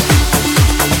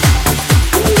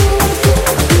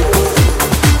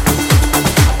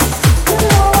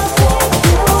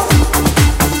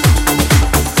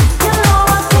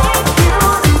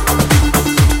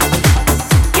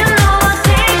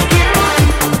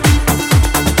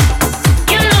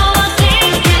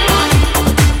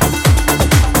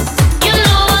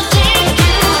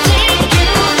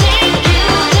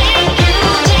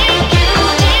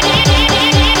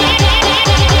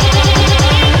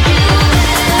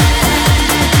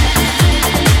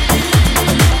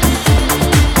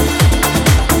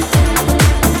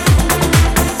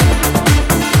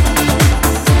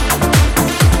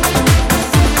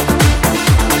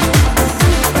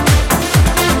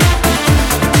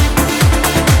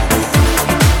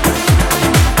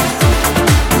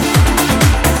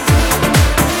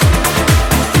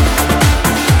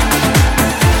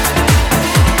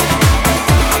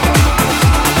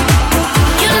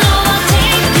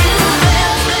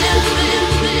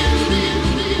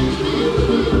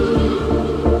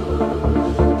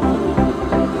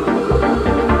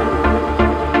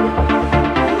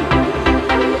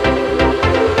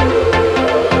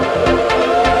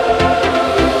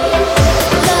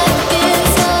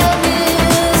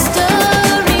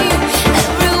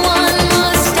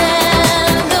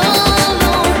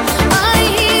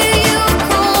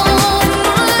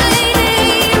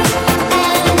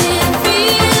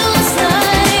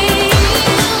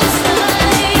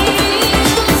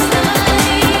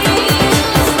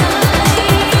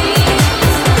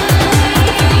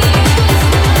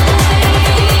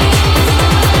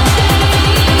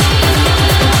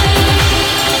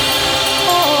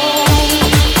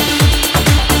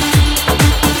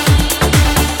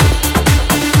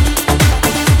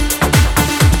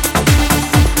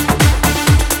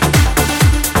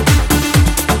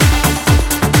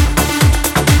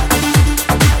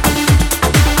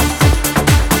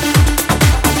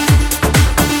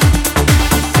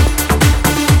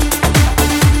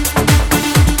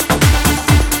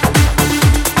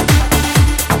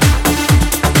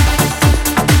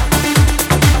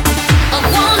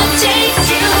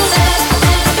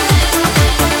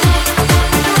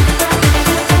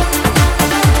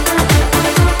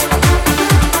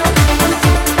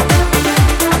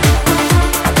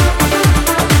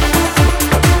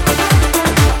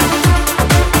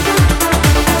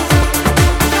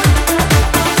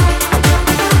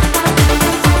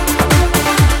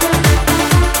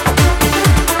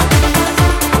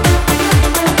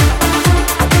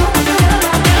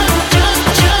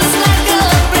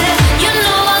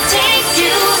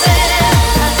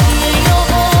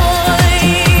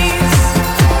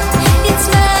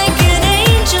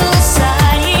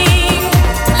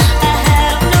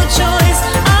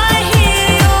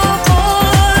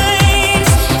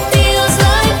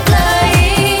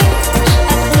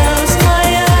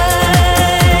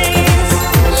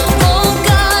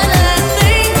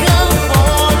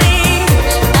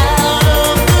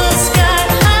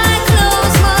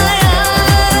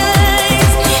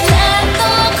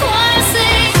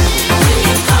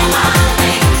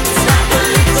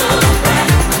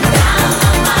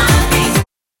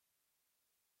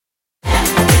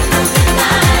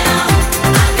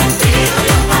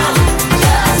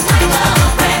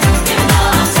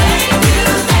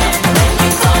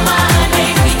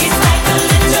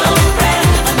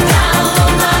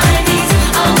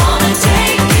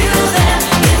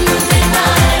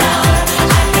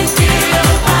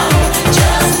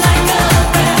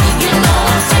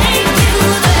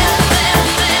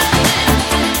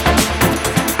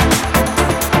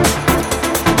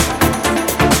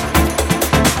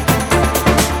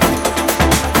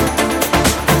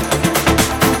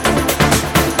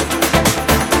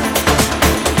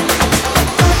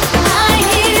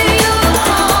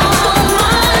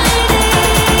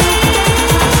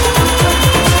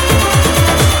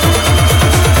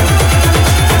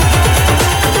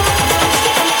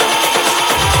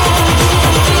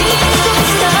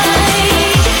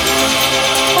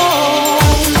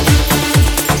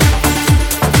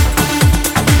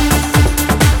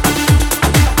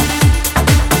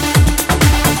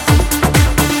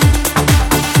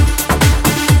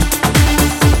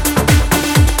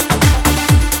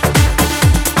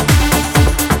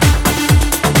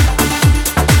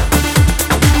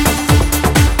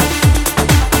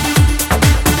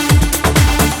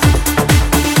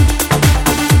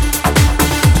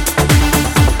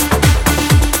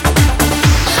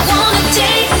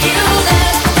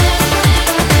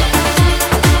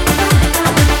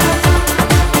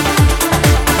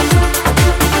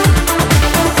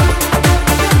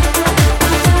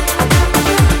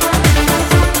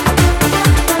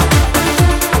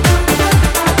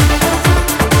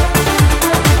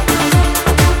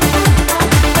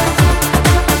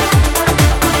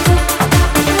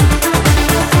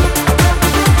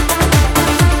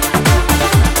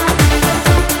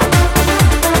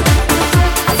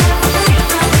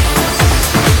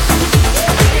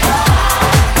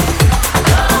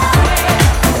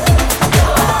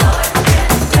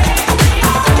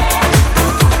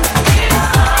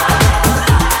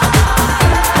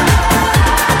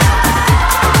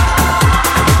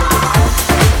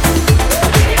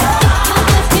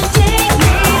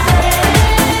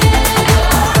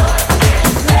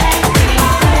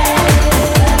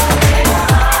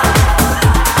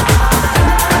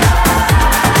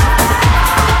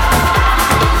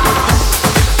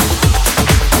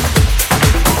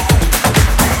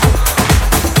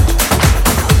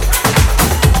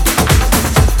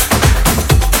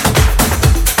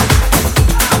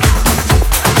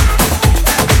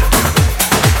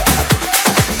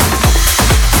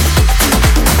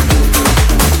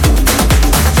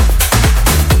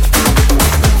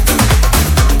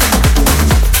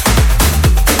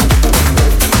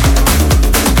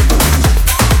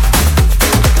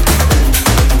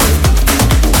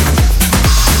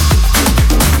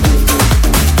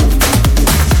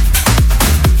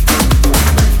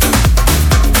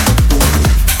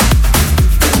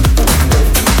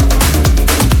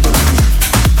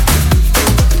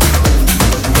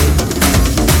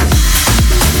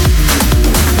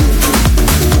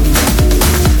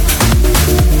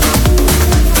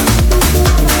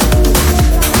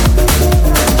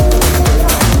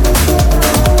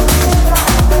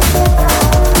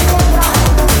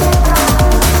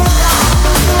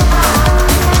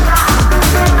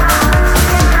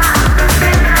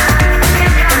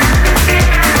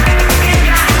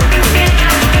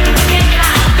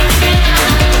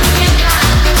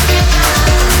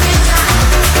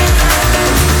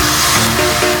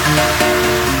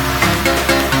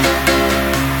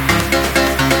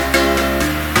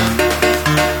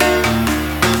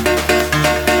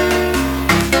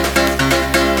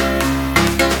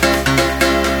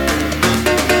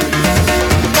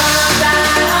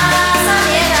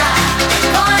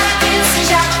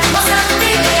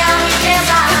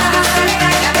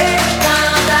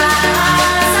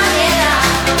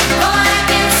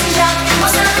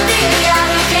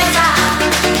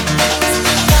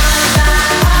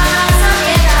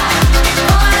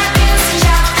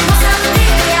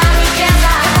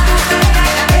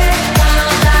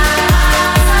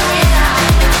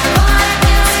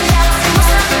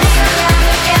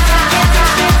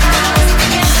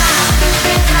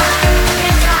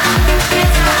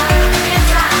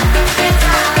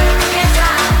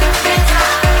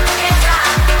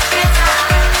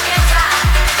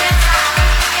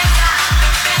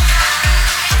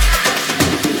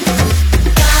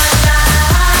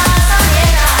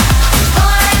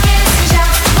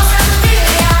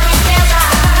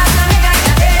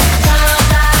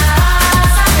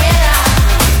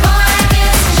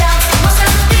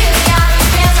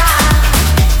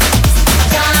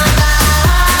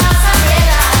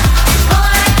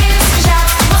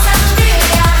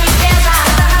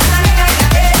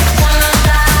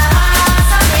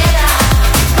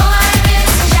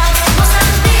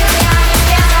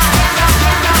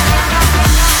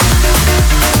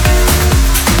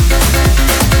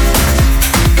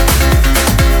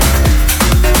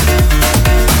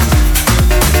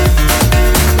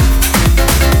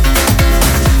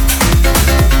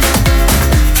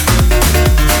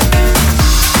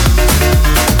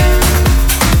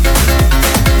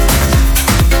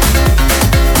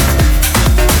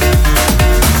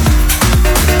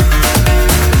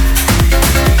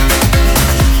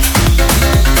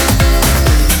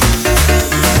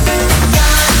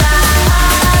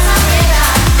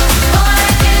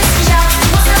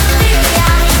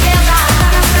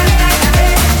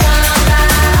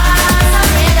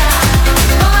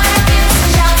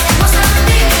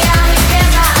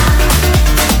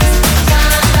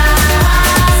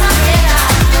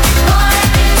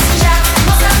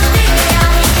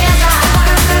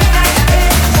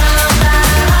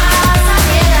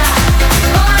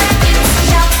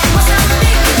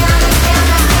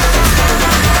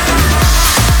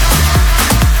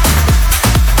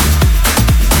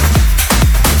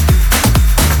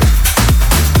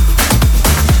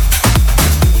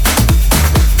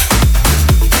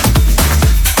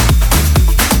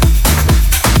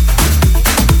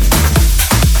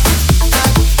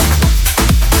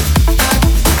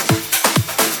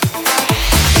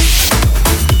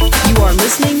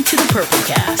 listening to the Purple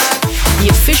Cast, the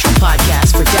official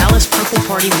podcast for Dallas Purple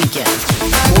Party Weekend.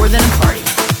 More than a party,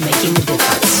 making a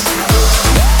difference.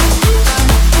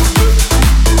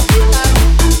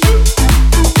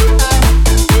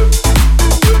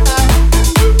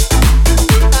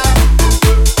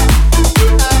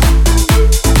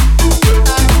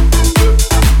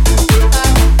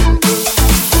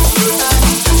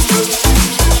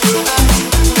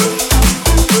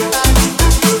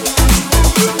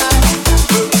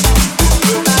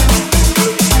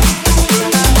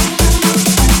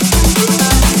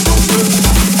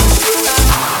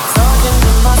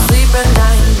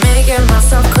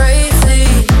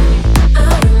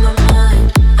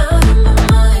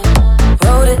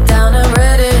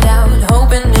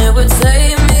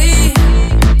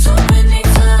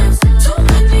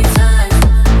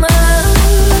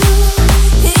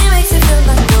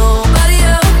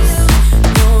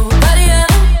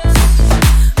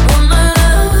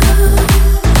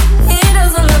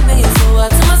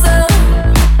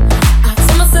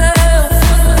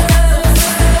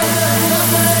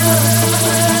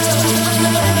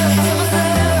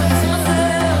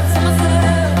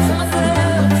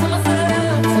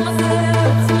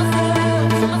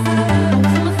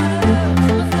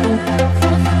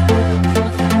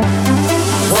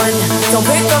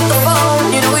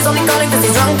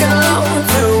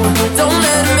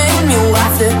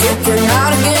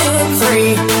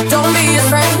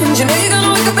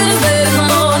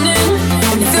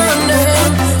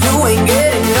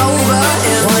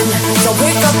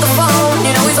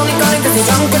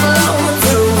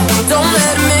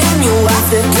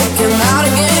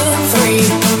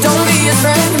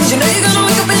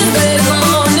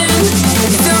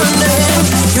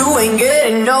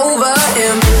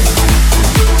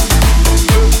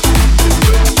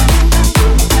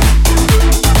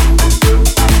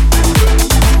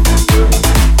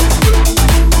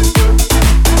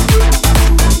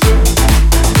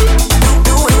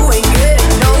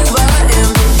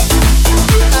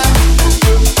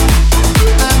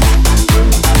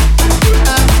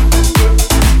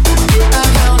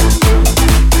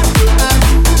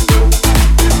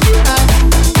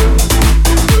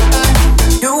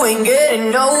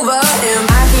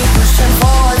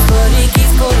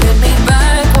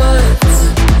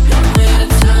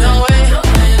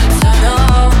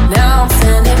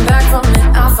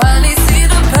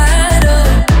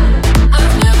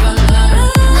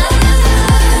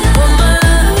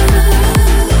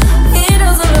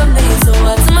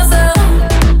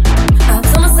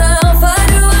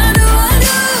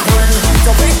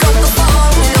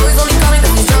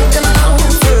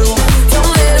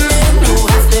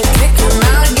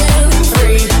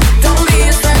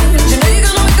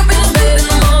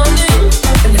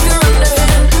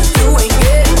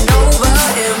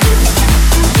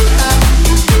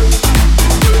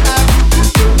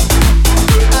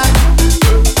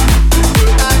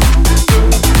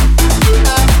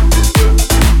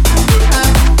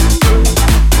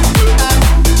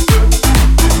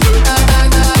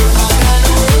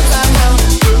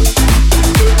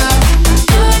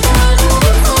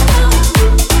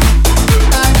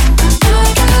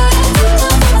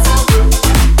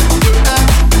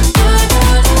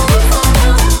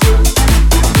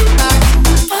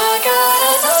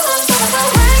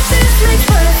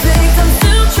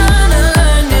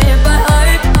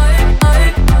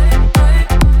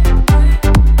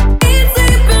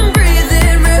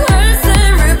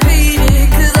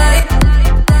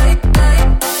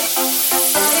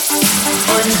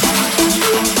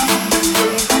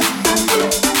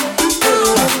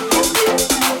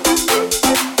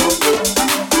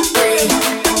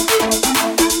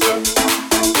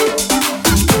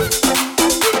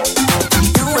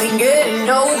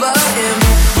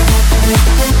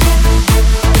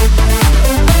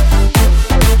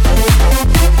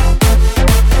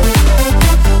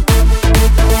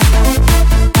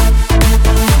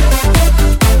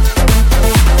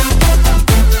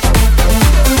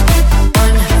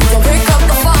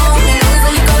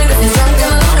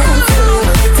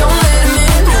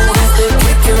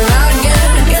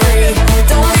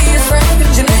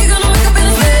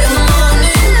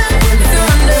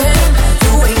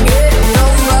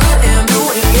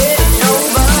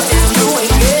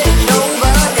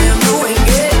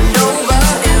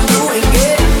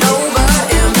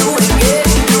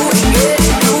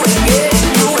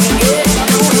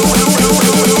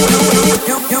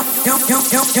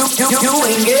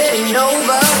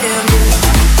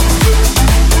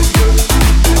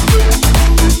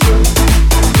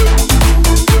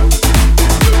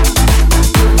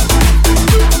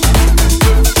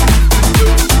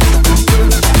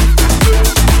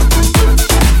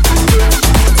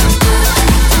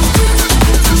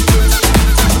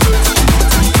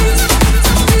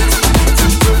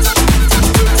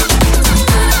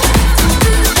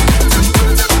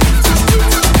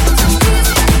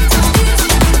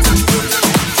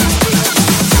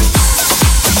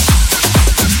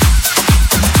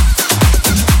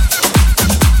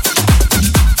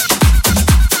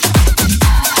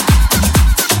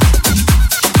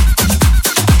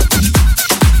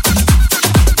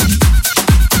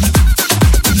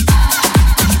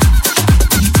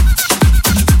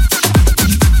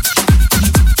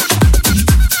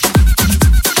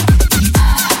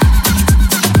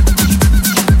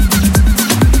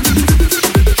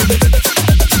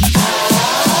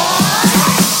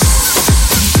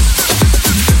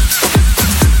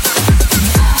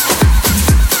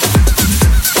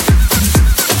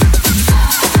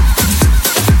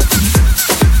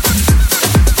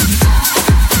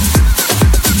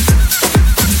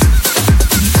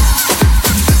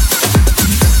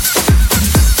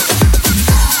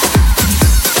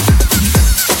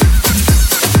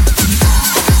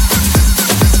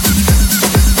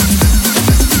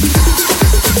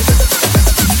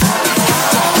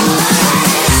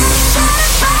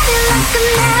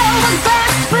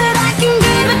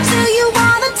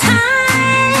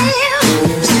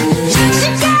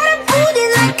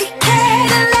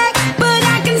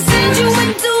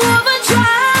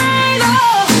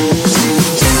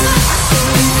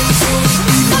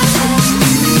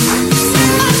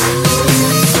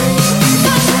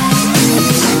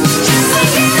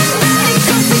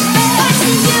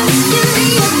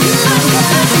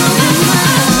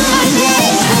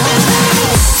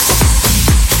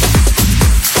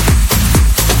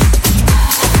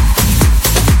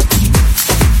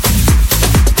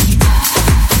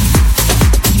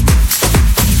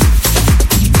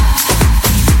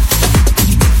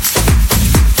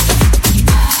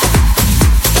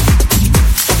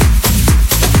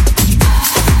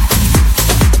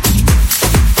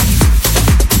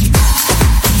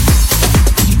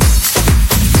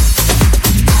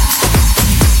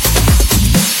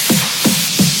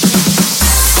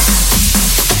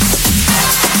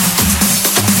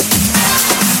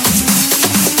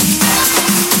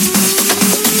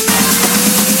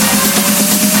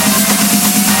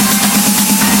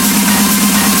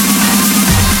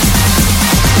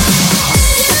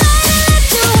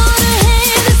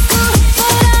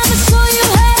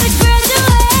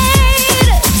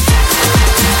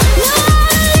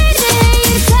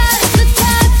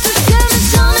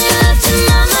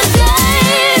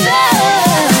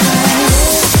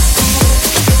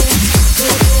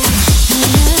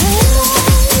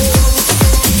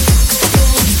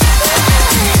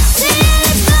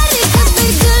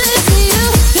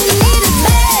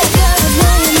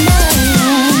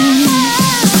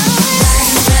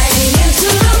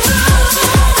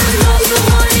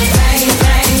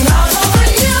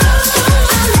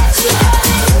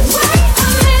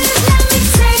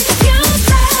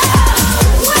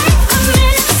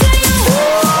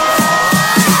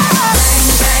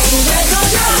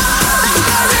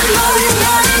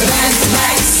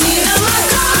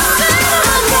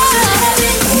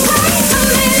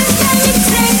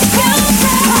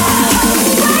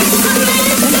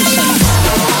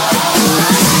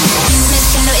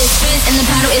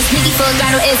 full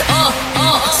throttle is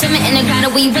swimming in the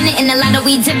grotto, we winning in the lotto,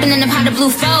 we dipping in the pot of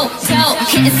blue flow.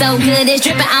 Hitting so good, it's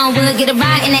dripping on wood. Get a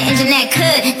ride in the engine that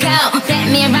could go.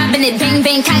 Batman robbing it, bang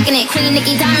bang cocking it. Queen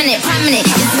Nicki dominant, prominent.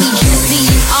 It's me, Jesse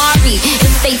and Ari.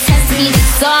 If they test me, they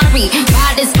sorry.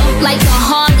 Ride is up like a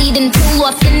Harley, then pull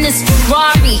off in this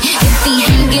Ferrari. If he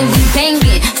hanging, we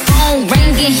banging. Phone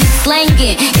ringing, he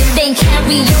slanging. It ain't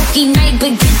karaoke night,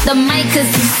 but get the mic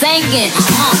 'cause he's singing.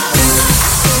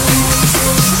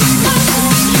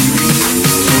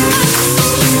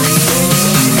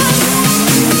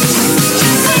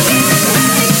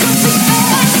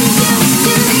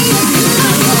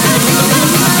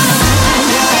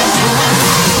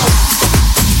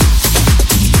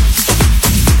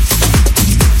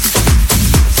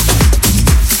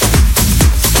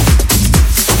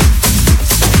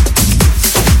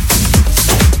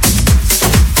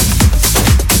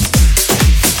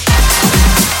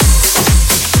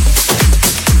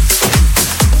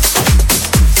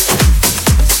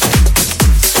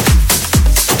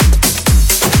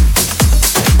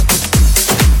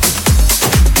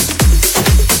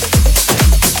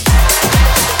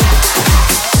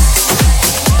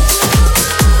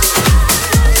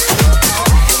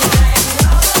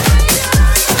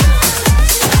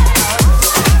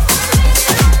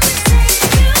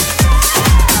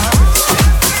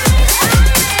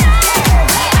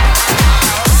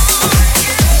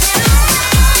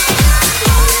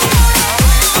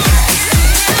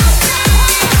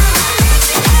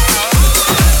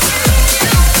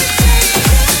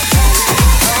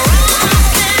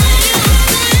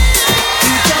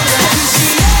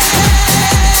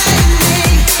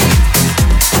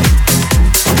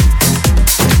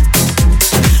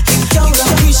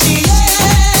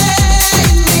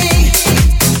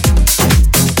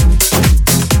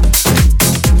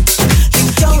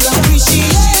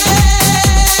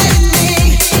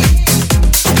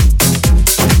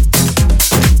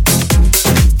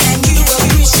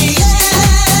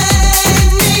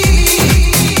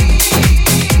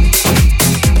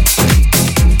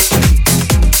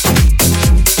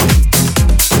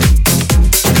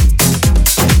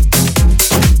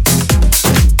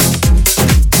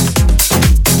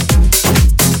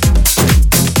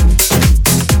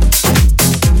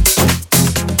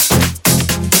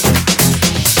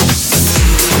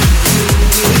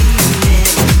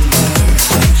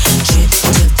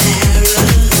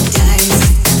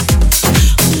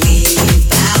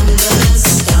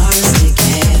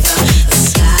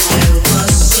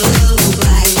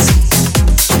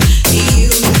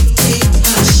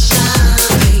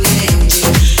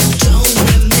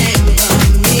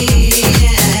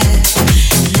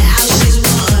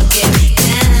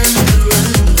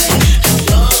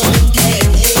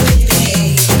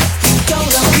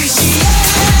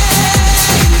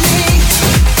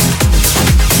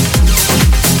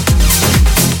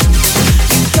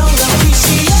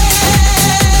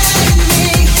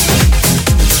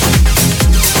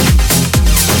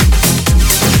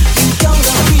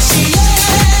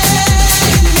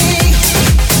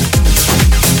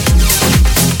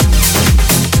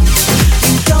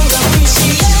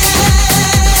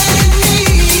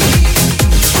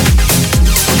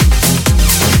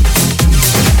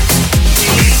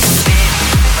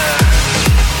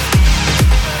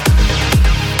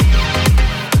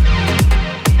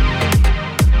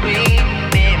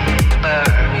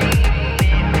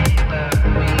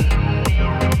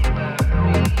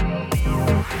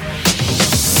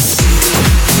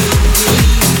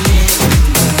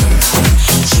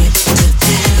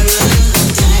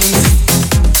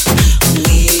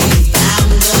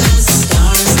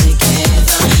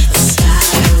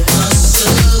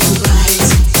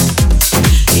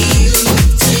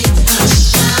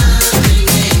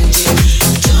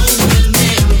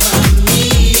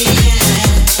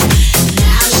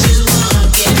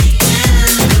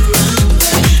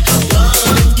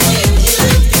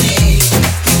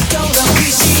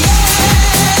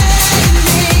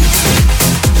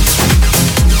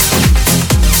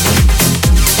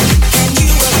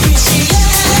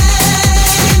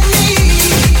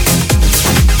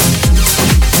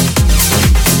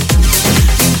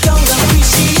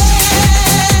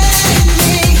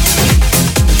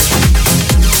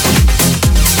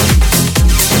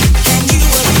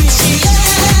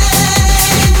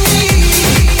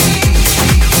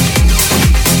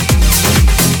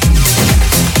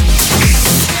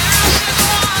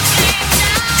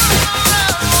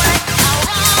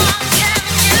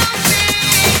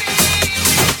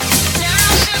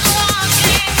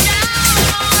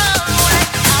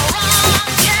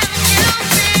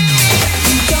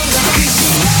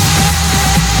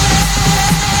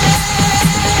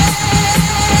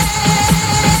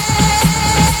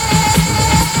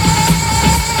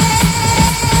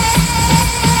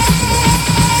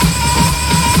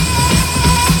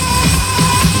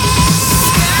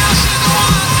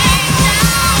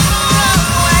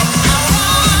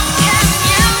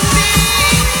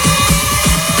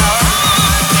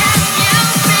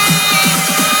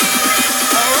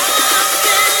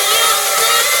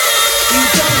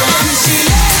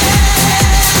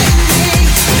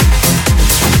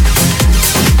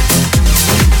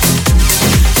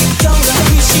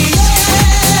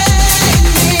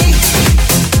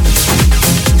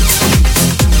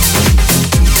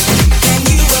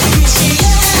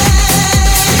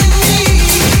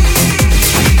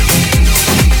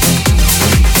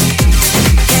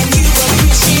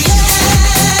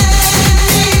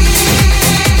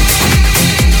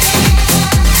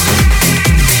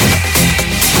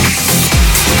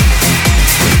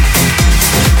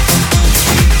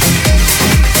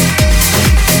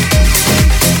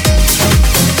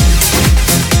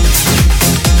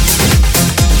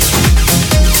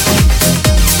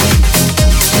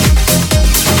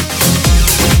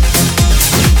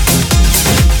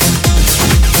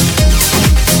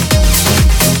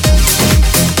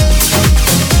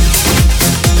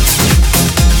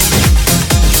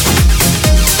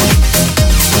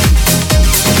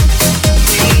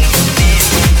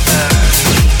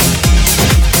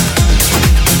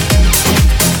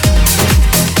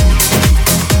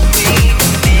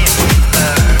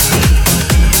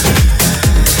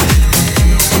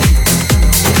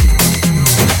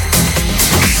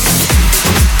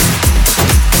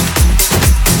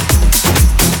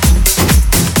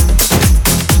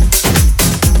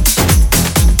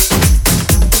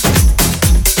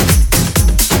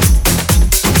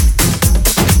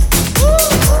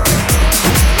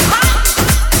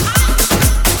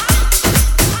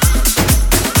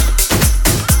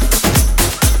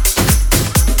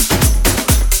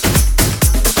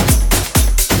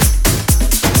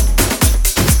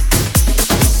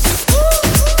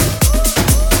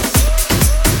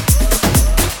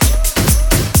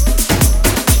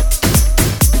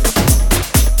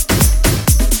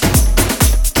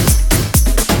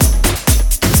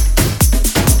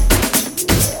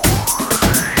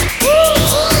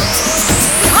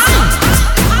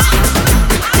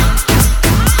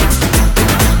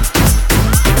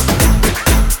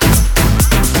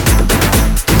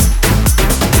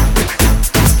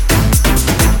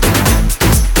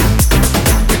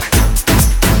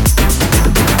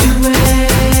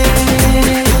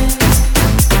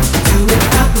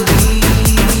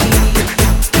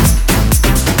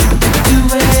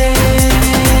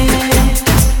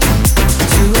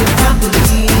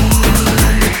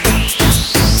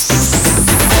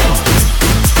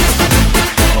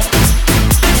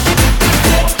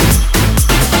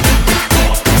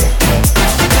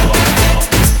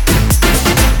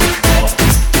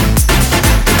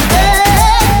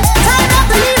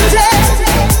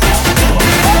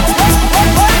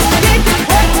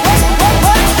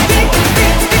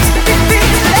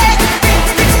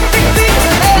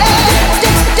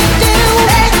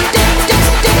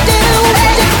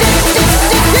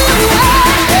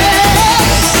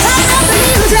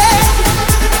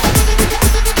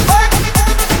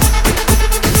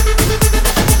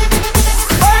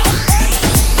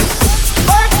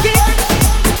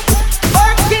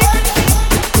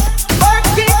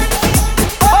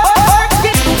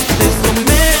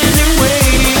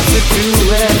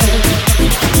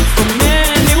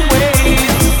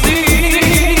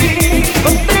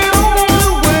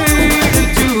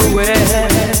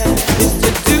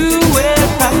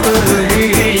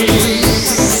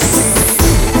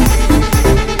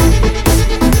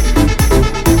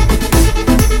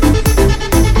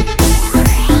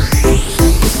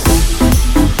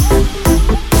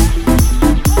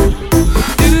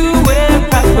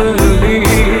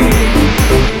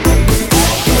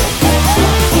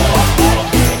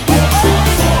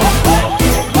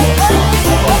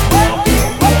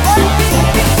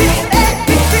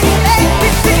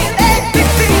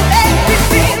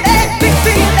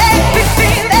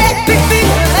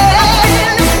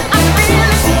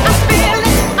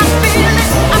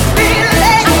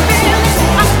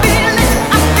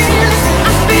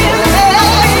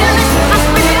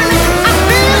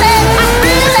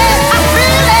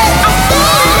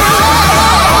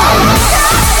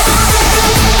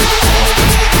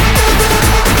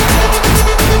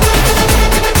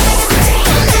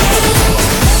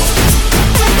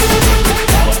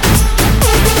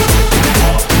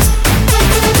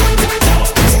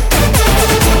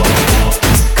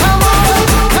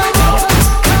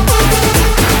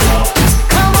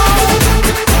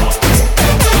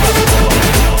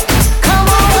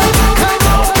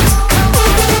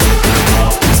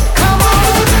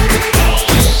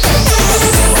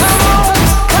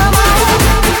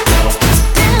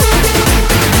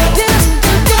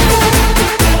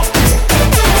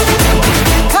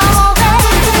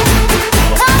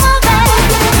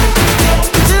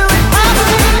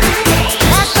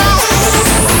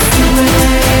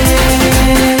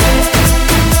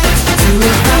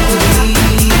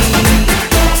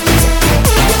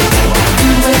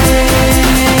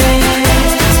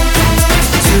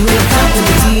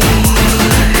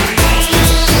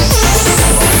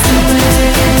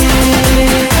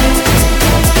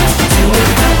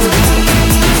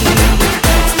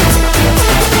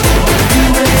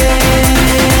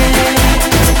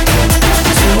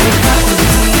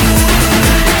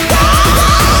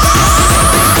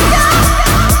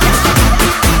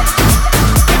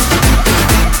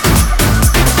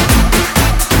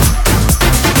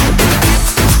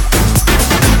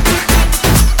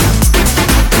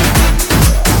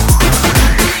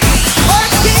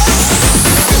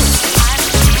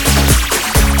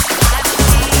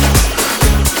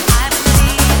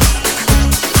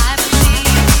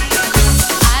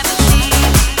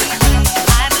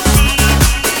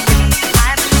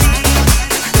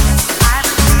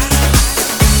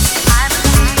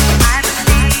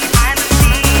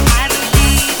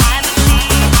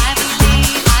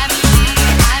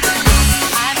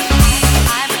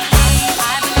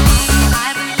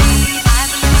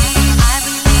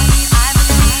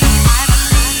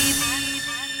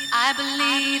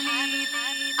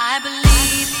 I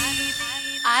believe,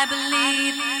 I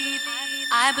believe,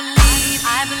 I believe,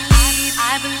 I believe,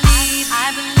 I believe,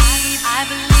 I believe, I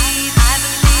believe, I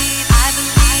believe, I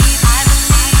believe, I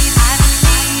believe, I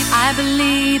believe, I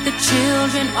believe the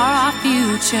children are our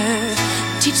future.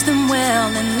 Teach them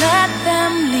well and let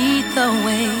them lead the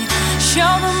way. Show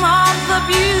them all the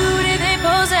beauty they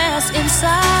possess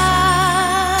inside.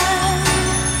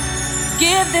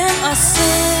 Give them a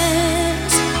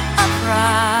sense of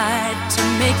pride to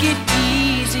make it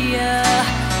easier.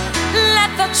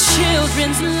 Let the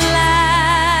children's laughter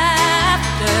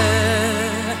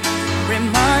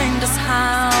remind us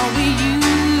how we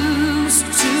used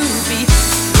to be.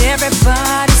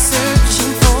 Everybody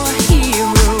searching for a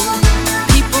hero.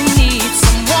 People need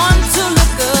someone to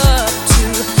look up to.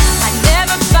 I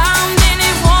never found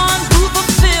anyone who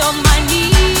fulfilled my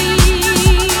need.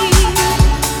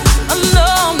 A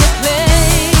lonely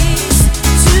place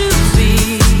to be,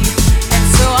 and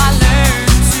so I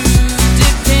learned to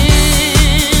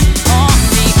depend on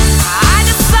me. I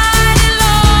decided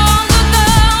long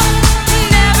ago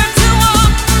never to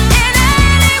walk in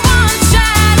anyone's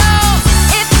shadows.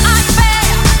 If I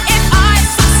fail, if I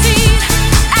succeed,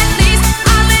 at least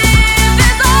I live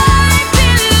as I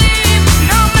believe.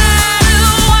 No matter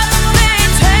what they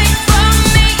take from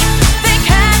me, they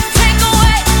can't take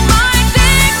away my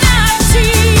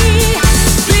dignity.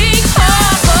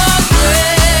 Because the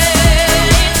greatest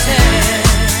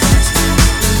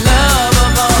love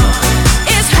of all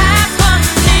is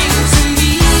happening to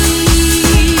me.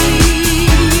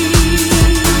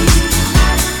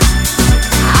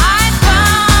 I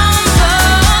found the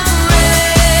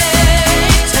greatest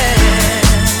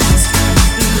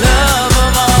love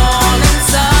of all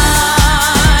inside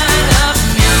of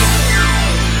me.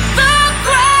 The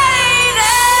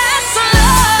greatest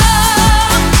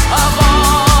love of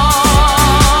all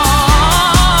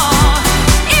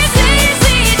is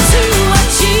easy to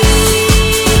achieve.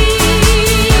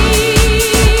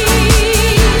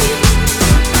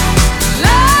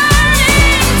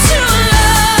 Learning to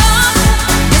love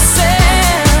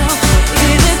yourself,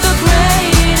 it is the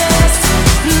greatest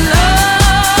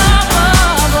love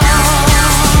of all.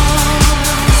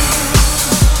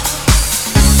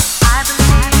 I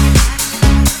believe,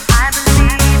 I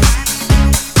believe,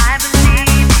 I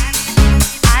believe,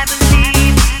 I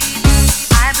believe,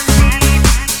 I believe,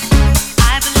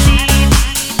 I believe,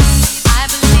 I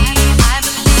believe, I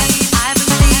believe, I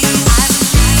believe,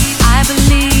 I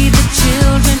believe the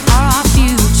children are our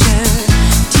future.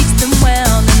 Teach them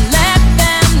well and let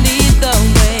them lead the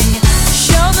way.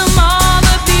 Show them all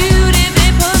the beauty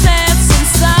they possess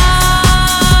inside.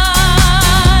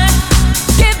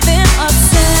 Give them a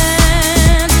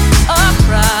sense of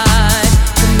pride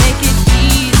to make it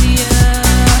easier.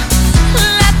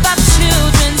 Let the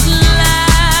children's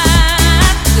laughter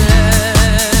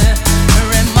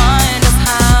remind us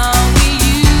how we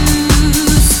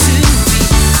used to be.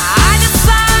 I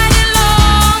decided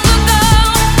long ago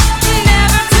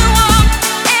never to walk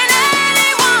in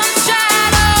anyone's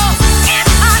shadows. If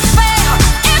I fail,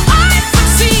 if I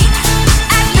succeed,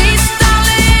 at least I'll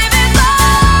live as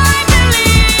I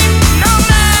believe. No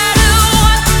matter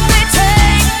what they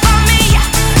take from me,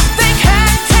 they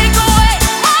can't take away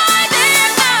my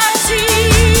dignity.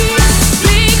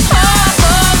 Because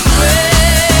the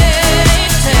greatest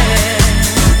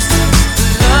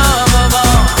love of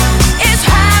all is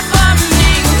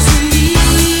happening to me.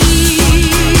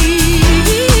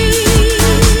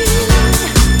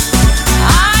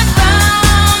 I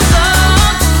found the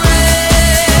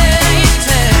greatest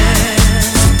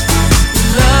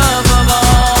love of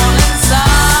all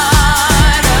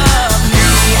inside of me.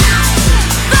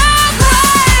 The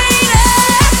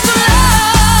greatest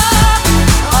love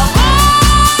of all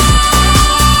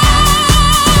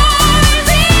is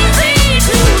easy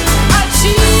to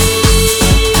achieve.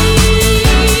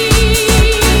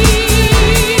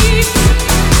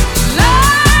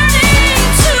 Learning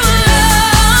to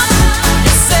love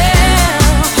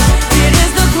yourself, it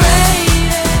is the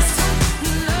greatest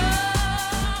love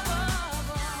of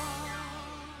all.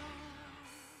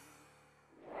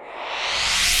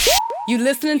 You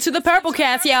listening to the Purple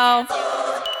Cast, y'all.